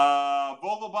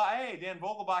 Hey, Dan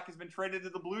Vogelbach has been traded to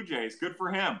the Blue Jays. Good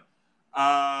for him.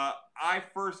 I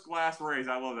first glass Rays.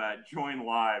 I love that. Join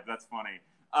live. That's funny.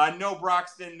 No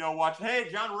Broxton, no watch. Hey,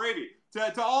 John Raby.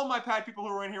 To all my Pad people who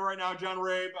are in here right now, John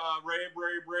Rabe,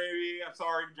 Raby. I'm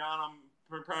sorry, John.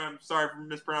 I'm sorry for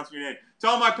mispronouncing your name. To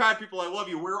all my Pad people, I love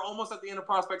you. We're almost at the end of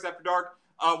Prospects After Dark.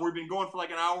 We've been going for like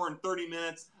an hour and 30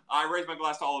 minutes. I raise my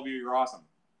glass to all of you. You're awesome.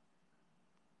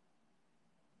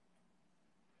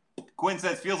 Quinn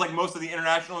says, feels like most of the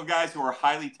international guys who are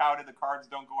highly touted, the Cards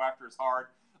don't go after as hard.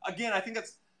 Again, I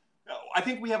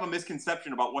think we have a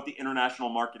misconception about what the international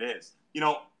market is.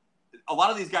 A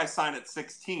lot of these guys sign at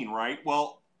 16, right?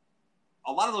 Well,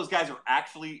 a lot of those guys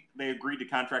they agreed to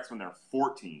contracts when they're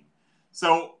 14.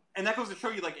 So, and that goes to show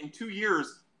you, like, in 2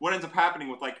 years, what ends up happening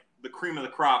with, like, the cream of the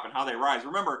crop and how they rise.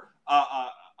 Remember,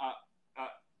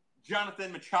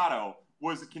 Jonathan Machado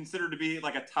was considered to be,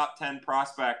 like, a top 10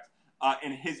 prospect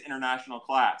in his international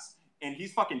class. And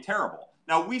he's fucking terrible.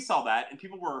 Now, we saw that, and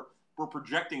people were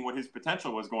projecting what his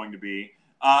potential was going to be,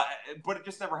 but it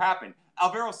just never happened.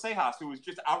 Alvaro Sejas, who was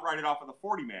just outrighted off of the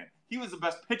 40-man, he was the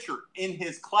best pitcher in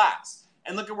his class.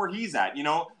 And look at where he's at.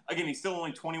 Again, he's still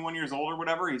only 21 years old or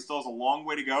whatever. He still has a long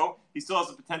way to go. He still has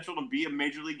the potential to be a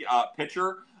major league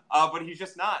pitcher, but he's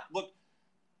just not. Look,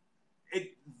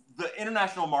 the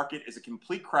international market is a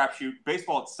complete crapshoot.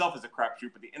 Baseball itself is a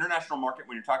crapshoot, but the international market,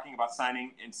 when you're talking about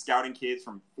signing and scouting kids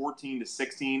from 14 to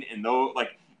 16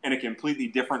 in a completely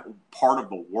different part of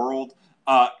the world,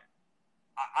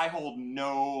 I hold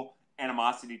no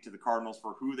animosity to the Cardinals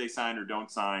for who they sign or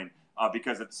don't sign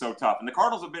because it's so tough. And the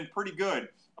Cardinals have been pretty good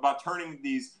about turning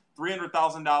these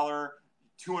 $300,000,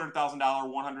 $200,000,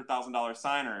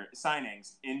 $100,000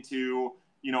 signings into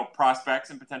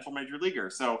prospects and potential major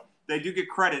leaguers. So they do get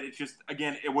credit. It's just,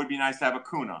 again, it would be nice to have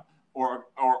Acuna or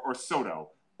Soto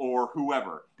or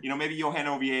whoever. Maybe Johan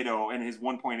Oviedo and his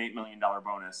 $1.8 million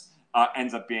bonus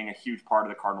ends up being a huge part of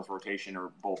the Cardinals' rotation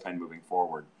or bullpen moving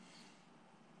forward.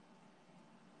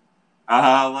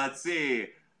 Let's see.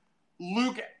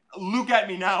 Luke at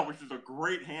me now, which is a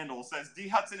great handle, says D.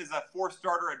 Hudson is a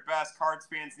 4-starter at best. Cards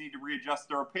fans need to readjust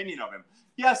their opinion of him.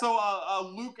 Yeah, so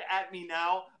Luke at me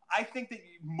now. I think that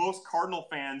most Cardinal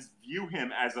fans view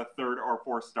him as a 3rd or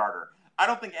 4th starter. I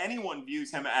don't think anyone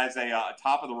views him as a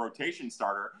top of the rotation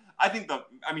starter.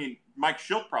 Mike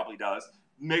Shildt probably does.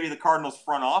 Maybe the Cardinals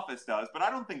front office does, but I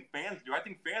don't think fans do. I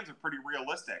think fans are pretty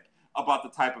realistic about the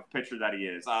type of pitcher that he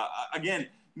is. Again,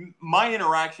 my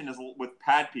interaction is with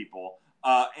Pad people,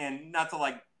 and not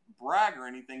to brag or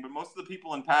anything, but most of the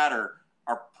people in Pad are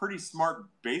pretty smart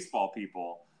baseball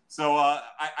people. So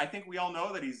I think we all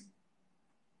know that his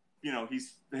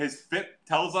FIP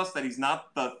tells us that he's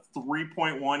not the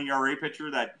 3.1 ERA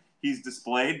pitcher that he's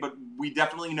displayed, but we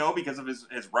definitely know because of his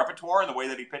repertoire and the way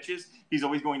that he pitches, he's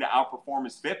always going to outperform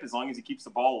his FIP as long as he keeps the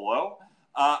ball low.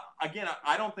 Again,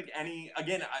 I don't think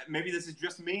maybe this is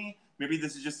just me, maybe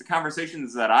this is just the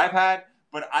conversations that I've had,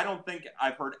 but I don't think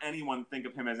I've heard anyone think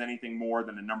of him as anything more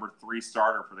than a number 3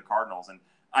 starter for the Cardinals. And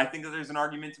I think that there's an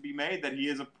argument to be made that he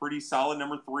is a pretty solid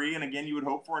number 3. And again, you would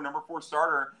hope for a number 4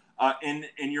 starter in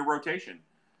your rotation.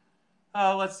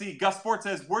 Let's see. Gus Sport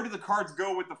says, where do the Cards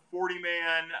go with the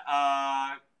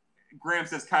 40-man? Graham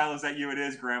says, Kyle, is that you? It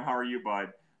is, Graham. How are you,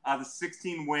 bud? The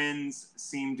 16 wins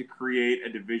seem to create a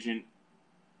division,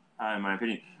 in my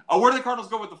opinion. Where do the Cardinals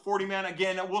go with the 40-man?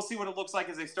 Again, we'll see what it looks like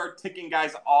as they start ticking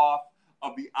guys off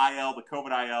of the IL, the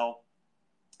COVID IL,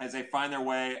 as they find their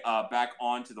way back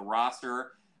onto the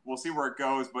roster. We'll see where it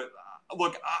goes. But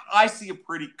look, I see a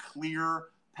pretty clear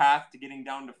path to getting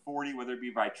down to 40, whether it be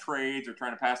by trades or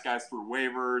trying to pass guys through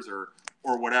waivers or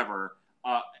whatever.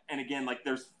 And again,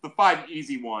 there's the 5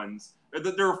 easy ones.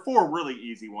 There are 4 really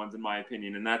easy ones, in my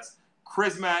opinion, and that's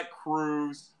Crismatt,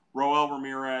 Cruz, Roel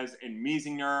Ramirez, and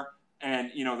Miesinger.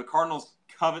 And, the Cardinals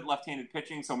covet left-handed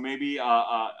pitching, so maybe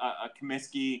Rob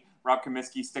Comiskey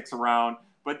sticks around.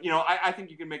 But, I think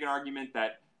you can make an argument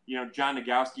that, John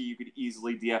Nagowski, you could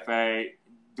easily DFA.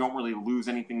 Don't really lose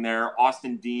anything there.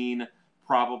 Austin Dean,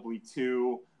 probably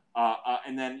too.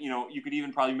 And then, you could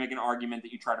even probably make an argument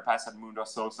that you try to pass Edmundo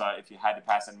Sosa if you had to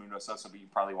pass Edmundo Sosa, but you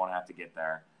probably won't have to get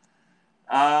there.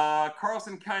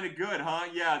 Carlson kind of good, huh?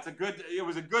 Yeah, it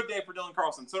was a good day for Dylan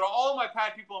Carlson. So to all of my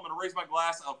pad people, I'm going to raise my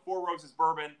glass of Four Roses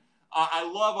bourbon. I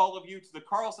love all of you. To the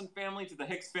Carlson family, to the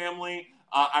Hicks family,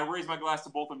 I raise my glass to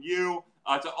both of you.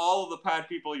 To all of the pad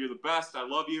people, you're the best. I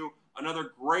love you.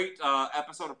 Another great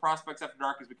episode of Prospects After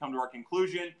Dark as we come to our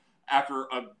conclusion after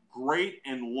a great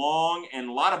and long and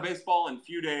a lot of baseball and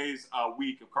few days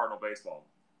week of Cardinal baseball.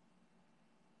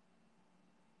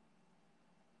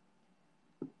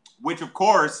 Which, of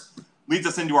course, leads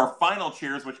us into our final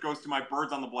cheers, which goes to my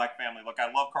Birds on the Black family. Look,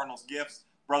 I love Cardinals gifts.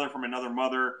 Brother from another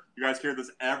mother. You guys hear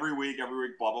this every week,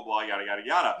 blah, blah, blah, yada, yada,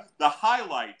 yada. The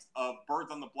highlight of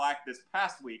Birds on the Black this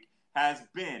past week has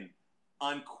been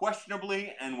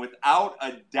unquestionably and without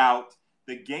a doubt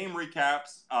the game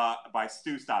recaps by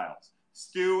Stu Styles.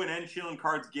 Stu and N. Sheelan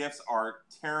Cards gifts are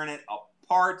tearing it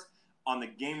apart on the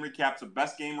game recaps. The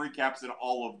best game recaps in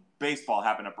all of baseball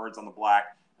happen at Birds on the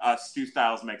Black. Stu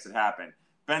Styles makes it happen.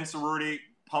 Ben Cerruti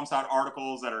pumps out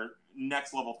articles that are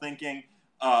next level thinking.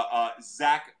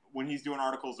 Zach, when he's doing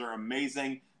articles, are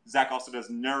amazing. Zach also does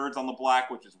Nerds on the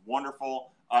Black, which is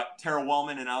wonderful. Tara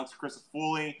Wellman and Alex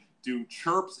Crisafulli do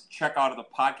Chirps. Check out the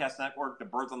podcast network, the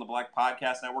Birds on the Black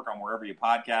podcast network, on wherever you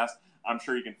podcast. I'm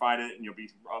sure you can find it, and you'll be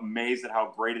amazed at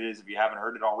how great it is if you haven't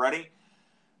heard it already.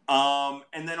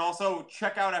 And then also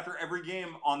check out after every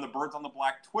game on the Birds on the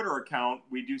Black Twitter account,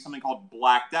 we do something called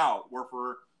Blacked Out, where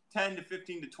for 10 to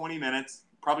 15 to 20 minutes,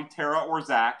 probably Tara or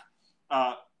Zach,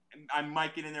 I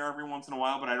might get in there every once in a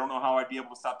while, but I don't know how I'd be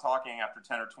able to stop talking after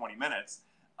 10 or 20 minutes.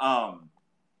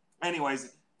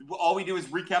 Anyways, all we do is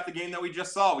recap the game that we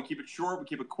just saw. We keep it short, we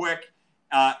keep it quick,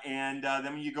 and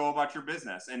then you go about your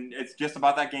business. And it's just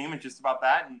about that game, it's just about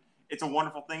that, and it's a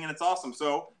wonderful thing, and it's awesome.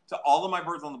 So to all of my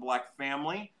Birds on the Black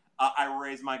family, I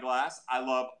raise my glass. I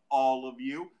love all of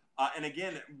you. And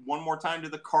again, one more time to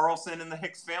the Carlson and the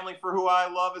Hicks family for who I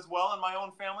love as well, and my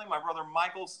own family, my brother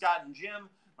Michael, Scott, and Jim,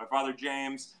 my father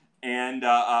James, and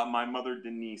my mother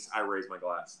Denise. I raise my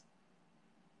glass.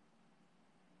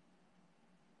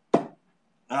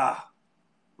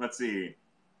 Let's see.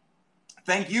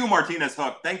 Thank you, Martinez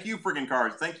Hook. Thank you, friggin'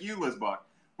 Cards. Thank you, Liz Buck.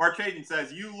 Mark Hayden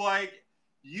says, you like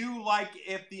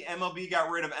if the MLB got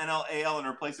rid of NL, and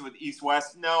replaced it with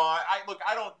East-West? No,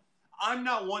 I'm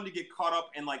not one to get caught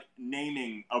up in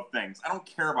naming of things. I don't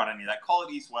care about any of that. Call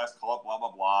it East-West, call it blah,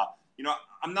 blah, blah.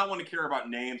 I'm not one to care about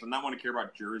names. I'm not one to care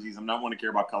about jerseys. I'm not one to care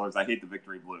about colors. I hate the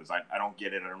victory blues. I don't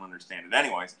get it. I don't understand it.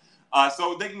 Anyways,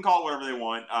 so they can call it whatever they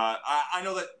want. I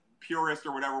know that purist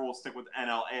or whatever will stick with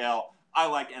NL. I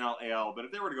like NL, but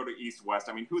if they were to go to East-West,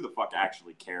 I mean, who the fuck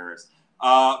actually cares?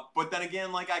 But then again,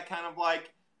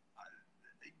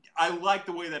 I like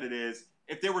the way that it is.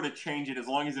 If they were to change it, as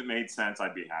long as it made sense,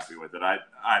 I'd be happy with it. I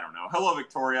don't know. Hello,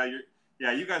 Victoria.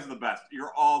 You guys are the best.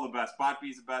 You're all the best.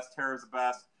 Botby's the best. Tara's the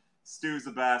best. Stu's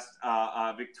the best.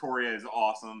 Victoria is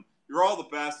awesome. You're all the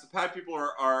best. The Pad people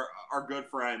are good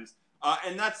friends.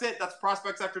 And that's it. That's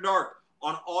Prospects After Dark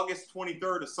on August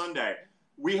 23rd, a Sunday.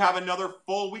 We have another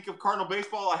full week of Cardinal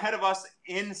baseball ahead of us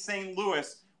in St.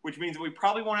 Louis, which means that we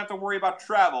probably won't have to worry about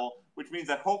travel, which means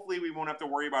that hopefully we won't have to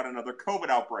worry about another COVID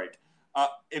outbreak.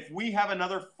 If we have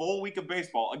another full week of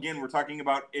baseball, again, we're talking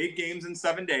about 8 games in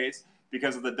 7 days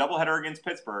because of the doubleheader against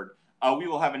Pittsburgh, we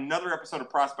will have another episode of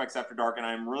Prospects After Dark, and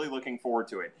I'm really looking forward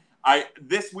to it.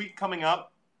 This week coming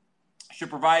up should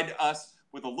provide us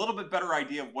with a little bit better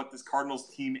idea of what this Cardinals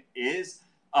team is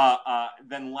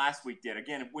than last week did.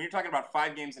 Again, when you're talking about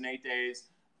 5 games in 8 days,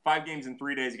 5 games in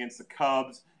 3 days against the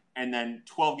Cubs, and then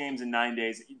 12 games in 9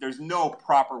 days, there's no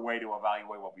proper way to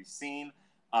evaluate what we've seen.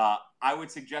 I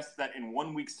would suggest that in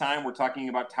 1 week's time, we're talking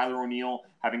about Tyler O'Neill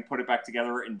having put it back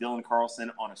together and Dylan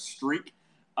Carlson on a streak.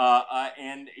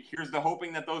 And here's the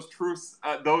hoping that those truths,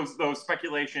 those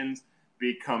speculations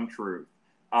become truth.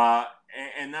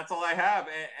 And that's all I have.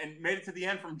 And made it to the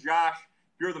end from Josh.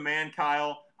 You're the man,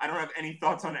 Kyle. I don't have any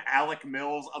thoughts on Alec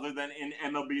Mills other than in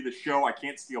MLB The Show. I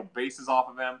can't steal bases off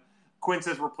of him. Quinn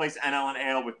says replace NL and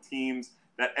AL with teams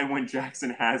that Edwin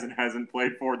Jackson has and hasn't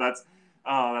played for. That's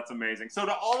amazing. So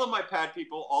to all of my Pad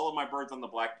people, all of my Birds on the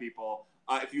Black people,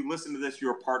 if you listen to this,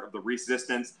 you're a part of the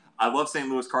resistance. I love St.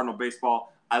 Louis Cardinal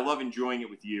baseball. I love enjoying it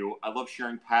with you. I love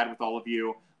sharing Pad with all of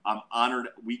you. I'm honored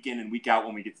week in and week out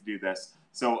when we get to do this.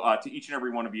 So to each and every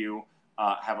one of you,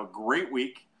 have a great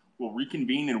week. We'll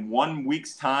reconvene in 1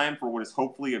 week's time for what is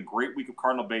hopefully a great week of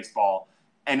Cardinal baseball.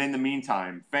 And in the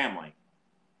meantime, family,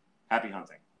 happy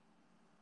hunting.